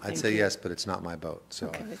answered. I'd say yes, but it's not my boat. So.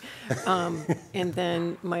 Okay. And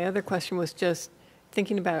then my other question was just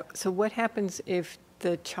thinking about, so what happens if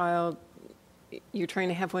the child, you're trying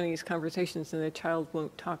to have one of these conversations and the child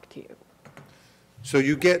won't talk to you? So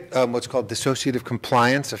you get what's called dissociative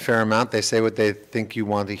compliance a fair amount. They say what they think you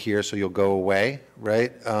want to hear, so you'll go away,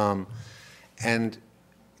 right? And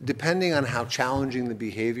depending on how challenging the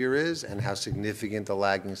behavior is and how significant the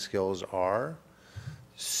lagging skills are,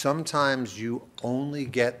 sometimes you only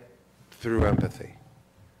get through empathy,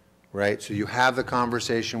 right? So you have the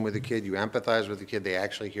conversation with the kid, you empathize with the kid, they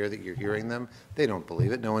actually hear that you're hearing them. They don't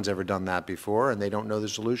believe it. No one's ever done that before, and they don't know the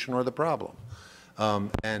solution or the problem.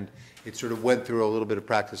 And it sort of went through a little bit of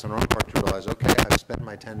practice on our own part to realize, okay, I've spent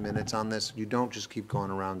my 10 minutes on this. You don't just keep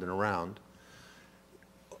going around and around.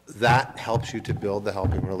 That helps you to build the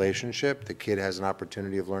helping relationship. The kid has an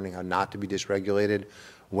opportunity of learning how not to be dysregulated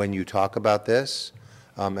when you talk about this,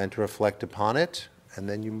 and to reflect upon it, and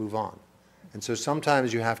then you move on. And so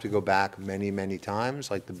sometimes you have to go back many, many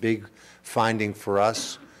times. Like the big finding for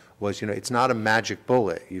us was, it's not a magic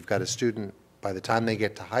bullet. You've got a student, by the time they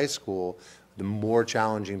get to high school, the more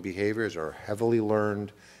challenging behaviors are heavily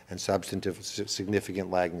learned and substantive,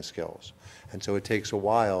 significant lagging skills. And so it takes a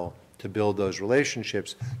while to build those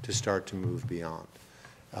relationships to start to move beyond.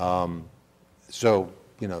 So,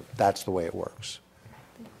 that's the way it works.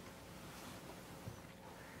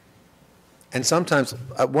 And sometimes,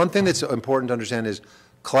 one thing that's important to understand is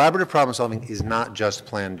collaborative problem solving is not just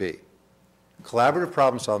Plan B. Collaborative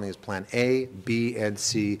problem solving is Plan A, B, and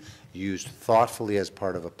C used thoughtfully as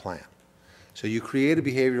part of a plan. So you create a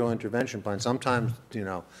behavioral intervention plan. Sometimes,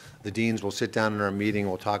 the deans will sit down in our meeting,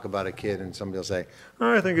 we'll talk about a kid, and somebody will say,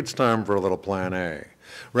 I think it's time for a little Plan A,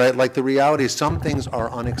 right? Like the reality is some things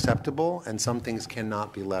are unacceptable and some things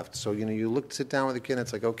cannot be left. So, you sit down with a kid and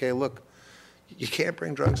it's like, okay, look, you can't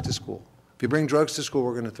bring drugs to school. If you bring drugs to school,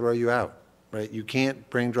 we're going to throw you out, right? You can't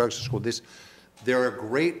bring drugs to school. There are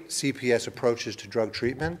great CPS approaches to drug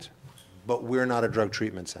treatment, but we're not a drug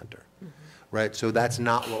treatment center, right? So that's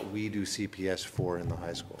not what we do CPS for in the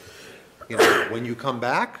high school. When you come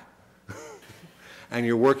back and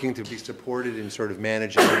you're working to be supported in sort of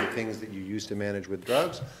managing the things that you used to manage with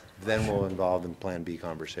drugs, then we'll involve in Plan B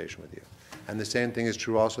conversation with you. And the same thing is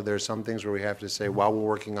true also. There are some things where we have to say, while we're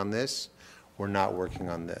working on this, we're not working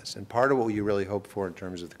on this. And part of what you really hope for in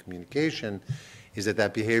terms of the communication is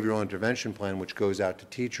that behavioral intervention plan, which goes out to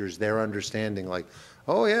teachers, they're understanding like,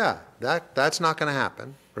 oh yeah, that's not going to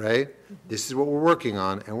happen, right? This is what we're working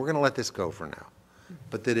on, and we're going to let this go for now.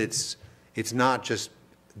 But that it's not just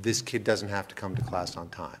this kid doesn't have to come to class on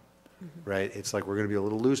time, right? It's like we're going to be a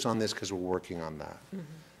little loose on this because we're working on that.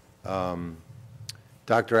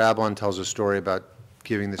 Dr. Ablon tells a story about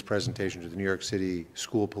giving this presentation to the New York City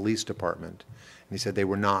School Police Department, and he said they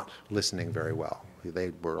were not listening very well.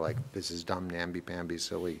 They were like, this is dumb, namby-pamby,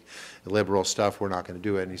 silly, liberal stuff, we're not going to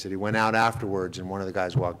do it. And he said he went out afterwards, and one of the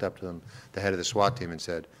guys walked up to him, the head of the SWAT team, and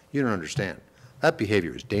said, you don't understand. That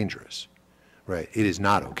behavior is dangerous, right? It is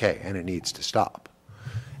not okay, and it needs to stop.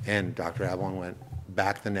 And Dr. Ablon went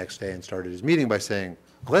back the next day and started his meeting by saying,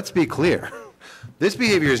 let's be clear. This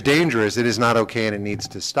behavior is dangerous, it is not okay, and it needs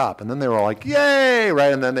to stop. And then they were all like, yay,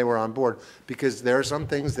 right? And then they were on board, because there are some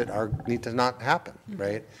things that need to not happen,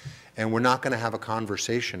 right? And we're not going to have a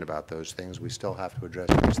conversation about those things. We still have to address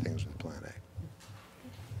these things with Plan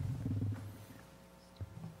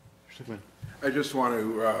A. I just want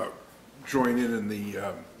to join in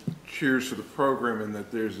the cheers for the program, and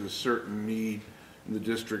that there's a certain need in the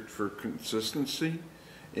district for consistency,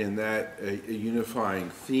 in that a unifying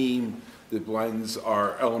theme that blends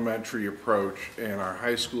our elementary approach and our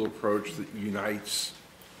high school approach that unites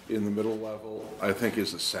in the middle level, I think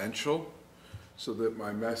is essential. So that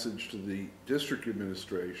my message to the district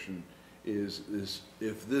administration is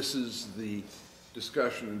if this is the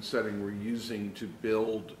discussion and setting we're using to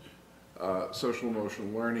build social emotional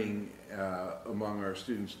learning among our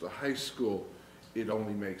students at the high school, it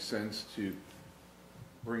only makes sense to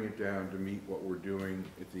bring it down to meet what we're doing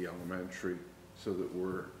at the elementary so that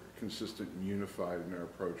we're consistent and unified in our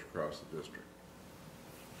approach across the district.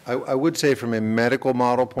 I would say from a medical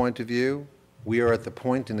model point of view, we are at the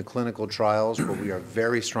point in the clinical trials where we are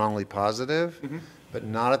very strongly positive, but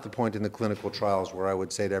not at the point in the clinical trials where I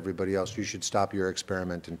would say to everybody else, you should stop your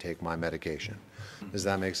experiment and take my medication. Does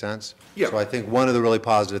that make sense? Yeah. So I think one of the really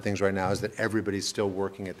positive things right now is that everybody's still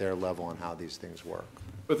working at their level on how these things work.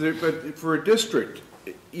 But for a district,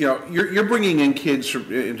 you're bringing in kids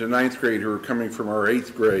into ninth grade who are coming from our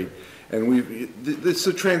eighth grade, and it's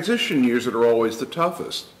the transition years that are always the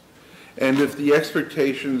toughest. And if the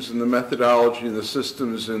expectations and the methodology and the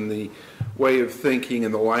systems and the way of thinking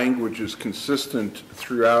and the language is consistent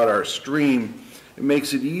throughout our stream, it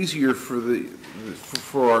makes it easier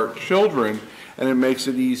for our children, and it makes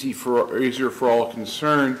it easier for all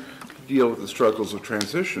concerned to deal with the struggles of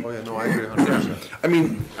transition. Oh yeah, no, I agree 100%. I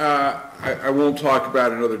mean, I won't talk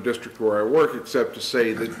about another district where I work, except to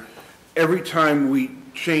say that every time we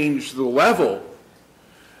change the level,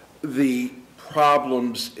 the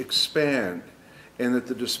problems expand, and that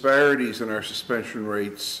the disparities in our suspension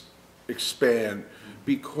rates expand,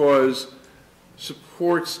 because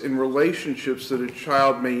supports and relationships that a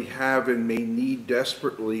child may have and may need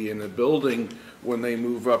desperately in a building when they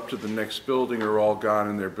move up to the next building or all gone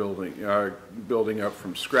in their building up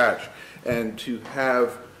from scratch. And to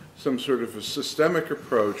have some sort of a systemic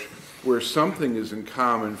approach where something is in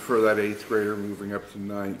common for that 8th grader moving up to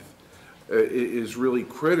 9th is really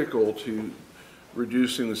critical to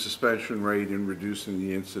reducing the suspension rate and reducing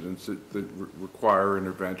the incidents that require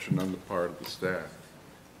intervention on the part of the staff.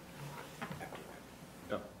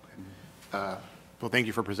 Well, thank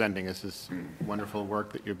you for presenting. This is wonderful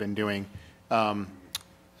work that you've been doing. I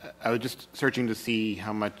was just searching to see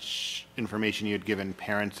how much information you had given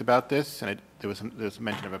parents about this, and there was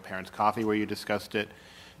mention of a parents' coffee where you discussed it.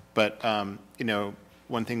 But you know,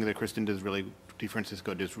 one thing that Kristen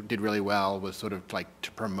DeFrancisco did really well was sort of like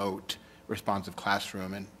to promote responsive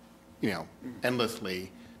classroom, and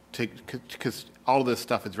endlessly, because all of this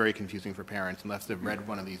stuff is very confusing for parents unless they've read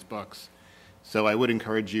one of these books. So I would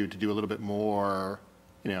encourage you to do a little bit more,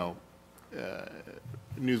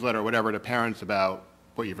 newsletter or whatever to parents about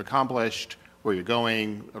what you've accomplished, where you're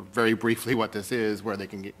going, or very briefly what this is, where they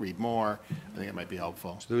can read more. I think it might be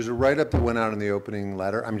helpful. So there was a write-up that went out in the opening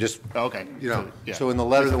letter. I'm just, okay. So in the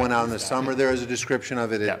letter that went out in the summer, there is a description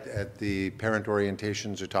of it at the parent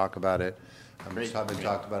orientations to talk about it. Just haven't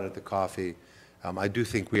talked about it at the coffee. I do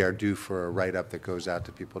think we are due for a write-up that goes out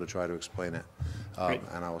to people to try to explain it.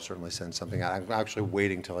 And I will certainly send something out. I'm actually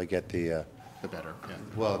waiting till I get the better, yeah.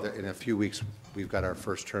 Well, in a few weeks, we've got our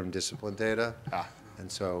first term discipline data.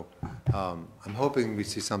 And so I'm hoping we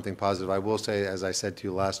see something positive. I will say, as I said to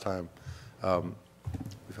you last time,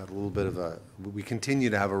 we've had a little bit of we continue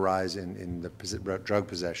to have a rise in the drug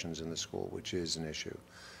possessions in the school, which is an issue.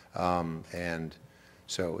 And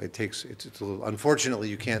so it's a little, unfortunately,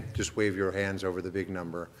 you can't just wave your hands over the big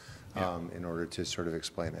number in order to sort of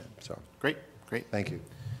explain it. So great. Thank you.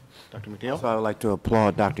 Dr. McNeil? So I would like to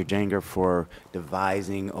applaud Dr. Janger for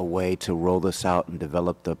devising a way to roll this out and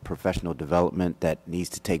develop the professional development that needs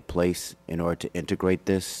to take place in order to integrate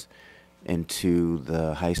this into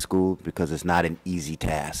the high school, because it's not an easy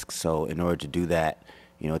task. So in order to do that,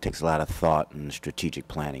 it takes a lot of thought and strategic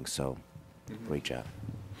planning. So great job.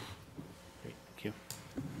 Great. Thank you.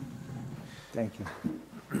 Thank you.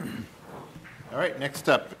 All right, next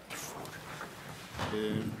up,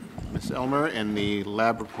 Ms. Elmer and the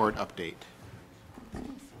lab report update.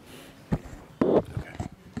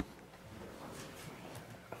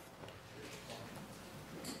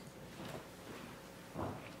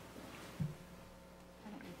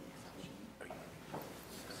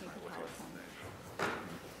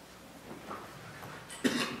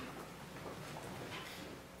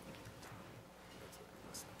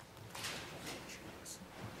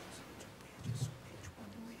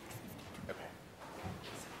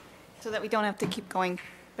 So that we don't have to keep going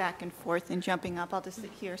back and forth and jumping up, I'll just sit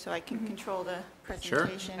here so I can control the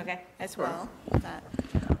presentation as well. If that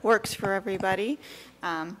works for everybody.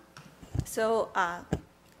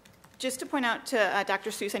 Just to point out to Dr.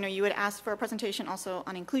 Seuss, I know you had asked for a presentation also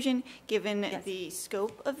on inclusion. Given the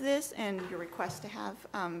scope of this and your request to have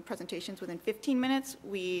presentations within 15 minutes,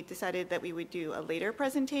 we decided that we would do a later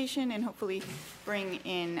presentation and hopefully bring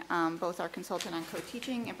in both our consultant on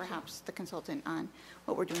co-teaching and perhaps the consultant on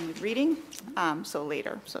what we're doing with reading, so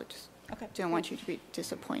later. So just don't want you to be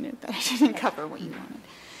disappointed that I didn't cover what you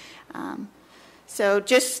wanted. So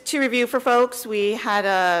just to review for folks, we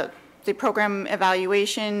had the program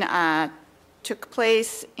evaluation took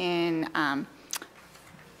place in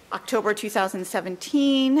October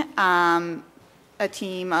 2017. A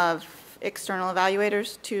team of external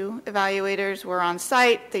evaluators, 2 evaluators were on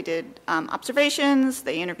site. They did observations,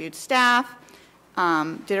 they interviewed staff,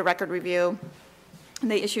 did a record review.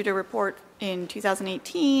 They issued a report in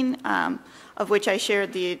 2018, of which I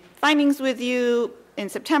shared the findings with you in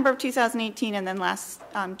September of 2018, and then last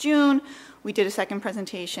June, we did a second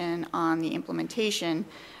presentation on the implementation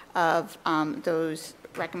of those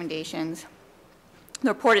recommendations. The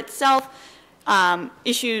report itself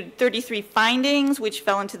issued 33 findings, which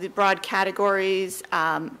fell into the broad categories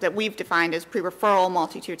that we've defined as pre-referral,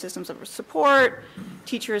 multi-tiered systems of support,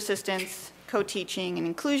 teacher assistance, co-teaching and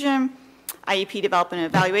inclusion, IEP development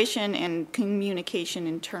and evaluation, and communication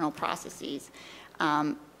internal processes.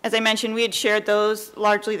 As I mentioned, we had shared those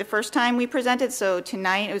largely the first time we presented, so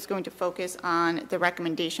tonight I was going to focus on the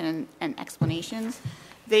recommendation and explanations.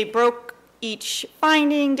 They broke each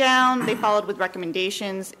finding down. They followed with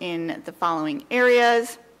recommendations in the following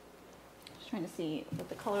areas. Just trying to see what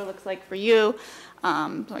the color looks like for you,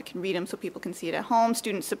 so I can read them so people can see it at home.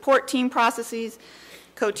 Student support team processes,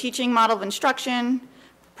 co-teaching model of instruction,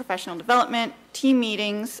 professional development, team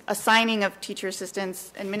meetings, assigning of teacher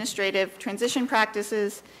assistants, administrative transition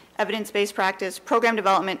practices, evidence-based practice, program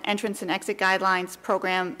development, entrance and exit guidelines,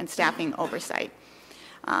 program and staffing oversight.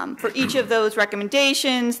 For each of those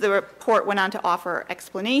recommendations, the report went on to offer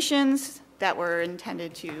explanations that were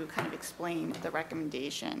intended to kind of explain the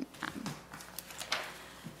recommendation.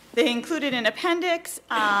 They included an appendix,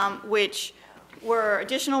 which were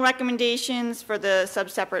additional recommendations for the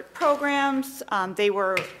sub-separate programs. They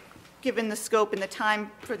were given the scope and the time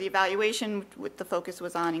for the evaluation. The focus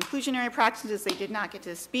was on inclusionary practices. They did not get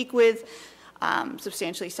to speak with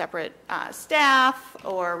substantially separate staff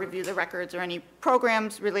or review the records or any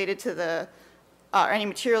programs related to the, or any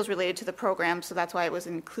materials related to the program. So that's why it was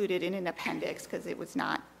included in an appendix, because it was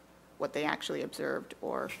not what they actually observed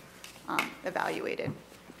or evaluated.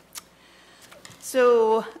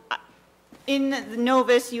 So in the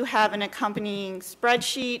Novus, you have an accompanying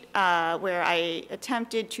spreadsheet where I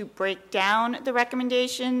attempted to break down the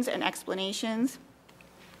recommendations and explanations.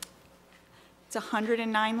 It's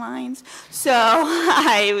 109 lines. So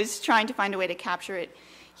I was trying to find a way to capture it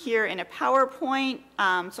here in a PowerPoint.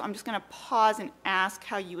 So I'm just going to pause and ask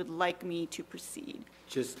how you would like me to proceed.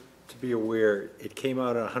 Just to be aware, it came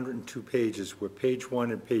out on 102 pages, where page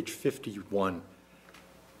 1 and page 51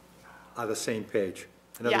 are the same page.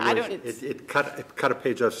 In other words, it cut a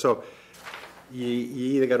page off. So you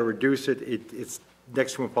either got to reduce it, it's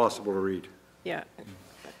next to impossible to read. Yeah.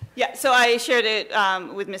 Yeah, so I shared it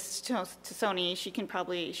with Ms. Tassoni. She can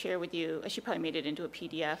probably share with you. She probably made it into a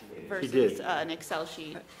PDF versus an Excel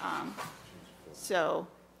sheet. So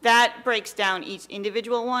that breaks down each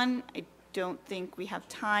individual one. I don't think we have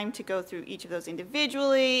time to go through each of those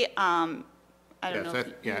individually. I don't know.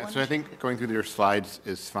 So I think going through your slides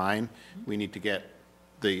is fine. We need to get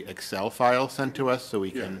the Excel file sent to us so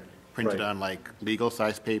we can print it on like legal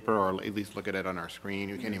size paper, or at least look at it on our screen.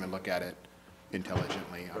 You can't even look at it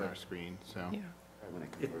intelligently on our screen, so.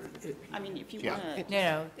 I mean, if you want to.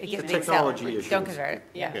 No, it It's a gets technology Excel. issue. Don't convert it.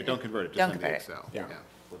 Yeah, don't convert it, just Don't send the convert it. Excel. Yeah.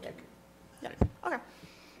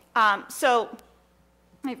 Okay. So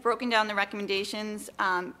I've broken down the recommendations.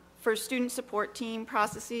 For student support team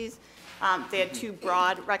processes, they had two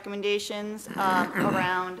broad recommendations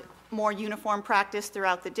around more uniform practice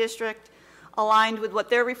throughout the district, aligned with what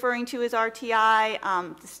they're referring to as RTI.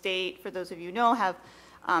 The state, for those of you who know,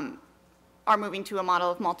 are moving to a model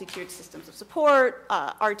of multi-tiered systems of support.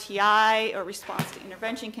 RTI, or response to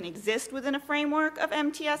intervention, can exist within a framework of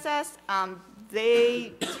MTSS.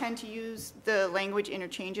 They tend to use the language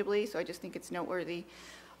interchangeably, so I just think it's noteworthy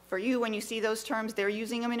for you when you see those terms. They're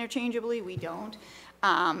using them interchangeably, we don't,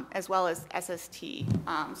 as well as SST.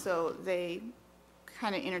 So they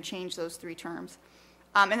kind of interchange those three terms.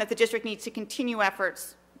 And that the district needs to continue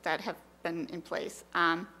efforts that have been in place.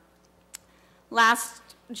 Last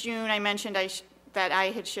June, I mentioned that I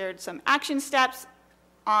had shared some action steps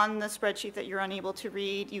on the spreadsheet that you're unable to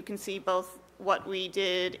read. You can see both what we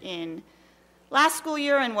did in last school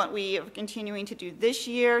year and what we are continuing to do this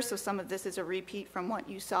year. So some of this is a repeat from what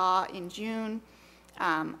you saw in June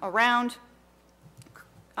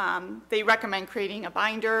they recommend creating a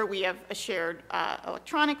binder. We have a shared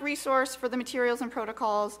electronic resource for the materials and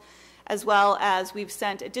protocols, as well as we've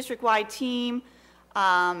sent a district-wide team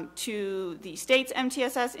to the state's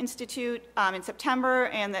MTSS Institute in September,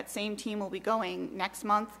 and that same team will be going next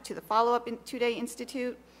month to the follow-up two-day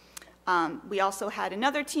institute. We also had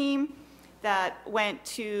another team that went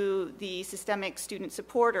to the Systemic Student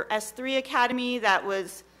Support, or S3 Academy, that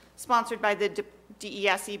was sponsored by the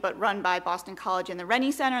DESE, but run by Boston College and the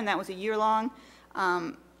Rennie Center, and that was a year-long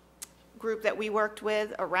group that we worked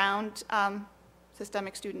with around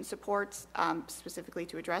systemic student supports, specifically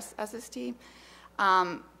to address SST.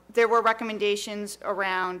 There were recommendations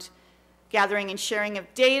around gathering and sharing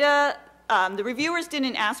of data. The reviewers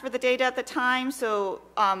didn't ask for the data at the time, so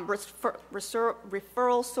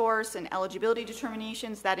referral source and eligibility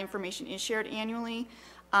determinations, that information is shared annually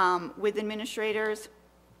with administrators.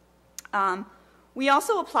 We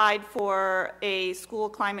also applied for a school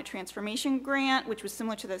climate transformation grant, which was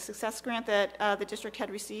similar to the success grant that the district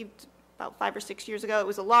had received about 5 or 6 years ago. It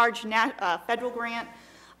was a large federal grant.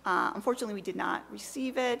 Unfortunately, we did not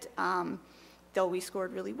receive it. Though we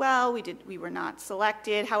scored really well, we were not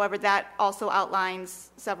selected. However, that also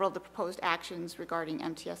outlines several of the proposed actions regarding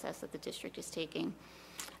MTSS that the district is taking.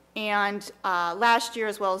 And last year,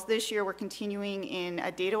 as well as this year, we're continuing in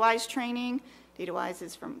a DataWise training. DataWise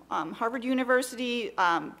is from Harvard University.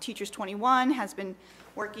 Teachers 21 has been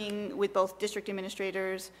working with both district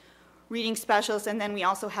administrators, reading specialists, and then we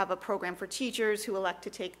also have a program for teachers who elect to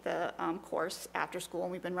take the course after school,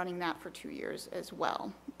 and we've been running that for 2 years as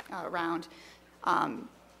well, around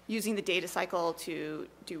using the data cycle to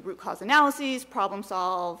do root cause analyses, problem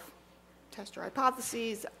solve, test your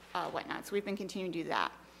hypotheses, whatnot. So we've been continuing to do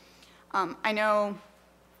that. I know,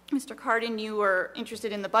 Mr. Cardin, you were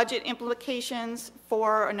interested in the budget implications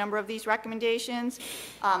for a number of these recommendations.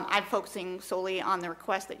 I'm focusing solely on the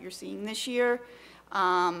request that you're seeing this year.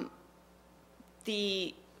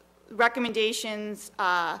 The recommendations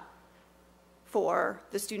for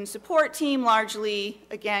the student support team largely,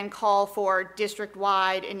 again, call for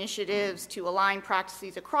district-wide initiatives to align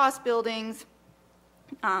practices across buildings.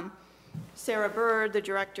 Sarah Bird, the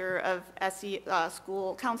director of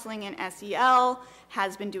school counseling and SEL,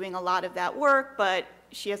 has been doing a lot of that work, but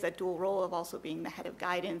she has that dual role of also being the head of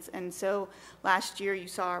guidance. And so last year you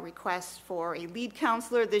saw a request for a lead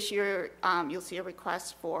counselor. This year you'll see a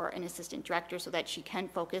request for an assistant director so that she can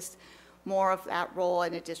focus more of that role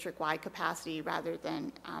in a district-wide capacity rather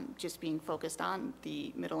than just being focused on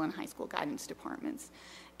the middle and high school guidance departments.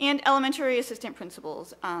 And elementary assistant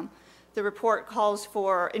principals. The report calls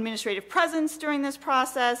for administrative presence during this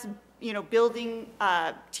process, building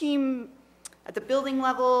team at the building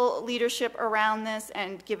level leadership around this,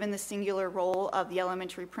 and given the singular role of the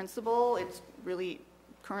elementary principal, it's really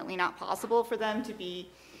currently not possible for them to be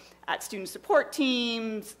at student support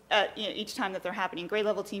teams each time that they're happening, grade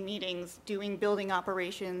level team meetings, doing building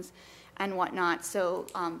operations and whatnot. So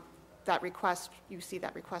that request, you see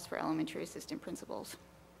that request for elementary assistant principals.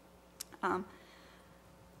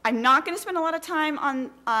 I'm not going to spend a lot of time on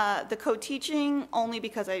the co-teaching, only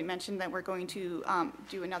because I mentioned that we're going to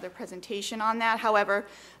do another presentation on that. However,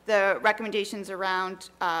 the recommendations around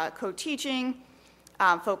co-teaching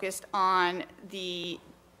focused on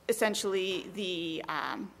essentially the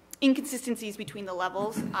inconsistencies between the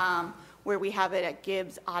levels, where we have it at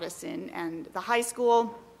Gibbs, Ottoson, and the high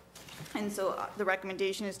school. And so the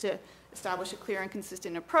recommendation is to establish a clear and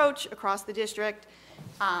consistent approach across the district.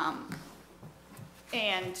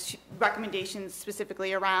 And recommendations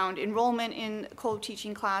specifically around enrollment in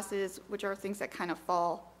co-teaching classes, which are things that kind of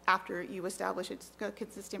fall after you establish a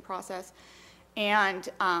consistent process. And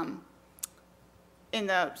in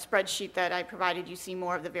the spreadsheet that I provided, you see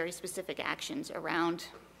more of the very specific actions around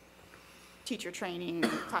teacher training,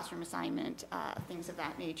 classroom assignment, things of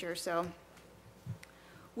that nature. So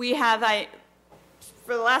we have,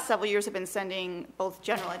 for the last several years, have been sending both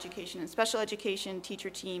general education and special education teacher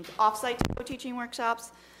teams off-site to co-teaching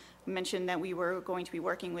workshops. I mentioned that we were going to be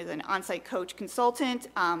working with an on-site coach consultant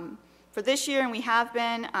for this year, and we have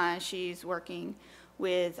been. She's working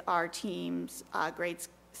with our teams, grades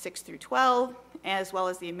 6 through 12, as well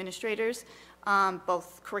as the administrators,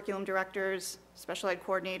 both curriculum directors, special ed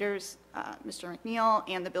coordinators, Mr. McNeil,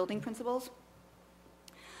 and the building principals.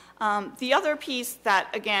 The other piece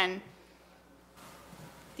that, again,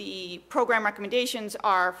 the program recommendations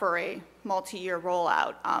are for a multi-year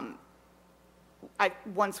rollout.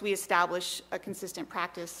 Once we establish a consistent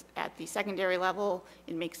practice at the secondary level,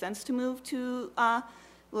 it makes sense to move to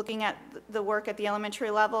looking at the work at the elementary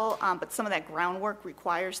level, but some of that groundwork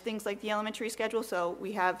requires things like the elementary schedule, so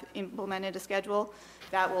we have implemented a schedule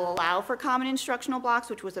that will allow for common instructional blocks,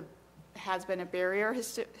 which has been a barrier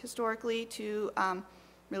historically to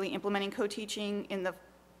really implementing co-teaching in the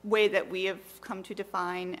way that we have come to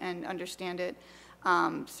define and understand it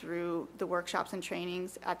through the workshops and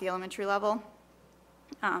trainings at the elementary level.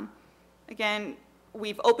 Again,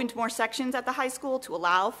 we've opened more sections at the high school to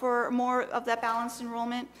allow for more of that balanced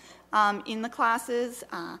enrollment in the classes.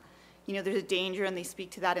 There's a danger, and they speak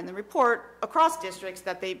to that in the report, across districts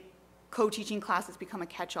that co-teaching classes become a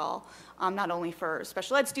catch-all, not only for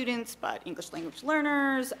special ed students, but English language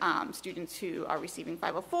learners, students who are receiving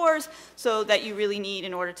 504s, so that you really need,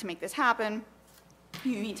 in order to make this happen,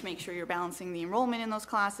 you need to make sure you're balancing the enrollment in those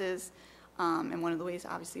classes. And one of the ways,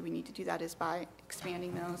 obviously, we need to do that is by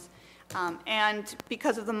expanding those. And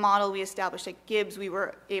because of the model we established at Gibbs, we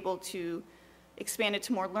were able to expand it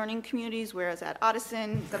to more learning communities, whereas at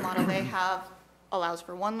Ottoson, the model they have allows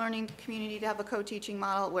for one learning community to have a co-teaching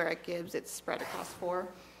model, where at Gibbs it's spread across 4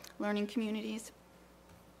 learning communities.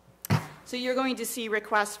 So you're going to see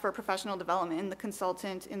requests for professional development in the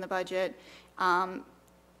consultant in the budget, the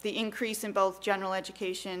increase in both general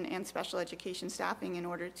education and special education staffing in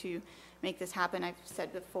order to make this happen. I've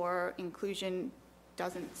said before, inclusion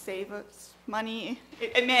doesn't save us money.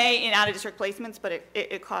 It may in out-of-district placements, but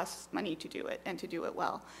it costs money to do it, and to do it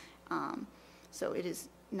well. So it is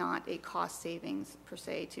not a cost savings per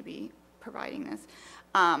se to be providing this.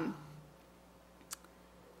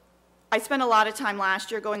 I spent a lot of time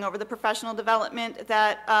last year going over the professional development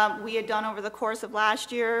that we had done over the course of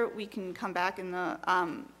last year. We can come back in the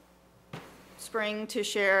spring to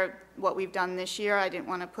share what we've done this year. I didn't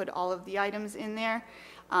want to put all of the items in there.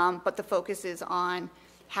 but the focus is on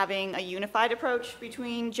having a unified approach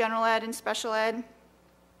between general ed and special ed.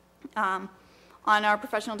 On our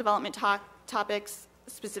professional development topics,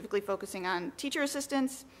 specifically focusing on teacher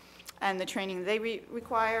assistants and the training they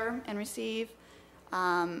require and receive,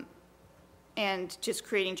 and just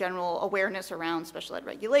creating general awareness around special ed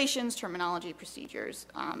regulations, terminology, procedures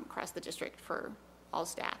across the district for all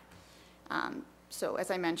staff. So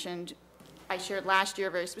as I mentioned, I shared last year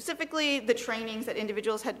very specifically the trainings that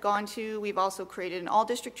individuals had gone to. We've also created an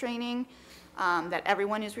all-district training that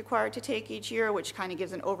everyone is required to take each year, which kind of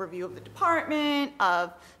gives an overview of the department,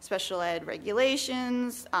 of special ed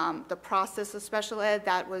regulations, the process of special ed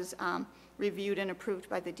that was reviewed and approved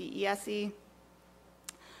by the DESE.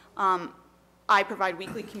 I provide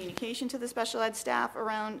weekly communication to the special ed staff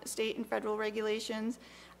around state and federal regulations,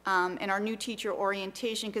 and our new teacher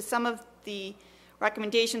orientation, because some of the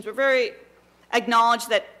recommendations were very acknowledged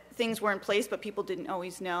that things were in place, but people didn't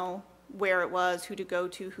always know where it was, who to go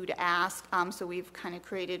to, who to ask. So we've kind of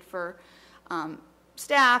created for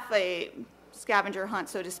staff a scavenger hunt,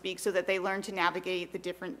 so to speak, so that they learn to navigate the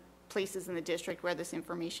different places in the district where this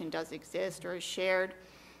information does exist or is shared,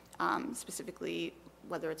 specifically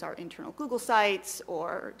whether it's our internal Google sites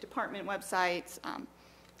or department websites,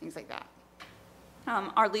 things like that.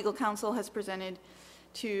 Our legal counsel has presented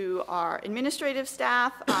to our administrative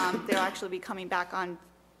staff. They'll actually be coming back on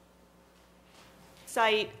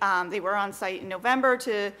site. They were on site in November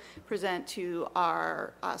to present to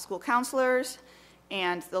our school counselors,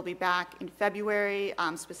 and they'll be back in February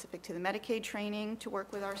specific to the Medicaid training to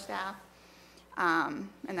work with our staff, and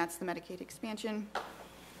that's the Medicaid expansion.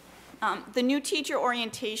 The new teacher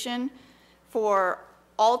orientation for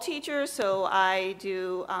all teachers, so I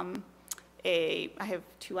do I have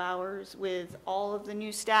 2 hours with all of the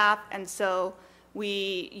new staff, and so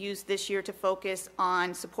we use this year to focus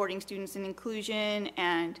on supporting students in inclusion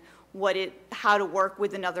and how to work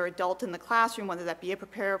with another adult in the classroom, whether that be a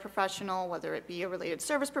paraprofessional, whether it be a related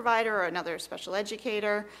service provider or another special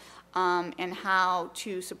educator, and how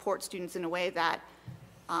to support students in a way that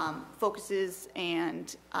focuses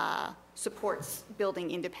and supports building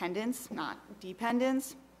independence, not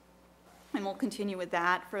dependence. And we'll continue with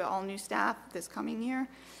that for all new staff this coming year.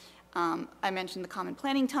 I mentioned the common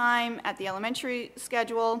planning time at the elementary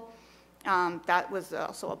schedule. That was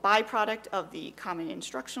also a byproduct of the common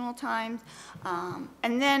instructional time.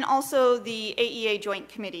 And then also the AEA Joint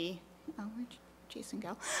Committee. Oh, where'd Jason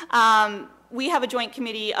go? We have a joint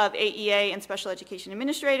committee of AEA and special education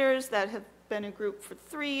administrators that have been a group for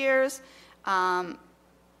 3 years.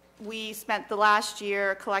 We spent the last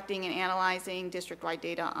year collecting and analyzing district-wide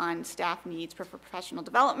data on staff needs for professional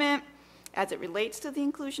development as it relates to the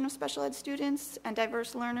inclusion of special ed students and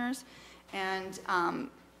diverse learners. And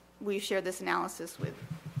we've shared this analysis with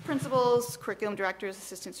principals, curriculum directors,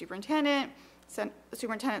 assistant superintendent,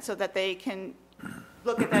 so that they can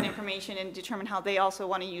look at that information and determine how they also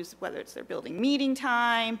want to use, whether it's their building meeting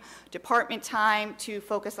time, department time, to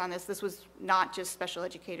focus on this. This was not just special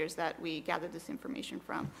educators that we gathered this information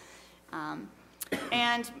from.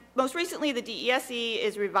 And most recently, the DESE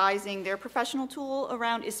is revising their professional tool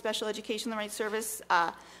around is special education the right service.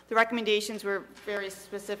 The recommendations were very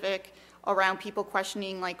specific around people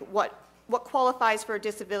questioning, like, what qualifies for a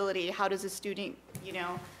disability? How does a student,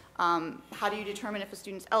 how do you determine if a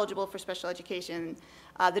student's eligible for special education?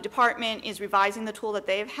 The department is revising the tool that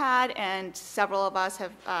they've had, and several of us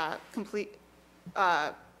have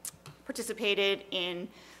participated in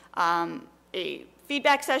a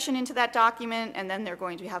feedback session into that document, and then they're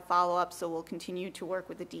going to have follow-up, so we'll continue to work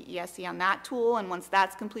with the DESE on that tool, and once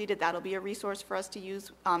that's completed, that'll be a resource for us to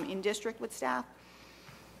use in district with staff.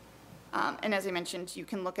 And as I mentioned, you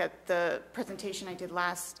can look at the presentation I did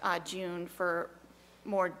last June for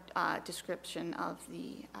more description of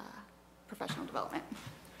the professional development.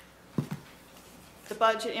 The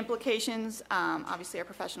budget implications, obviously our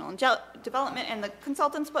professional development and the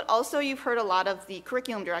consultants, but also you've heard a lot of the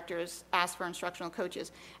curriculum directors ask for instructional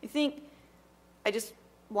coaches. I just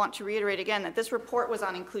want to reiterate again that this report was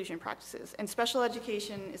on inclusion practices, and special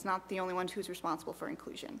education is not the only one who's responsible for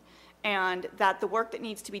inclusion. And that the work that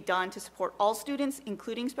needs to be done to support all students,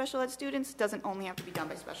 including special ed students, doesn't only have to be done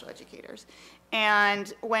by special educators.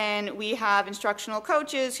 And when we have instructional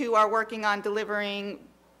coaches who are working on delivering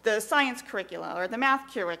the science curricula or the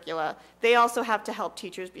math curricula, they also have to help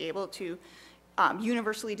teachers be able to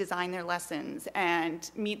universally design their lessons and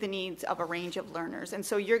meet the needs of a range of learners. And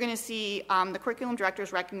so you're going to see the curriculum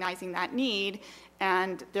directors recognizing that need,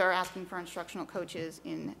 and they're asking for instructional coaches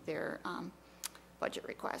in their budget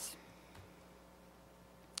requests.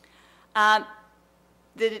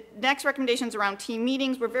 The next recommendations around team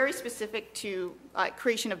meetings were very specific to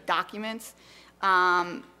creation of documents,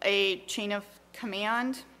 a chain of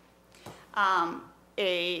command,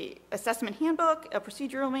 a assessment handbook, a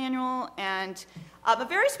procedural manual, and a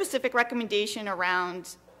very specific recommendation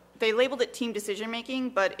around, they labeled it team decision-making,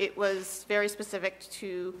 but it was very specific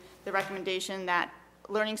to the recommendation that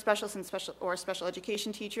learning specialists and special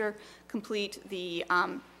education teacher complete the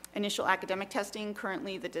initial academic testing.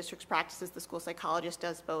 Currently, the district's practices, the school psychologist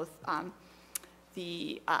does both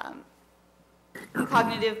the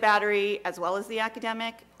cognitive battery as well as the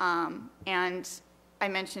academic. And I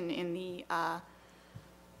mentioned in the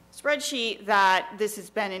spreadsheet that this has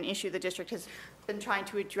been an issue the district has been trying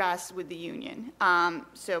to address with the union.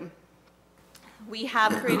 So we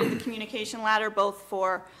have created the communication ladder both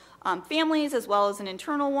for families as well as an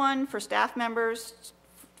internal one for staff members,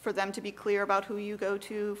 for them to be clear about who you go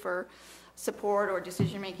to for support or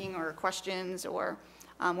decision-making or questions, or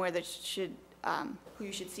where they should, who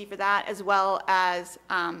you should see for that, as well as,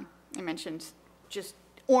 I mentioned, just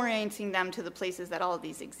orienting them to the places that all of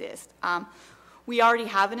these exist. We already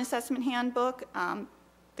have an assessment handbook.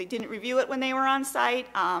 They didn't review it when they were on site.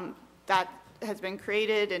 That has been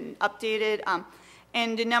created and updated.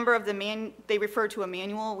 And a number of they refer to a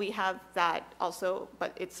manual. We have that also,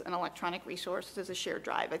 but it's an electronic resource. It's a shared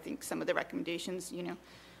drive. I think some of the recommendations,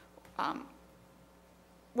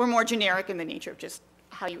 were more generic in the nature of just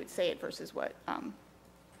how you would say it versus what,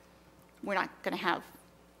 we're not going to have,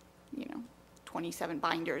 27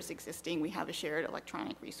 binders existing. We have a shared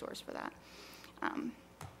electronic resource for that.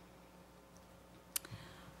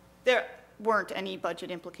 There weren't any budget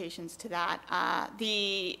implications to that.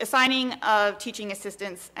 The assigning of teaching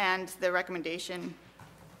assistants and the recommendation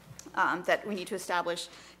that we need to establish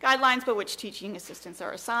guidelines by which teaching assistants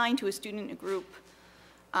are assigned to a student, a group,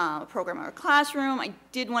 program, or a classroom. I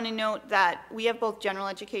did want to note that we have both general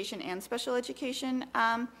education and special education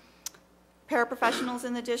paraprofessionals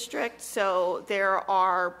in the district, so there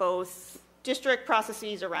are both district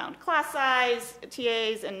processes around class size,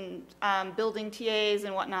 TAs, and building TAs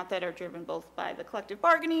and whatnot that are driven both by the collective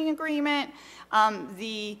bargaining agreement. At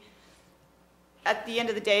the end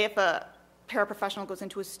of the day, if a paraprofessional goes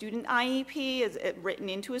into a student IEP, is it written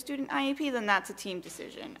into a student IEP, then that's a team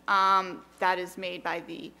decision. That is made by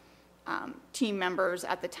the team members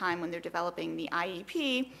at the time when they're developing the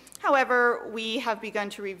IEP. However, we have begun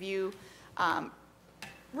to review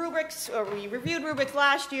rubrics, or we reviewed rubrics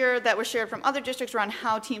last year that were shared from other districts around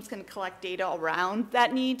how teams can collect data around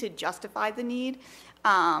that need to justify the need,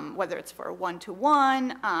 whether it's for a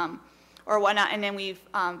one-to-one or whatnot. And then we've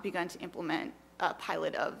begun to implement a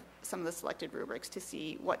pilot of some of the selected rubrics to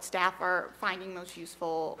see what staff are finding most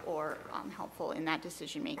useful or helpful in that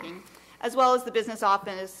decision-making, as well as the business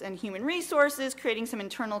office and human resources, creating some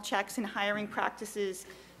internal checks and hiring practices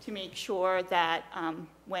to make sure that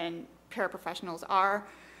when paraprofessionals are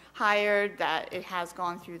hired, that it has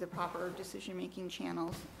gone through the proper decision-making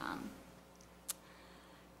channels.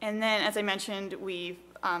 And then, as I mentioned, we've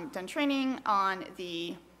done training on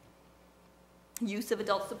the use of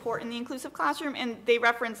adult support in the inclusive classroom, and they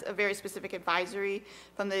reference a very specific advisory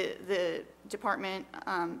from the department,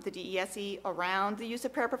 the DESE, around the use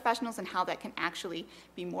of paraprofessionals and how that can actually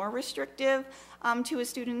be more restrictive to a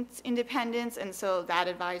student's independence. And so that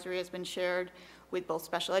advisory has been shared with both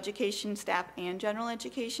special education staff and general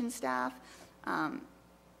education staff.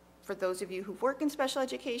 For those of you who work in special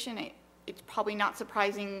education, it's probably not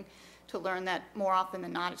surprising to learn that more often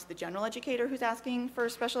than not, it's the general educator who's asking for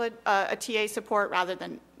special a TA support rather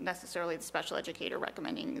than necessarily the special educator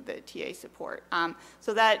recommending the TA support.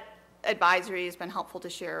 So that advisory has been helpful to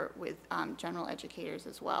share with general educators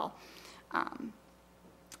as well.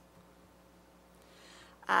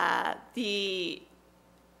 The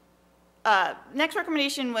next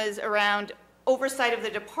recommendation was around oversight of the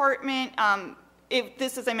department.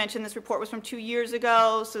 This, as I mentioned, this report was from 2 years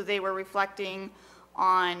ago, so they were reflecting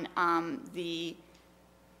on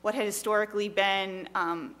what had historically been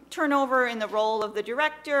turnover in the role of the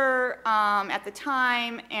director at the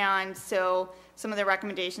time, and so some of the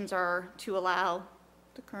recommendations are to allow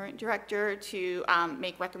the current director to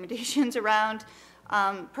make recommendations around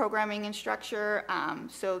programming and structure,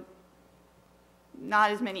 so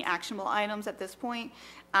not as many actionable items at this point.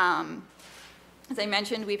 As I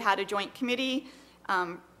mentioned, we've had a joint committee.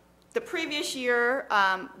 The previous year,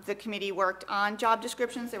 the committee worked on job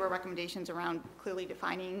descriptions. There were recommendations around clearly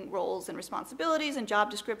defining roles and responsibilities and job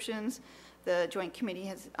descriptions. The joint committee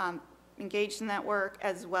has engaged in that work,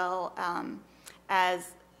 as well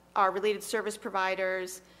as our related service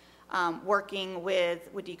providers, working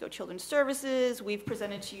with Wadiko Children's Services. We've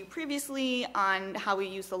presented to you previously on how we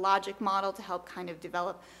use the logic model to help kind of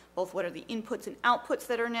develop both what are the inputs and outputs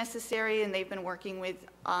that are necessary, and they've been working with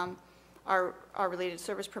our related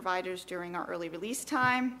service providers during our early release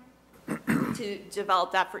time to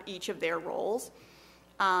develop that for each of their roles.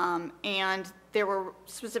 And there were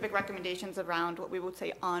specific recommendations around what we would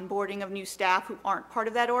say onboarding of new staff who aren't part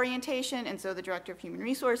of that orientation, and so the Director of Human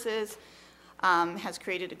Resources has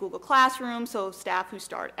created a Google Classroom, so staff who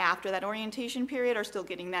start after that orientation period are still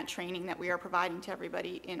getting that training that we are providing to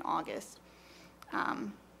everybody in August.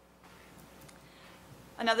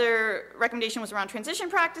 Another recommendation was around transition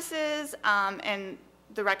practices, and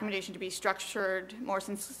the recommendation to be structured more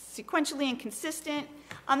sequentially and consistent.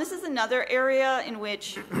 This is another area in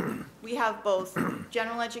which we have both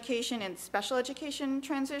general education and special education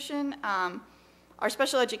transition. Our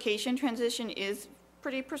special education transition is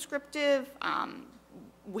pretty prescriptive.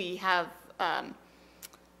 We have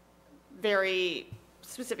very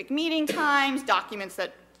specific meeting times, documents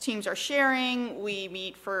that teams are sharing. We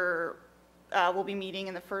meet for, we'll be meeting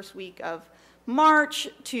in the first week of March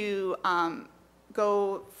to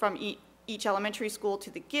go from each elementary school to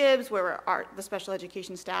the Gibbs, where the special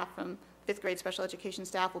education staff from 5th grade special education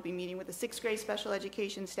staff will be meeting with the 6th grade special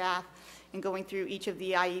education staff and going through each of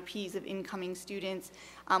the IEPs of incoming students.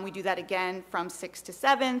 We do that again from 6th to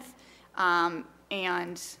 7th,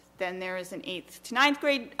 and then there is an 8th to 9th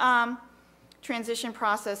grade transition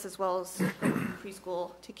process, as well as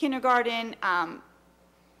preschool to kindergarten.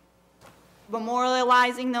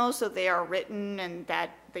 Memorializing those so they are written and that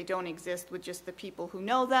they don't exist with just the people who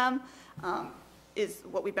know them is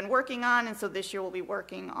what we've been working on, and so this year we'll be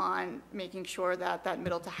working on making sure that that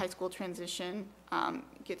middle to high school transition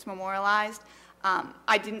gets memorialized.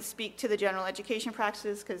 I didn't speak to the general education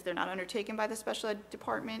practices because they're not undertaken by the special ed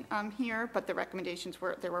department here, but the recommendations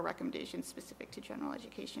there were recommendations specific to general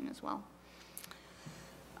education as well.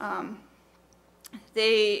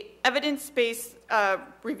 The evidence-based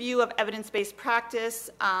review of evidence-based practice,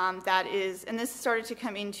 that is, and this started to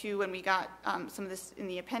come into when we got some of this in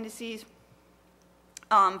the appendices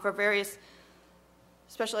for various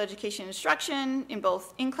special education instruction in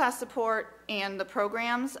both in-class support and the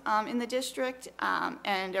programs in the district,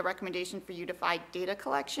 and a recommendation for unified data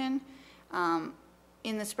collection.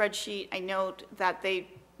 In the spreadsheet, I note that they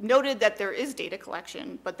noted that there is data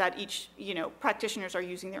collection, but that each, practitioners are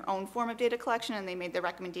using their own form of data collection, and they made the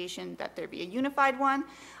recommendation that there be a unified one.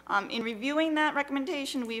 In reviewing that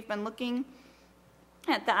recommendation, we've been looking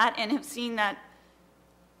at that and have seen that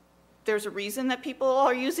there's a reason that people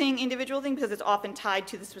are using individual things, because it's often tied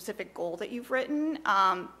to the specific goal that you've written,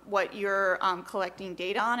 what you're collecting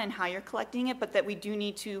data on and how you're collecting it, but that we do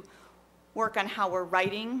need to work on how we're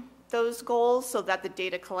writing those goals so that the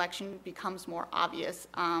data collection becomes more obvious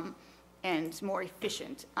and more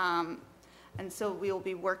efficient. And so we'll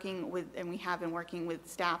be working with, and we have been working with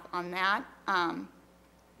staff on that.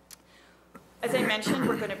 As I mentioned,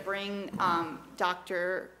 we're going to bring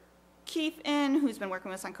Dr. Keefe in, who's been working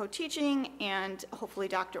with us on co-teaching, and hopefully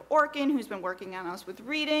Dr. Orkin, who's been working on us with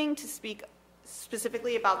reading, to speak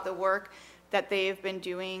specifically about the work that they've been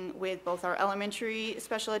doing with both our elementary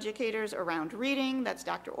special educators around reading, that's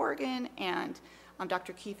Dr. Organ, and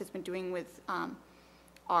Dr. Keefe has been doing with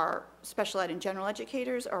our special ed and general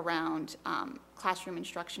educators around classroom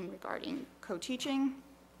instruction regarding co-teaching.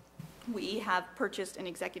 We have purchased an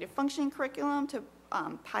executive functioning curriculum to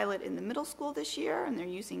pilot in the middle school this year, and they're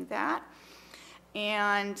using that.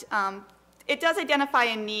 And it does identify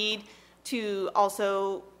a need to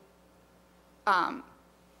also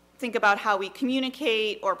think about how we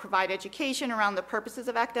communicate or provide education around the purposes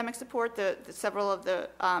of academic support. Several of the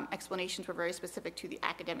explanations were very specific to the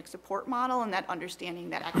academic support model, and that understanding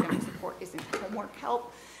that academic support isn't homework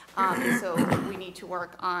help. So we need to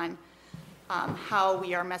work on how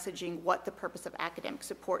we are messaging what the purpose of academic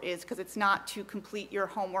support is, because it's not to complete your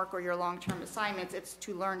homework or your long-term assignments, it's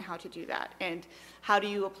to learn how to do that. And how do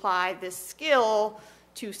you apply this skill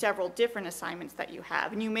to several different assignments that you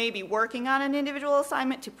have? And you may be working on an individual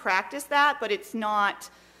assignment to practice that, but it's not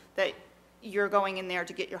that you're going in there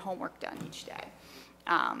to get your homework done each day,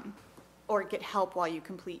 or get help while you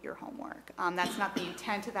complete your homework. That's not the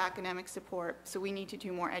intent of academic support, so we need to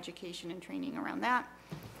do more education and training around that.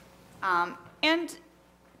 And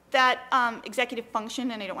that executive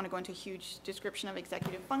function, and I don't want to go into a huge description of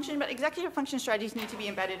executive function, but executive function strategies need to be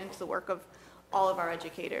embedded into the work of all of our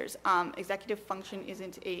educators. Executive function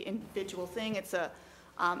isn't an individual thing. It's a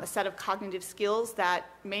set of cognitive skills that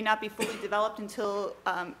may not be fully developed until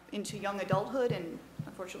into young adulthood, and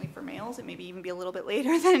unfortunately for males, it may even be a little bit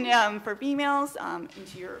later than for females,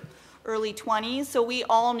 into your early 20s. So we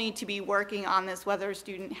all need to be working on this, whether a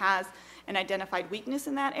student has an identified weakness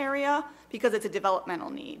in that area, because it's a developmental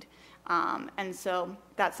need. And so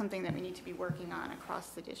that's something that we need to be working on across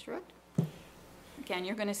the district. Again,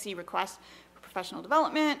 you're going to see requests for professional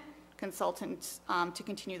development, consultants to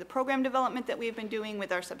continue the program development that we've been doing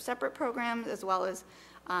with our sub-separate programs, as well as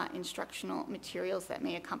instructional materials that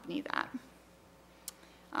may accompany that.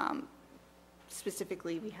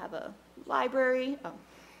 Specifically, we have a library,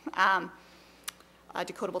 a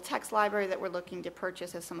decodable text library that we're looking to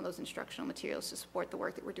purchase as some of those instructional materials to support the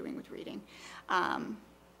work that we're doing with reading.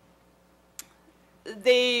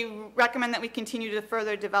 They recommend that we continue to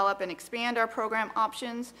further develop and expand our program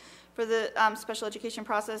options for the special education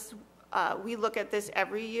process. We look at this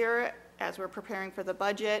every year as we're preparing for the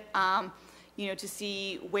budget, you know, to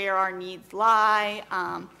see where our needs lie.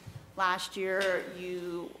 Last year,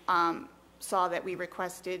 you saw that we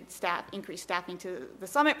requested increased staffing to the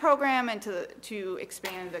Summit program and to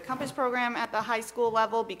expand the Compass program at the high school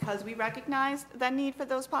level because we recognized the need for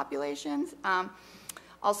those populations.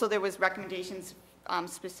 Also, there was recommendations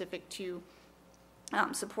specific to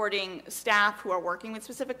supporting staff who are working with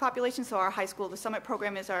specific populations. So our high school, the Summit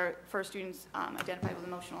program is for students identified with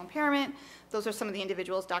emotional impairment. Those are some of the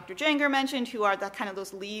individuals Dr. Janger mentioned who are the kind of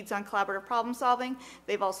those leads on collaborative problem solving.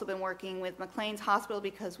 They've also been working with McLean's Hospital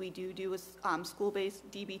because we do a school-based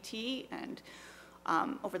DBT, and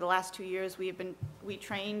over the last 2 years we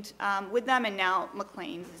trained with them, and now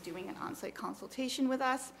McLean's is doing an on-site consultation with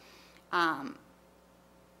us.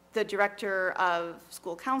 The director of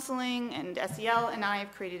school counseling and SEL and I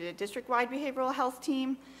have created a district-wide behavioral health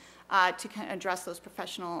team to kind of address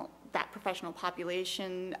that professional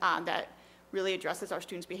population that really addresses our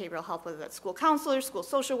students' behavioral health, whether that's school counselors, school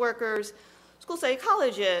social workers, school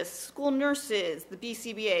psychologists, school nurses, the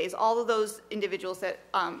BCBAs, all of those individuals that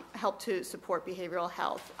help to support behavioral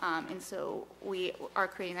health. And so we are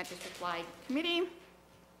creating that district-wide committee.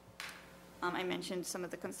 I mentioned some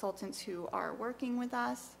of the consultants who are working with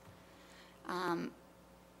us.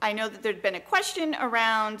 I know that there'd been a question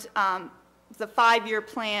around the 5-year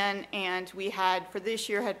plan, and we had, for this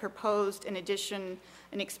year, had proposed an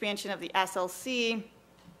expansion of the SLC.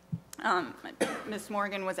 Ms.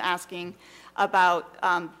 Morgan was asking about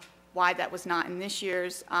why that was not in this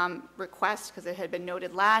year's request, because it had been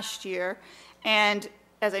noted last year. And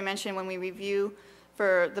as I mentioned, when we review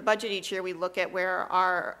for the budget each year, we look at where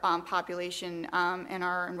our population and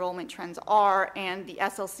our enrollment trends are, and the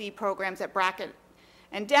SLC programs at Brackett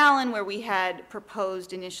and Dallin, where we had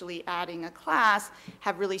proposed initially adding a class,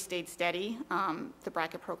 have really stayed steady. The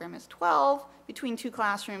Brackett program is 12 between 2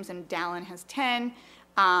 classrooms, and Dallin has 10.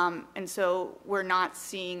 And so we're not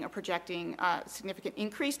seeing or projecting a significant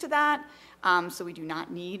increase to that. So we do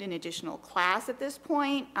not need an additional class at this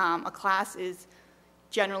point. A class is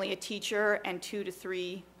generally a teacher and 2 to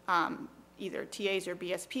 3 either TAs or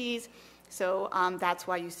BSPs. So that's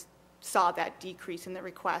why you saw that decrease in the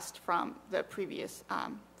request from the previous,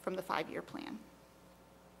 from the 5-year plan.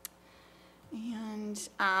 And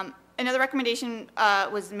another recommendation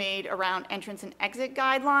was made around entrance and exit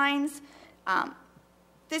guidelines.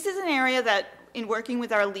 This is an area that, in working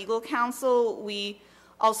with our legal counsel, we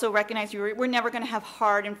also recognize we're never going to have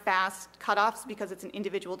hard and fast cutoffs because it's an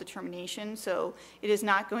individual determination. So it is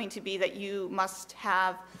not going to be that you must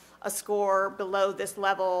have a score below this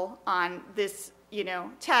level on this,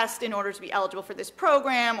 test in order to be eligible for this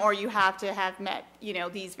program, or you have to have met,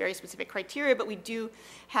 these very specific criteria. But we do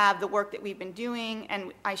have the work that we've been doing,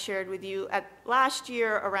 and I shared with you last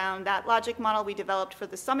year around that logic model we developed for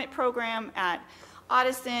the Summit program at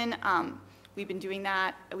Addison. We've been doing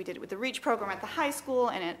that. We did it with the REACH program at the high school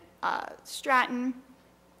and at Stratton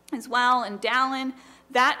as well, and Dallin.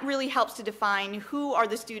 That really helps to define who are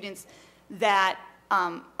the students that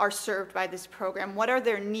are served by this program, what are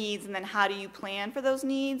their needs, and then how do you plan for those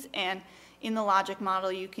needs. And in the logic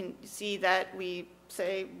model, you can see that we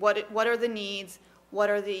say what are the needs, what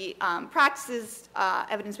are the practices,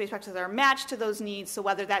 evidence-based practices that are matched to those needs. So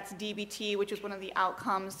whether that's DBT, which is one of the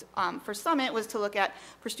outcomes for Summit, was to look at,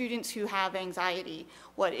 for students who have anxiety,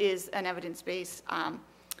 what is an evidence-based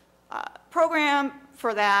program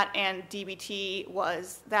for that, and DBT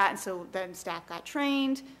was that. And so then staff got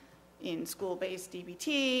trained in school-based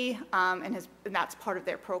DBT, and that's part of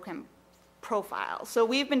their program profile. So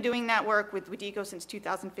we've been doing that work with WDECO since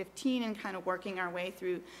 2015 and kind of working our way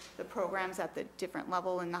through the programs at the different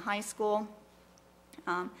level in the high school.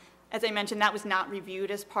 As I mentioned, that was not reviewed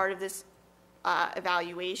as part of this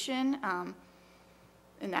evaluation.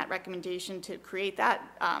 In that recommendation to create that,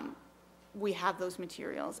 we have those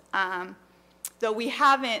materials. Though we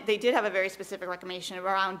haven't, they did have a very specific recommendation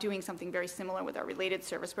around doing something very similar with our related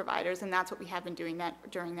service providers, and that's what we have been doing that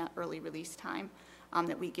during that early release time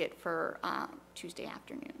that we get for Tuesday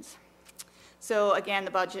afternoons. So again,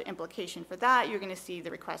 the budget implication for that, you're going to see the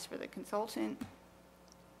request for the consultant.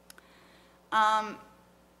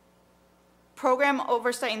 Program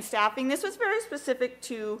oversight and staffing. This was very specific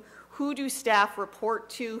to who do staff report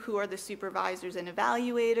to, who are the supervisors and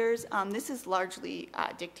evaluators. This is largely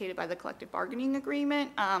dictated by the collective bargaining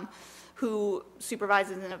agreement, who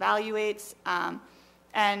supervises and evaluates.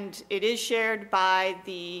 And it is shared by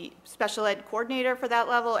the special ed coordinator for that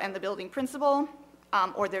level and the building principal,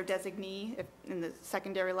 or their designee. If in the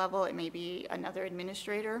secondary level, it may be another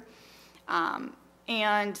administrator.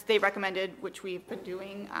 And they recommended, which we've been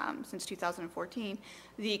doing since 2014,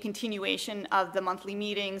 the continuation of the monthly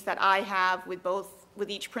meetings that I have with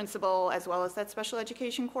each principal as well as that special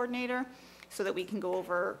education coordinator, so that we can go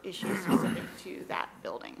over issues specific to that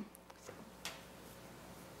building.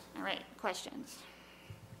 All right, questions?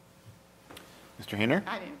 Mr. Hayner?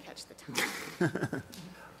 I didn't catch the time.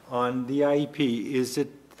 On the IEP, is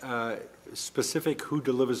it specific who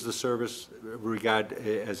delivers the service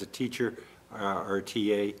as a teacher or a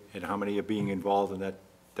TA, and how many are being involved in that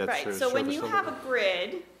Right, service so when you delivery? have a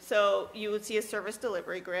grid, so you would see a service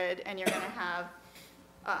delivery grid, and you're going to have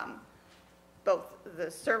both the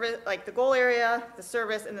service, like the goal area, the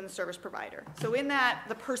service, and then the service provider. So in that,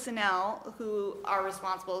 the personnel who are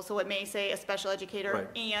responsible, so it may say a special educator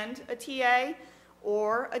Right. and a TA,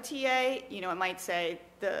 or a TA, you know, it might say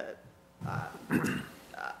the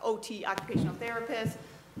OT, occupational therapist.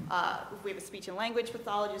 If we have a speech and language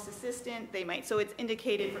pathologist assistant, they might, so it's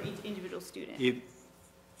indicated for each individual student.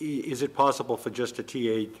 Is it possible for just a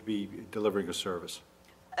TA to be delivering a service?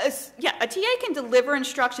 Yeah, a TA can deliver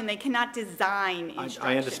instruction, they cannot design instruction.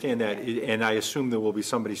 I understand that, and I assume there will be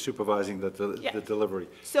somebody supervising the delivery.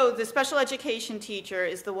 So the special education teacher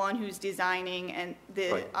is the one who's designing and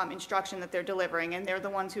the instruction that they're delivering, and they're the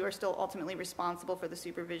ones who are still ultimately responsible for the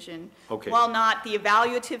supervision. Okay. While not the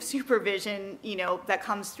evaluative supervision, you know, that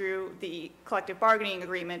comes through the collective bargaining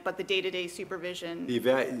agreement, but the day-to-day supervision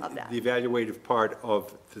of that. The evaluative part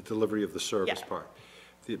of the delivery of the service Yeah. part.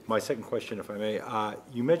 My second question, if I may,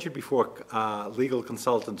 you mentioned before legal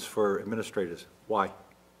consultants for administrators. Why?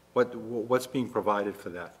 What's being provided for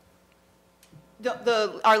that?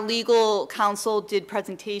 Our legal counsel did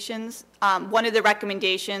presentations. One of the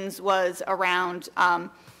recommendations was around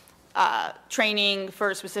training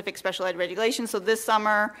for specific special ed regulations. So this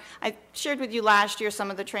summer, I shared with you last year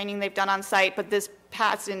some of the training they've done on site, but this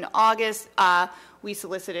past in August, we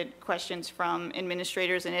solicited questions from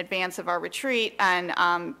administrators in advance of our retreat,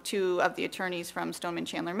 and two of the attorneys from Stoneman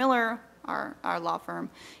Chandler Miller, our law firm,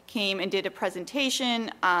 came and did a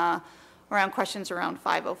presentation around questions around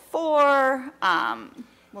 504.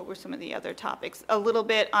 What were some of the other topics? A little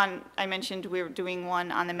bit on, I mentioned we were doing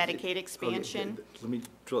one on the Medicaid expansion.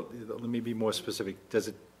 Let me be more specific. Does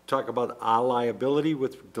it talk about our liability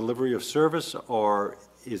with delivery of service, or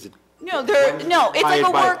is it? No, it's like a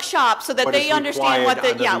workshop so that they understand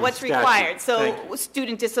what's required. So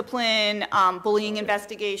student discipline, bullying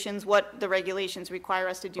investigations, what the regulations require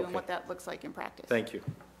us to do and what that looks like in practice. Thank you.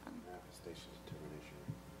 Manifestation determination.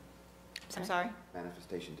 I'm sorry?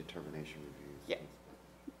 Manifestation determination reviews. Yeah.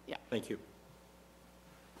 Yeah. Thank you.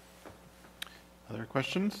 Other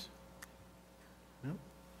questions? No?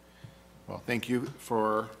 Well, thank you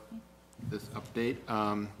for this update.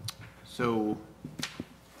 So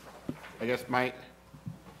I guess my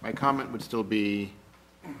comment would still be,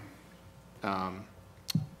 you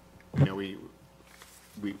know,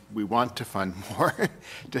 we want to fund more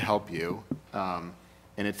to help you. And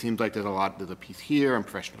it seems like there's a piece here on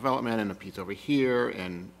professional development and a piece over here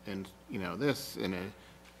and you know, this and a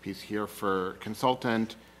piece here for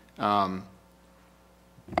consultant. But,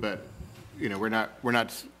 you know, we're not,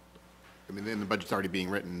 I mean, the budget's already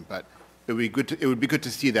being written, but it would be good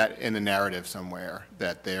to see that in the narrative somewhere,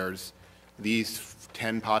 that there's these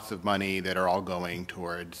 10 pots of money that are all going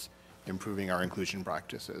towards improving our inclusion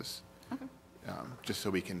practices. Okay. Just so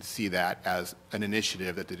we can see that as an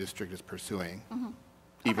initiative that the district is pursuing,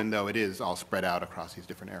 even though it is all spread out across these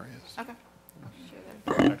different areas. Okay.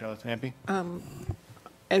 Dr. Ellis-Hampe?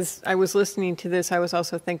 As I was listening to this, I was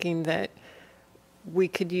also thinking that we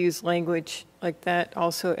could use language like that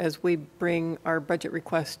also as we bring our budget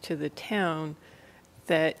request to the town,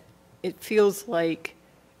 that it feels like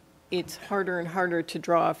it's harder and harder to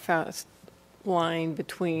draw a fast line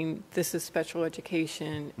between this is special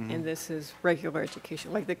education and this is regular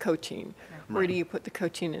education, like the coaching. Where do you put the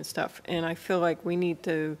coaching and stuff? And I feel like we need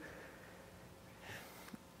to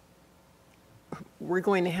we're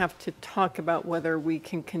going to have to talk about whether we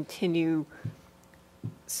can continue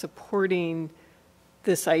supporting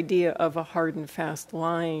this idea of a hard and fast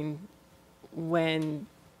line when,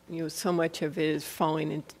 you know, so much of it is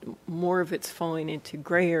falling into, more of it's falling into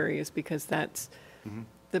gray areas, because that's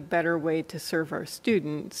the better way to serve our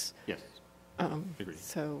students. Yes. Agreed.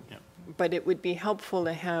 So, Yeah. but it would be helpful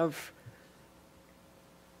to have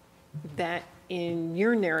that in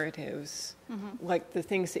your narratives, like the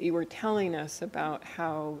things that you were telling us about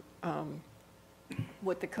how,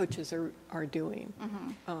 what the coaches are doing,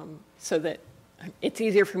 so that it's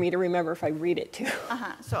easier for me to remember if I read it too.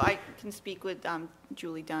 So I can speak with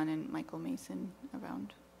Julie Dunn and Michael Mason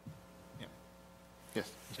around. Yes,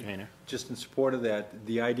 Mr. Hayner. Just in support of that,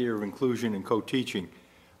 the idea of inclusion and co-teaching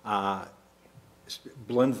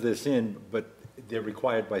blends this in, but they're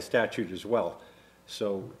required by statute as well.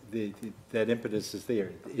 So that impetus is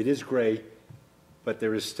there. It is gray, but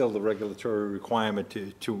there is still the regulatory requirement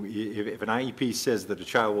to if an IEP says that a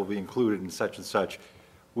child will be included in such and such,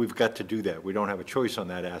 we've got to do that. We don't have a choice on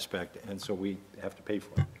that aspect, and so we have to pay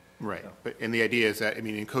for it. Right. But, and the idea is that, I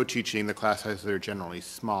mean, in co-teaching, the class sizes are generally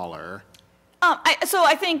smaller. So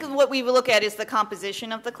I think what we would look at is the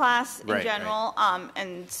composition of the class in Right, general.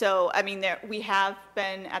 And so, I mean, we have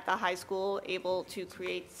been at the high school able to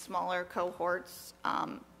create smaller cohorts.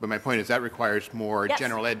 But my point is that requires more Yes.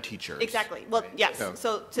 general ed teachers. Exactly. Well, yes.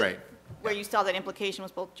 So right. where you saw that implication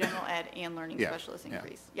was both general ed and learning Yeah, specialist yeah.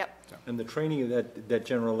 increase. Yep. And the training of that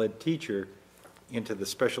general ed teacher into the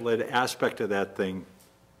special ed aspect of that thing,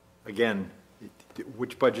 again,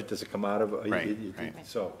 which budget does it come out of? Right.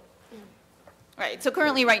 So. Right, so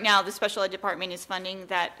currently, right now, the special ed department is funding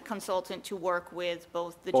that consultant to work with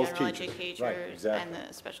both the Both general teachers. Right, educators exactly. and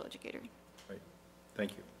the special educator. Right.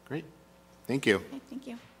 Thank you. Great. Thank you. Okay, thank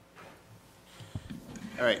you.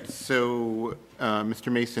 All right, so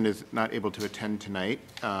Mr. Mason is not able to attend tonight,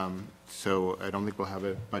 so I don't think we'll have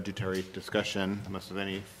a budgetary discussion unless there's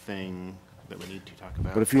anything that we need to talk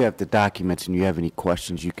about. But if you have the documents and you have any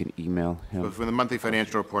questions, you can email him. But for the monthly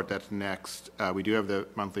financial report, that's next. We do have the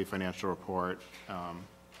monthly financial report,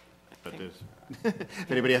 but there's,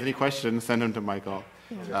 if anybody has any questions, send them to Michael.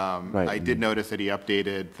 Right. I did notice that he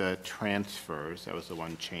updated the transfers. That was the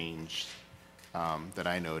one change that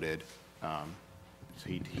I noted. So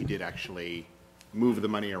he did actually move the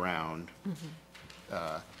money around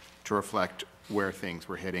to reflect where things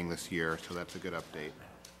were hitting this year, so that's a good update.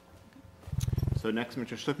 So next,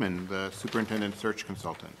 Mr. Schlickman, the superintendent search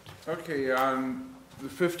consultant. Okay, on the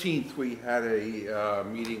 15th, we had a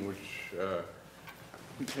meeting which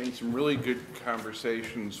contained some really good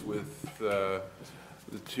conversations with the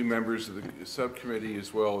two members of the subcommittee,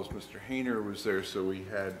 as well as Mr. Hayner was there, so we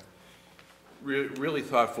had really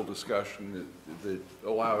thoughtful discussion that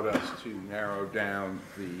allowed us to narrow down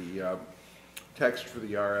the text for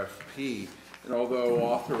the RFP. And although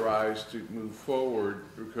authorized to move forward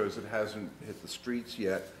because it hasn't hit the streets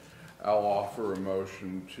yet, I'll offer a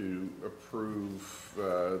motion to approve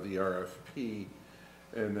the RFP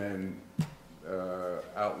and then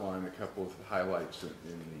outline a couple of highlights in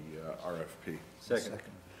the RFP. Second.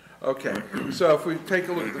 Okay, so if we take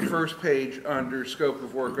a look at the first page under scope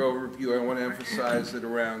of work overview, I want to emphasize that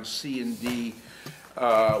around C and D,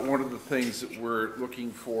 one of the things that we're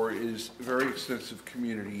looking for is very extensive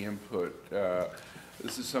community input.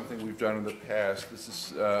 This is something we've done in the past. This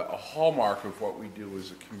is a hallmark of what we do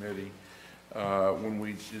as a committee. When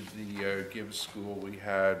we did the Give School, we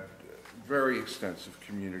had very extensive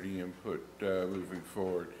community input moving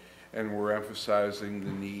forward. And we're emphasizing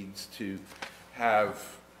the needs to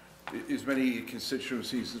have as many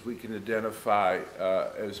constituencies as we can identify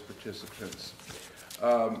as participants.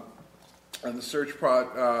 On the search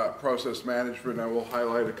process management, I will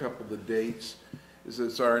highlight a couple of the dates.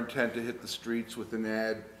 It's our intent to hit the streets with an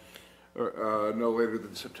ad no later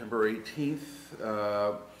than September 18th.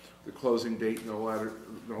 The closing date no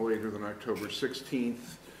later than October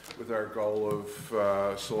 16th, with our goal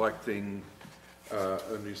of selecting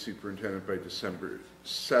a new superintendent by December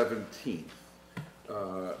 17th.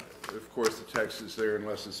 Of course, the text is there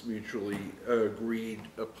unless it's mutually agreed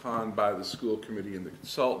upon by the school committee and the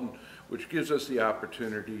consultant, which gives us the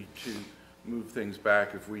opportunity to move things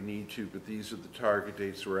back if we need to, but these are the target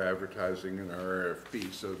dates we're advertising in our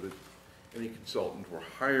RFP so that any consultant we're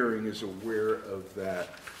hiring is aware of that.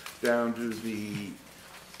 Down to the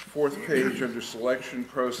fourth page under selection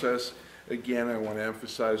process, again, I want to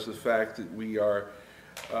emphasize the fact that we are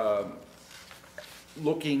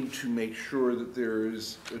looking to make sure that there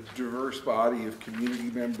is a diverse body of community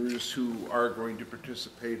members who are going to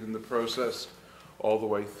participate in the process all the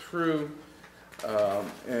way through.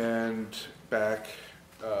 And back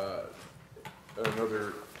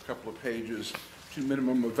another couple of pages to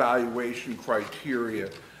minimum evaluation criteria.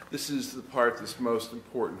 This is the part that's most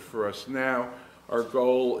important for us now. Our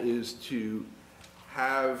goal is to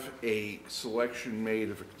have a selection made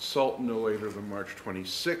of a consultant no later than March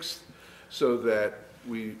 26th, so that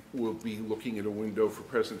we will be looking at a window for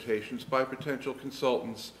presentations by potential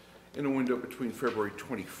consultants in a window between February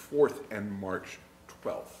 24th and March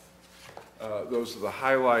 12th. Those are the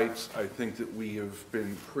highlights. I think that we have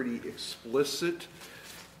been pretty explicit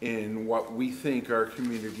in what we think our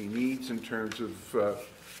community needs in terms of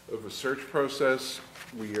a search process.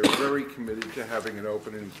 We are very committed to having an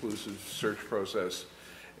open and inclusive search process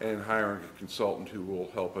and hiring a consultant who will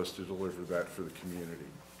help us to deliver that for the community.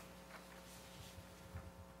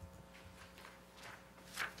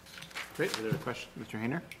 Great. Is there a question, Mr.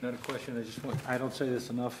 Hayner? Not a question, I don't say this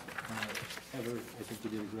enough, Heather, I think you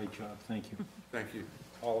did a great job, thank you. Thank you.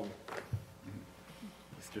 All of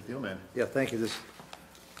you. Mr. Thielman. Yeah, thank you. This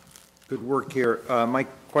good work here. My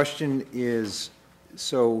question is,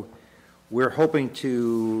 so we're hoping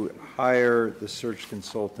to hire the search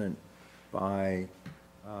consultant by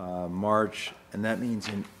March, and that means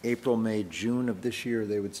in April, May, June of this year,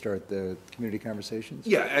 they would start the community conversations?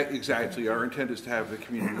 Yeah, exactly. Our intent is to have the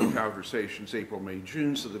community conversations April, May,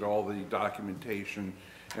 June, so that all the documentation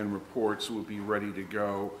and reports will be ready to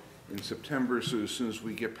go in September. So as soon as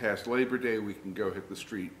we get past Labor Day, we can go hit the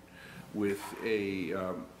street with a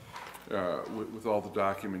with all the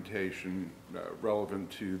documentation relevant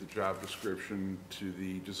to the job description, to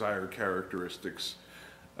the desired characteristics,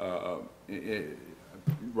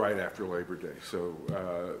 right after Labor Day. So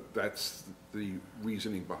that's the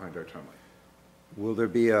reasoning behind our timeline. Will there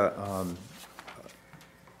be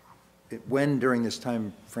when during this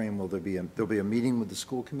time frame will there be a meeting with the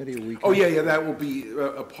school committee? Oh, yeah, that will be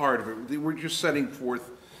a part of it. We're just setting forth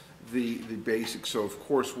the basics. So of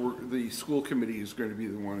course, the school committee is going to be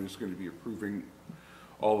the one who's going to be approving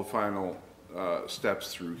all the final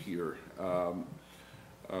steps through here.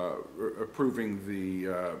 Approving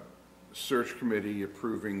the search committee,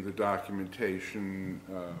 approving the documentation,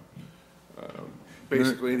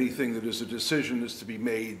 basically anything that is a decision is to be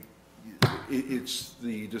made, it's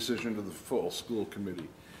the decision of the full school committee.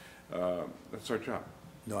 That's our job.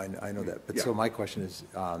 No, I know that. But Yeah. so my question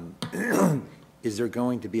is there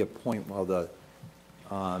going to be a point while the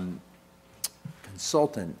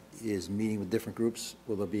consultant is meeting with different groups?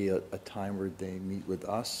 Will there be a time where they meet with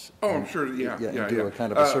us? Oh, I'm sure, yeah. And do a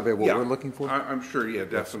kind of a survey of what we're looking for? I'm sure, yeah,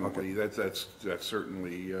 definitely. Yes, okay. That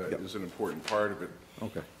certainly is an important part of it.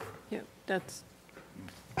 Okay. Yeah, that's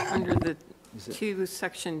under the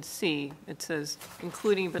section C. It says,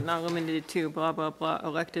 including but not limited to, blah, blah, blah,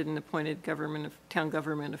 elected and appointed town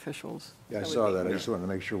government officials. Yeah, I saw that. I just wanted to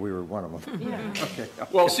make sure we were one of them. Yeah. Okay.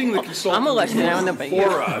 Well, seeing the consultant I'm elected, I don't know about you.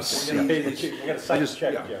 for us. We got a site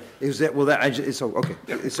check, yeah. Is that, will that, so, okay.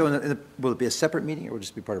 So will it be a separate meeting or will it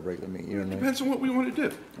just be part of a regular meeting? You know what I mean? Depends on what we want to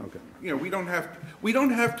do. Okay. You know, we don't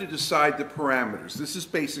have to decide the parameters. This is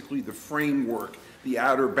basically the framework, the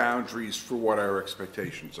outer boundaries for what our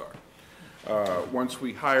expectations are. Once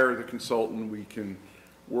we hire the consultant, we can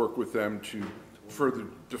work with them to further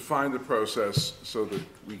define the process so that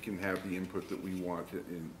we can have the input that we want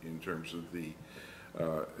in terms of the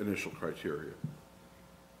initial criteria.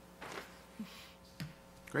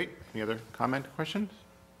 Great. Any other comment, questions?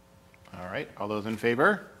 All right. All those in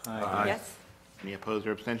favor? Aye. Yes. Any opposed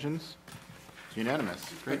or abstentions? It's unanimous.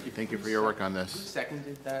 Great. Thank you for your work on Who this.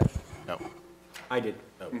 seconded that? No. I did.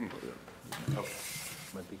 Oh. Okay.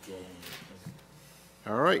 My big role.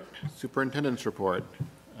 All right. Superintendent's report.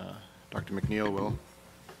 Dr. McNeil will.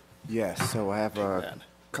 Yes, so I have a that.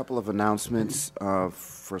 couple of announcements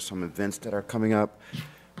for some events that are coming up.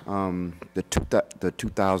 The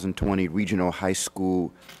 2020 Regional High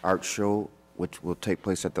School Art Show, which will take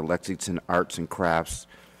place at the Lexington Arts and Crafts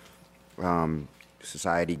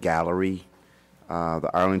Society Gallery. The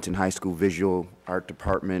Arlington High School Visual Art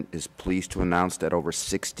Department is pleased to announce that over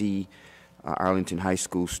 60 Arlington High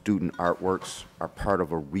School student artworks are part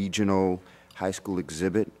of a regional high school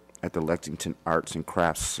exhibit at the Lexington Arts and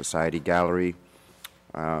Crafts Society Gallery.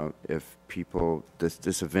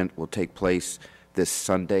 This event will take place this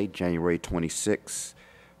Sunday, January 26th,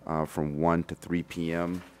 from 1 to 3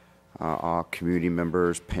 p.m. All community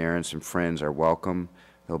members, parents, and friends are welcome.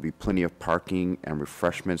 There'll be plenty of parking and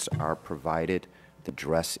refreshments are provided. The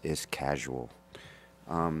dress is casual.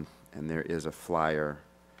 And there is a flyer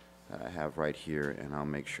that I have right here, and I'll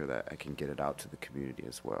make sure that I can get it out to the community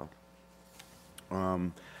as well.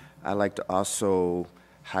 I'd like to also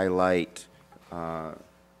highlight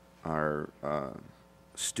our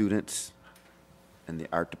students in the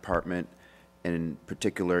art department in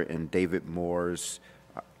particular in David Moore's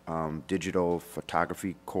digital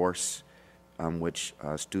photography course, which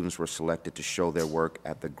students were selected to show their work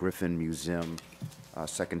at the Griffin Museum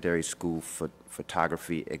Secondary School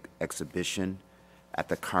Photography Exhibition at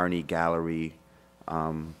the Carney Gallery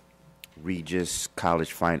Regis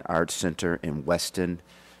College Fine Arts Center in Weston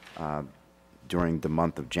during the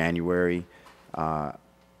month of January.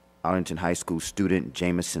 Arlington High School student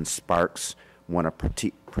Jamison Sparks won a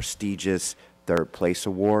prestigious third place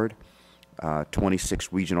award.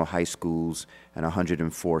 26 regional high schools and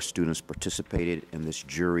 104 students participated in this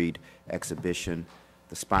juried exhibition.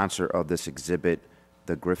 The sponsor of this exhibit,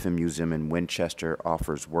 the Griffin Museum in Winchester,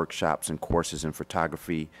 offers workshops and courses in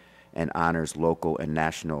photography and honors local and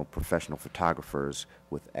national professional photographers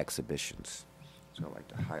with exhibitions. So I'd like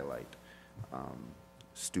to highlight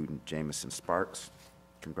student Jamison Sparks.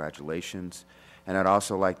 Congratulations. And I'd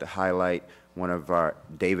also like to highlight one of our,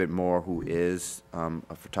 David Moore, who is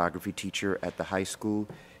a photography teacher at the high school.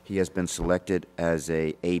 He has been selected as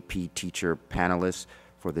a AP teacher panelist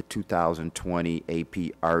for the 2020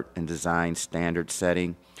 AP Art and Design Standard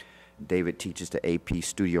Setting. David teaches the AP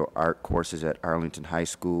Studio Art courses at Arlington High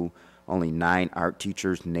School. Only 9 art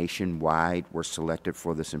teachers nationwide were selected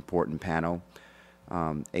for this important panel.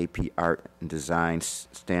 AP Art and Design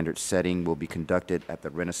Standard Setting will be conducted at the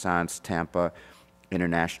Renaissance Tampa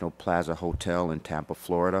International Plaza Hotel in Tampa,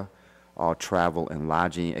 Florida. All travel and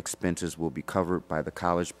lodging expenses will be covered by the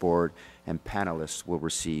College Board, and panelists will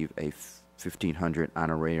receive a $1,500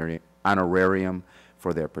 honorarium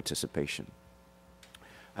for their participation.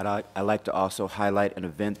 I'd like to also highlight an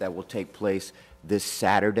event that will take place this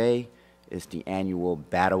Saturday. It's the annual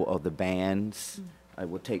Battle of the Bands. It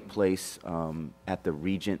will take place at the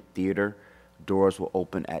Regent Theater. Doors will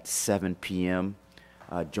open at 7 p.m.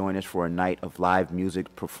 Join us for a night of live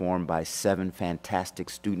music performed by 7 fantastic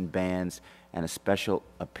student bands and a special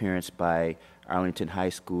appearance by Arlington High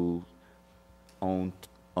School's own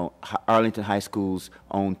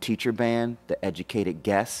teacher band, The Educated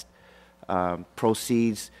Guest.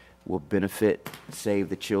 Proceeds will benefit Save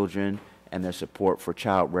the Children and their support for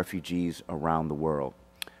child refugees around the world.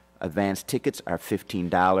 Advance tickets are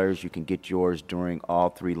 $15. You can get yours during all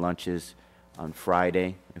 3 lunches on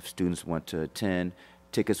Friday if students want to attend.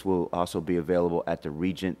 Tickets will also be available at the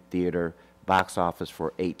Regent Theater box office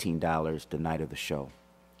for $18 the night of the show.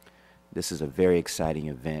 This is a very exciting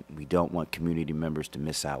event. We don't want community members to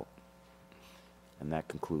miss out. And that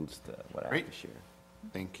concludes what I have to share.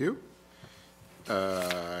 Thank you.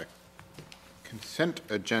 Consent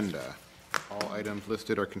agenda. All items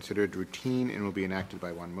listed are considered routine and will be enacted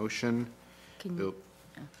by one motion. There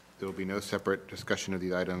will be no separate discussion of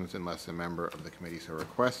these items unless a member of the committee so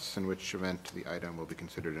requests, in which event the item will be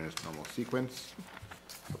considered in its normal sequence.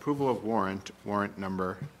 Approval of warrant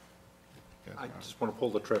number. I just want to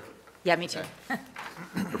pull the trip. Yeah, me too.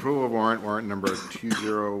 Approval of warrant number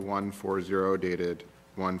 20140 dated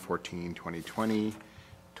 1/14/2020.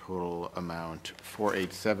 Total amount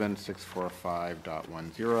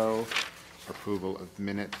 487,645.10. Approval of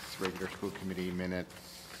minutes, regular school committee minutes.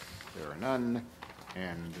 There are none.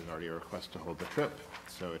 And there's already a request to hold the trip,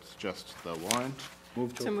 so it's just the warrant.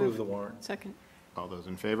 Move to approve the warrant. Second. All those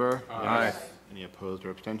in favor? Aye. Any opposed or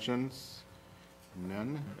abstentions?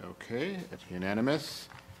 None. Okay, it's unanimous.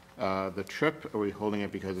 The trip, are we holding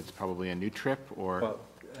it because it's probably a new trip, or? Well,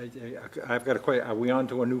 I've got a question. Are we on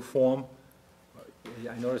to a new form?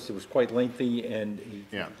 I noticed it was quite lengthy and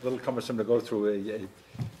a little cumbersome to go through.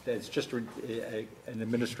 It's just an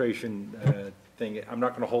administration thing. I'm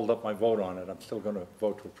not going to hold up my vote on it. I'm still going to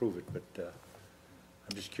vote to approve it, but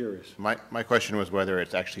I'm just curious. My question was whether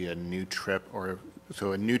it's actually a new trip, or,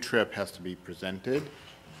 so a new trip has to be presented,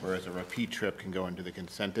 whereas a repeat trip can go into the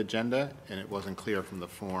consent agenda, and it wasn't clear from the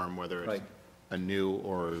form whether it's a new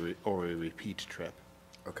or a repeat trip.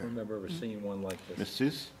 Okay. I remember ever seeing one like this. Ms.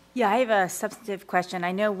 Seuss? Yeah, I have a substantive question.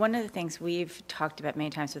 I know one of the things we've talked about many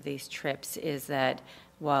times with these trips is that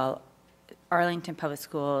while Arlington Public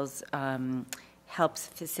Schools helps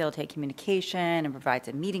facilitate communication and provides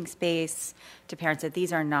a meeting space to parents, that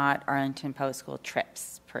these are not Arlington Public School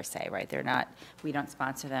trips per se, right? They're not, we don't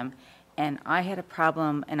sponsor them. And I had a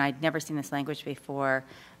problem, and I'd never seen this language before.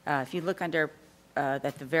 If you look under,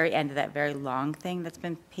 at the very end of that very long thing that's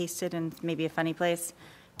been pasted in maybe a funny place,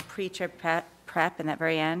 pre-trip prep in that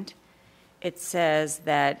very end, it says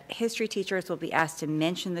that history teachers will be asked to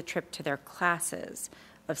mention the trip to their classes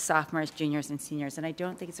of sophomores, juniors, and seniors. And I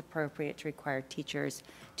don't think it's appropriate to require teachers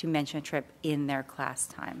to mention a trip in their class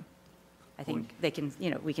time. I think they can,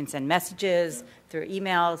 we can send messages through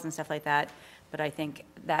emails and stuff like that, but I think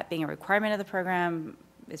that being a requirement of the program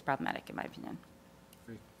is problematic in my opinion.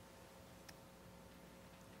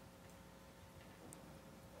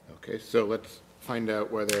 Okay, so let's find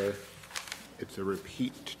out whether it's a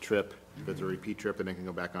repeat trip. If it's a repeat trip, then it can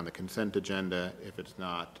go back on the consent agenda. If it's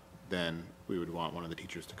not, then we would want one of the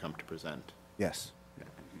teachers to come to present. Yes, yeah,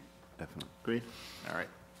 definitely. Agreed? All right.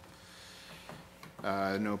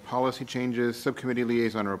 No policy changes, subcommittee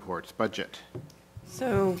liaison reports, budget.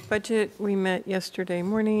 So budget, we met yesterday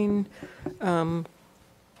morning.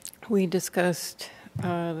 We discussed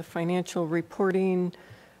the financial reporting,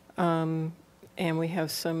 and we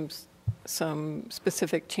have some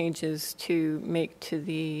specific changes to make to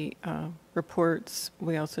the reports.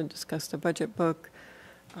 We also discussed a budget book.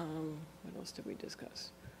 What else did we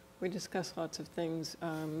discuss? We discussed lots of things.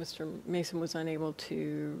 Mr. Mason was unable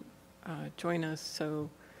to join us, so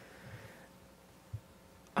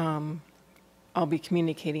I'll be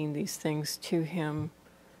communicating these things to him.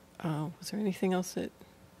 Was there anything else that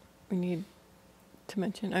we need to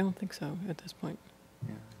mention? I don't think so at this point.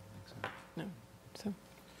 Yeah, I think so. No. So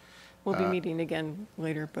we'll be meeting again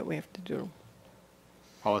later, but we have to do.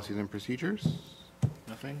 Policies and procedures?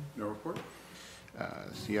 Nothing? No report?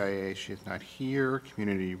 CIA, she is not here.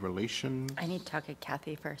 Community relations? I need to talk to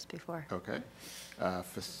Kathy first before. Okay.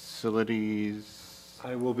 Facilities?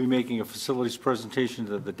 I will be making a facilities presentation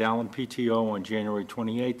to the Dallin PTO on January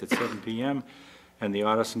 28th at 7 p.m. and the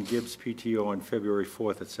Otterson Gibbs PTO on February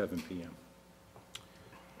 4th at 7 p.m.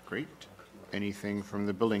 Great. Anything from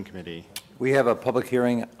the building committee? We have a public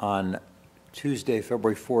hearing on Tuesday,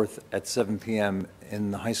 February 4th at 7 p.m.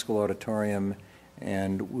 in the high school auditorium,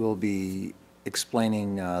 and we'll be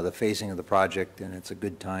explaining the phasing of the project, and it's a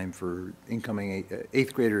good time for incoming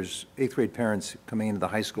eighth grade parents coming into the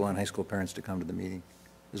high school and high school parents to come to the meeting,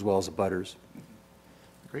 as well as the butters.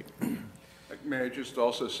 Great. May I just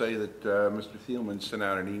also say that Mr. Thielman sent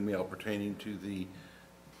out an email pertaining to the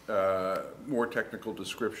more technical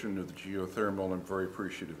description of the geothermal. I'm very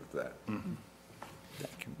appreciative of that. Mm-hmm.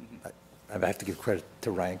 I have to give credit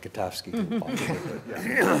to Ryan Katofsky.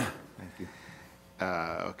 Thank you.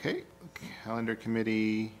 Okay. Calendar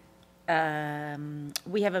committee.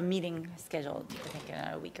 We have a meeting scheduled, I think, in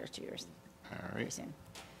a week or 2 years. All Very right. soon.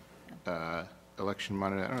 Election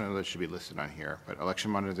monitor, I don't know if that should be listed on here, but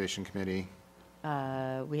election monetization committee.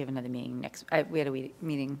 We have another meeting we had a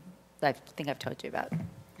meeting that I think I've told you about.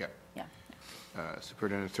 Yep. Yeah.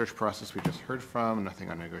 Superintendent search process we just heard from,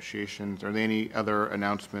 nothing on negotiations. Are there any other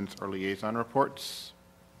announcements or liaison reports?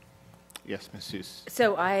 Yes, Ms. Seuss.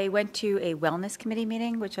 So I went to a wellness committee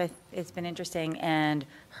meeting, which it's been interesting, and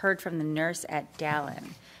heard from the nurse at Dallin,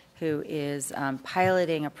 who is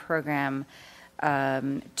piloting a program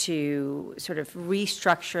to sort of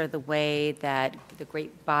restructure the way that the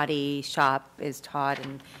Great Body Shop is taught,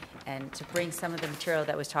 and to bring some of the material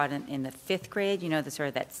that was taught in the 5th grade, you know, the sort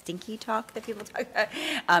of that stinky talk that people talk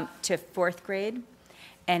about, to 4th grade.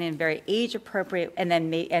 And in very age appropriate, and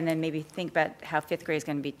then maybe think about how 5th grade is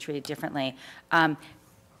going to be treated differently.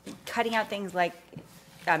 Cutting out things like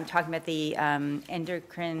talking about the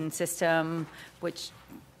endocrine system, which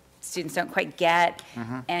students don't quite get,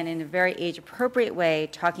 and in a very age appropriate way,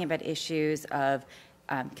 talking about issues of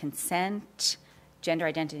consent, gender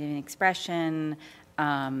identity and expression,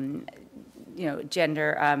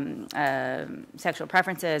 gender, sexual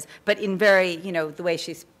preferences, but in very, the way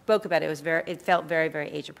she spoke about it, it felt very, very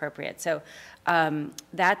age appropriate. So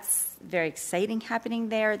that's very exciting happening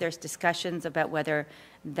there. There's discussions about whether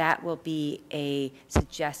that will be a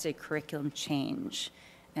suggested curriculum change.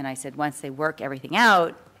 And I said, once they work everything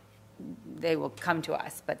out, they will come to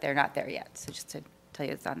us, but they're not there yet. So just to tell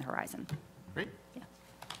you, it's on the horizon. Great. Yeah.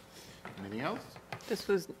 Anything else? This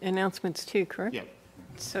was announcements too, correct? Yeah.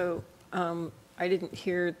 So I didn't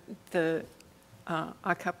hear the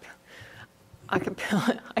acapella,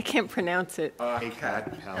 I can't pronounce it.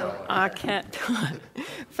 ACAT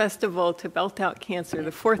Festival to Belt Out Cancer. The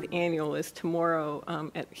 4th annual is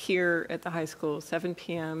tomorrow here at the high school, 7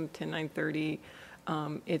 p.m. to 9:30.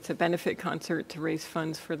 It's a benefit concert to raise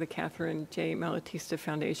funds for the Catherine J. Malatesta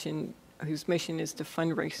Foundation, whose mission is to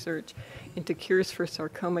fund research into cures for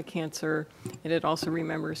sarcoma cancer. And it also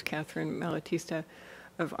remembers Catherine Malatesta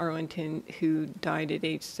of Arlington, who died at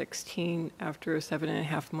age 16 after a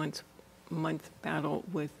 7.5 month battle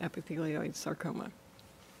with epithelioid sarcoma.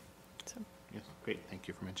 So. Yes, great. Thank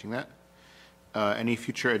you for mentioning that. Any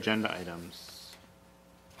future agenda items?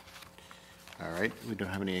 All right. We don't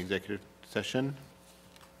have any executive session.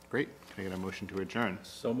 Great. Can I get a motion to adjourn?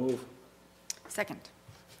 So move. Second.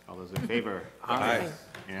 All those in favor? Aye.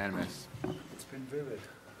 Unanimous. It's been vivid.